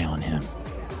my eye on him.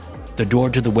 The door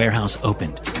to the warehouse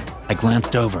opened. I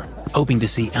glanced over, hoping to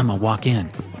see Emma walk in,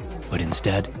 but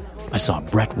instead, I saw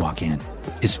Brett walk in,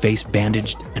 his face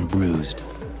bandaged and bruised.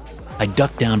 I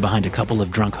ducked down behind a couple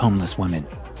of drunk homeless women,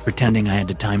 pretending I had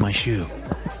to tie my shoe.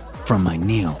 From my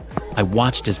kneel, I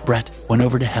watched as Brett went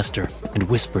over to Hester and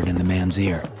whispered in the man's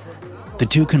ear. The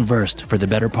two conversed for the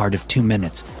better part of 2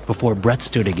 minutes before Brett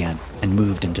stood again and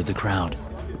moved into the crowd.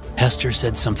 Hester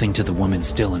said something to the woman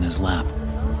still in his lap.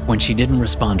 When she didn't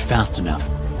respond fast enough,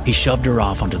 he shoved her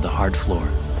off onto the hard floor,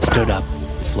 stood up,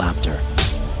 and slapped her.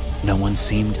 No one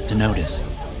seemed to notice.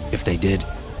 If they did,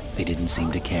 they didn't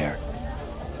seem to care.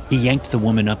 He yanked the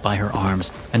woman up by her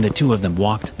arms, and the two of them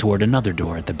walked toward another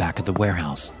door at the back of the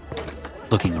warehouse.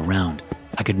 Looking around,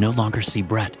 I could no longer see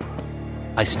Brett.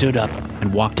 I stood up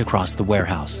and walked across the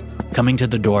warehouse, coming to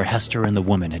the door Hester and the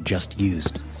woman had just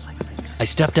used. I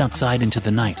stepped outside into the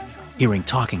night, hearing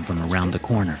talking from around the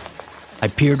corner. I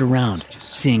peered around,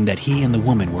 seeing that he and the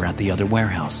woman were at the other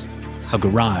warehouse, a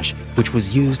garage which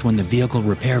was used when the vehicle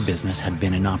repair business had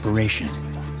been in operation.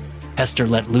 Hester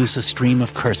let loose a stream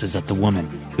of curses at the woman,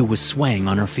 who was swaying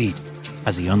on her feet,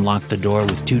 as he unlocked the door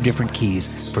with 2 different keys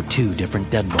for 2 different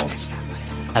deadbolts.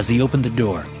 As he opened the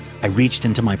door, I reached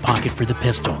into my pocket for the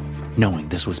pistol, knowing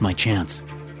this was my chance.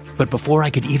 But before I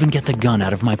could even get the gun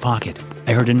out of my pocket,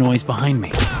 I heard a noise behind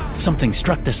me. Something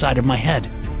struck the side of my head.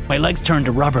 My legs turned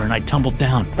to rubber and I tumbled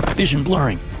down, vision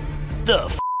blurring. "The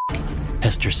f***?"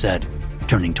 Hester said,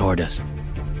 turning toward us.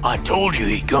 "I told you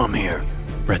he'd come here."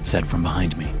 Brett said from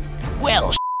behind me.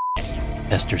 "Well,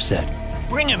 Hester said.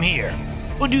 bring him here.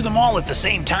 We'll do them all at the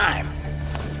same time."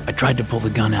 I tried to pull the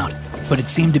gun out, but it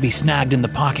seemed to be snagged in the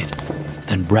pocket.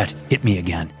 Then Brett hit me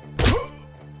again.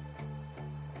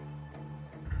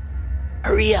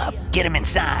 "Hurry up, get him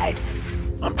inside."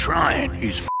 "I'm trying,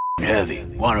 he's f***ing heavy.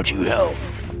 Why don't you help?"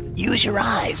 "Use your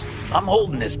eyes. I'm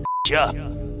holding this bitch up.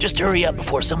 Just hurry up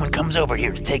before someone comes over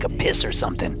here to take a piss or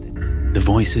something." The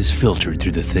voices filtered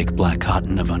through the thick black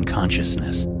cotton of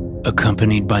unconsciousness,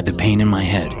 accompanied by the pain in my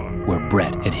head where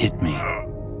Brett had hit me.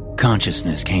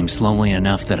 Consciousness came slowly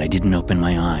enough that I didn't open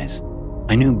my eyes.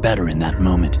 I knew better in that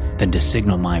moment than to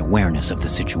signal my awareness of the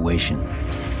situation.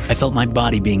 I felt my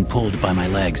body being pulled by my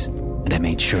legs, and I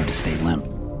made sure to stay limp.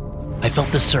 I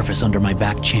felt the surface under my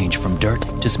back change from dirt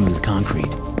to smooth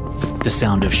concrete. The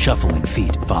sound of shuffling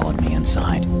feet followed me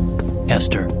inside.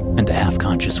 Hester and the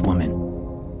half-conscious woman.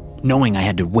 Knowing I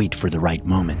had to wait for the right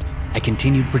moment, I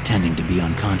continued pretending to be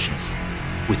unconscious.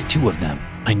 With 2 of them,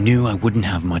 I knew I wouldn't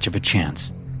have much of a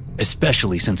chance,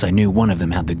 especially since I knew one of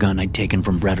them had the gun I'd taken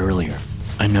from Brett earlier.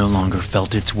 I no longer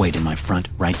felt its weight in my front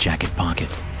right jacket pocket.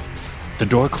 The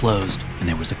door closed and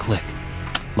there was a click.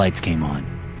 Lights came on,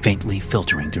 faintly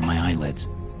filtering through my eyelids.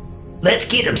 "Let's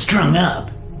get him strung up,"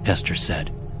 Hester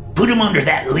said. "Put him under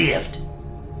that lift."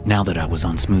 Now that I was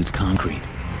on smooth concrete,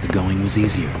 the going was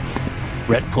easier.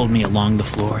 Brett pulled me along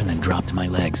the floor and then dropped my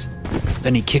legs.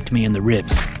 Then he kicked me in the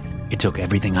ribs. It took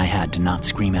everything I had to not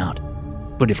scream out.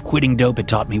 But if quitting dope had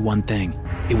taught me one thing,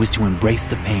 it was to embrace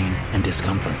the pain and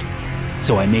discomfort.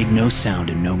 So I made no sound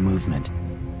and no movement,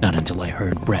 not until I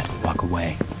heard Brett walk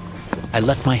away. I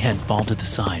let my head fall to the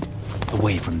side,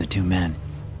 away from the 2 men,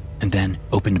 and then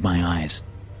opened my eyes.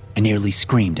 I nearly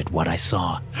screamed at what I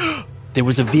saw. There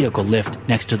was a vehicle lift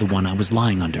next to the one I was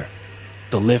lying under.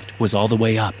 The lift was all the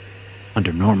way up.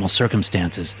 Under normal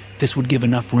circumstances, this would give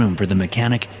enough room for the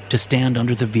mechanic to stand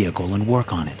under the vehicle and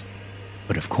work on it.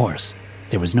 But of course,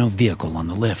 there was no vehicle on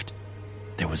the lift.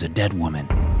 There was a dead woman.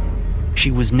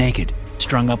 She was naked,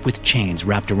 strung up with chains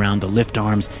wrapped around the lift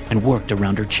arms and worked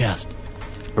around her chest.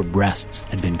 Her breasts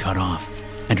had been cut off,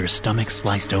 and her stomach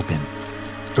sliced open.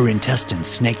 Her intestines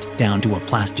snaked down to a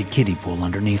plastic kiddie pool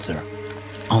underneath her.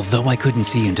 Although I couldn't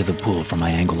see into the pool from my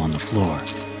angle on the floor,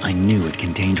 I knew it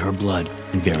contained her blood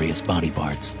and various body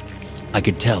parts. I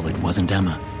could tell it wasn't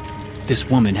Emma. This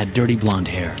woman had dirty blonde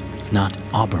hair, not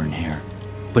auburn hair,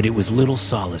 but it was little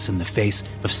solace in the face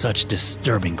of such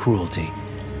disturbing cruelty.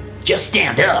 Just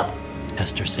stand up,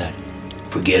 Hester said.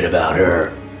 Forget about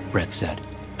her, Brett said.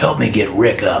 Help me get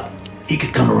Rick up. He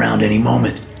could come around any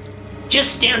moment.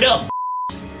 Just stand up.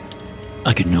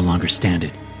 I could no longer stand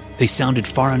it. They sounded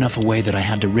far enough away that I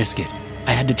had to risk it.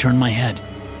 I had to turn my head.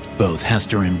 Both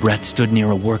Hester and Brett stood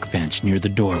near a workbench near the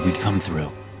door we'd come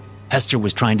through. Hester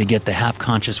was trying to get the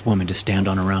half-conscious woman to stand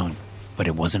on her own, but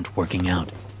it wasn't working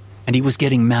out. And he was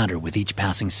getting madder with each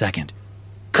passing second.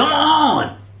 Come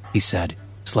on, he said,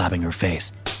 slapping her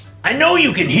face. I know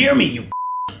you can hear me, you.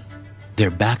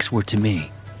 Their backs were to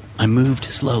me. I moved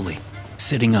slowly,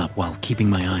 sitting up while keeping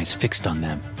my eyes fixed on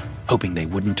them, hoping they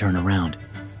wouldn't turn around.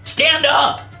 Stand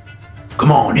up!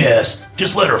 Come on, Hess.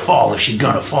 Just let her fall if she's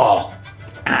gonna fall.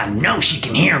 I know she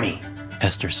can hear me,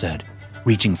 Hester said,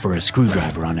 reaching for a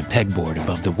screwdriver on a pegboard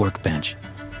above the workbench.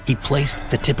 He placed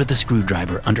the tip of the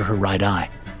screwdriver under her right eye.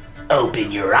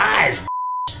 Open your eyes.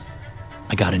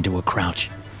 I got into a crouch,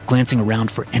 glancing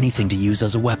around for anything to use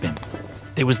as a weapon.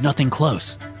 There was nothing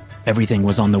close. Everything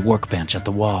was on the workbench at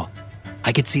the wall.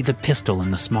 I could see the pistol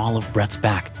in the small of Brett's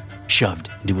back, shoved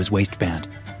into his waistband.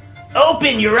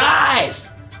 Open your eyes!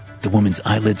 The woman's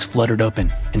eyelids fluttered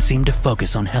open and seemed to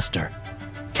focus on Hester.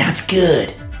 That's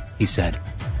good, he said,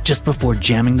 just before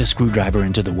jamming the screwdriver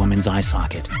into the woman's eye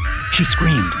socket. She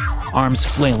screamed, arms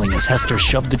flailing as Hester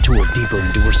shoved the tool deeper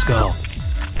into her skull.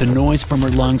 The noise from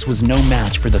her lungs was no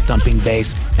match for the thumping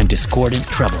bass and discordant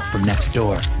treble from next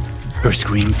door. Her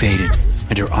scream faded,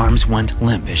 and her arms went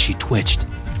limp as she twitched,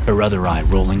 her other eye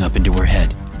rolling up into her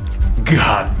head.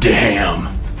 God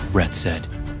damn, Brett said,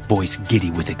 voice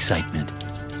giddy with excitement.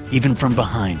 Even from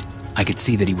behind, I could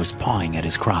see that he was pawing at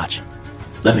his crotch.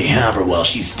 Let me have her while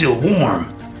she's still warm,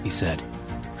 he said.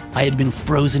 I had been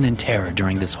frozen in terror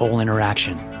during this whole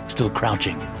interaction, still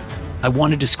crouching. I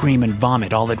wanted to scream and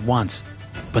vomit all at once,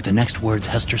 but the next words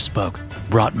Hester spoke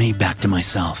brought me back to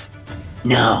myself.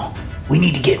 No, we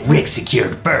need to get Rick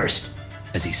secured first.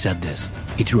 As he said this,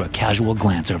 he threw a casual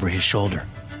glance over his shoulder.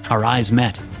 Our eyes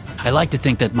met. I like to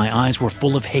think that my eyes were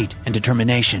full of hate and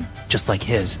determination, just like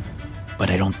his, but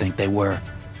I don't think they were.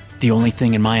 The only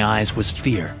thing in my eyes was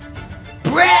fear.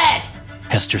 Brett!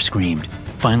 Hester screamed,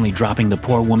 finally dropping the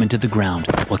poor woman to the ground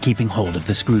while keeping hold of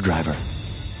the screwdriver.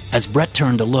 As Brett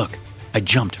turned to look, I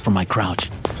jumped from my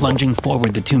crouch, plunging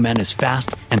forward the two men as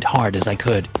fast and hard as I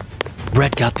could.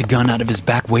 Brett got the gun out of his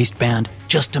back waistband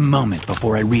just a moment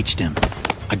before I reached him.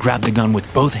 I grabbed the gun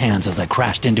with both hands as I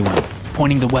crashed into him,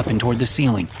 pointing the weapon toward the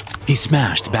ceiling. He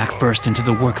smashed back first into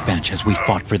the workbench as we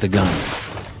fought for the gun.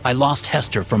 I lost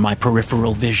Hester from my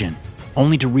peripheral vision,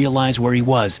 only to realize where he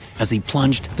was as he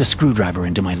plunged the screwdriver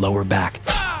into my lower back.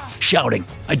 Shouting,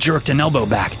 I jerked an elbow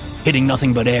back, hitting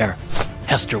nothing but air.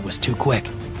 Hester was too quick.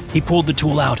 He pulled the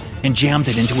tool out and jammed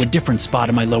it into a different spot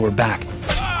in my lower back.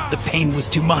 The pain was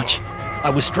too much. I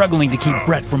was struggling to keep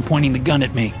Brett from pointing the gun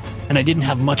at me, and I didn't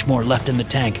have much more left in the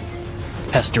tank.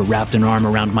 Hester wrapped an arm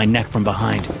around my neck from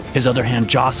behind, his other hand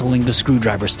jostling the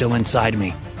screwdriver still inside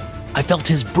me. I felt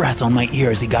his breath on my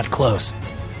ear as he got close.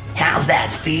 How's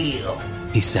that feel?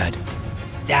 He said.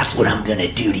 That's what I'm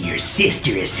gonna do to your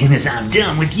sister as soon as I'm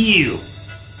done with you.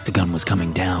 The gun was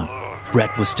coming down.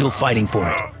 Brett was still fighting for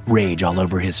it, rage all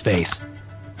over his face.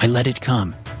 I let it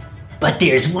come. But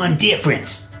there's one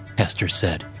difference, Hester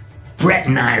said. Brett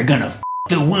and I are gonna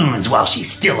the wounds while she's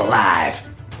still alive.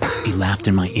 He laughed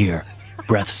in my ear,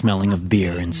 breath smelling of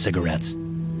beer and cigarettes.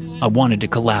 I wanted to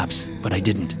collapse, but I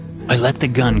didn't. I let the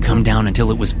gun come down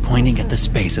until it was pointing at the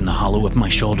space in the hollow of my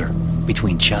shoulder,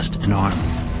 between chest and arm.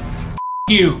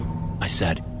 You, I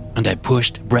said, and I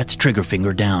pushed Brett's trigger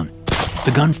finger down.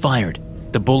 The gun fired,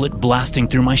 the bullet blasting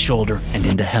through my shoulder and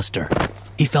into Hester.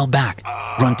 He fell back,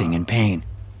 grunting in pain.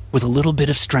 With a little bit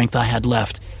of strength I had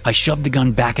left, I shoved the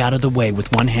gun back out of the way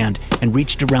with one hand and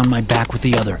reached around my back with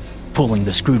the other, pulling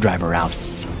the screwdriver out.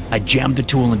 I jammed the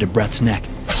tool into Brett's neck.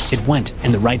 It went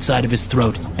in the right side of his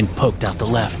throat and poked out the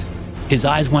left. His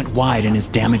eyes went wide in his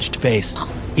damaged face.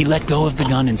 He let go of the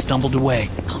gun and stumbled away,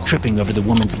 tripping over the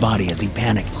woman's body as he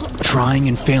panicked, trying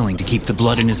and failing to keep the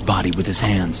blood in his body with his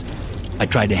hands. I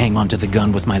tried to hang onto the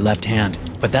gun with my left hand,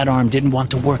 but that arm didn't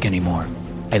want to work anymore.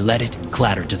 I let it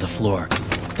clatter to the floor.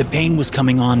 The pain was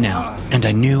coming on now, and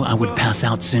I knew I would pass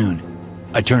out soon.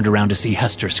 I turned around to see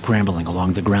Hester scrambling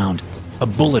along the ground, a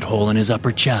bullet hole in his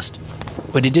upper chest.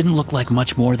 But it didn't look like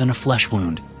much more than a flesh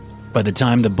wound. By the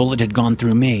time the bullet had gone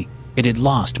through me, it had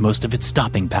lost most of its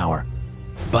stopping power.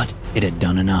 But it had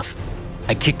done enough.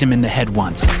 I kicked him in the head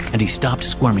once, and he stopped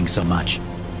squirming so much,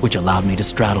 which allowed me to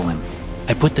straddle him.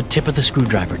 I put the tip of the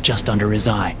screwdriver just under his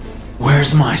eye.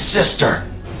 Where's my sister?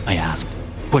 I asked,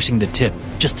 pushing the tip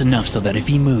just enough so that if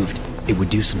he moved, it would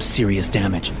do some serious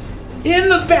damage. In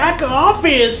the back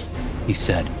office, he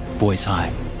said, voice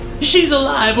high. She's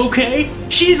alive, okay?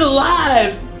 She's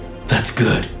alive! That's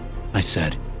good, I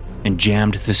said, and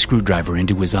jammed the screwdriver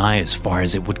into his eye as far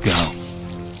as it would go.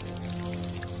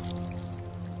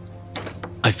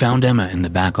 I found Emma in the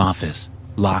back office,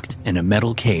 locked in a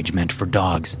metal cage meant for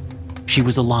dogs. She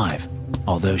was alive,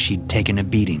 although she'd taken a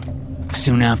beating.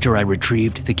 Soon after I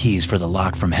retrieved the keys for the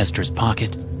lock from Hester's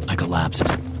pocket, I collapsed.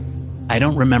 I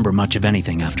don't remember much of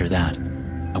anything after that.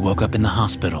 I woke up in the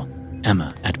hospital,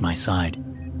 Emma at my side.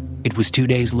 It was 2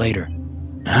 days later.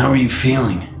 How are you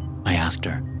feeling? I asked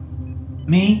her.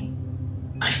 Me?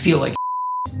 I feel like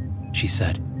she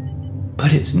said.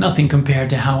 But it's nothing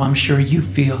compared to how I'm sure you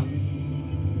feel.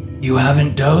 You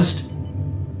haven't dosed?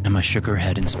 Emma shook her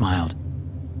head and smiled.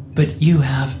 But you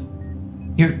have.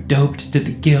 You're doped to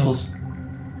the gills.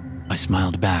 I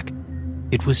smiled back.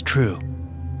 It was true.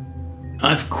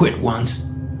 I've quit once,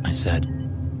 I said.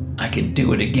 I can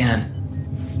do it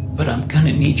again. But I'm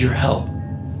gonna need your help.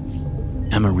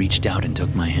 Emma reached out and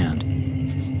took my hand.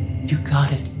 You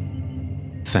got it.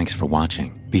 Thanks for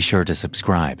watching. Be sure to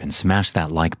subscribe and smash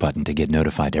that like button to get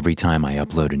notified every time I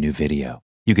upload a new video.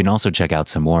 You can also check out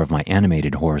some more of my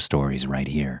animated horror stories right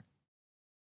here.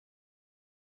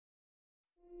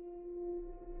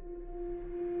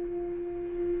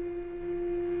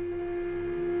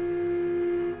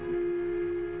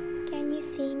 Can you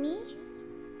see me?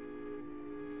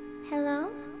 Hello?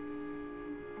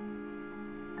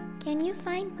 Can you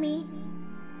find me?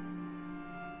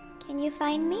 Can you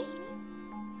find me?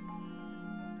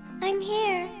 I'm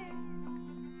here.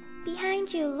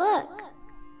 Behind you, look.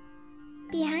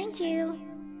 Behind you.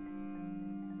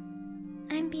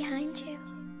 I'm behind you.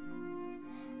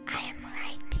 I am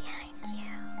right behind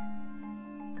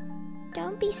you.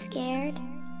 Don't be scared.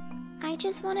 I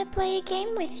just want to play a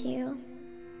game with you.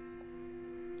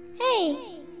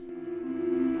 Hey!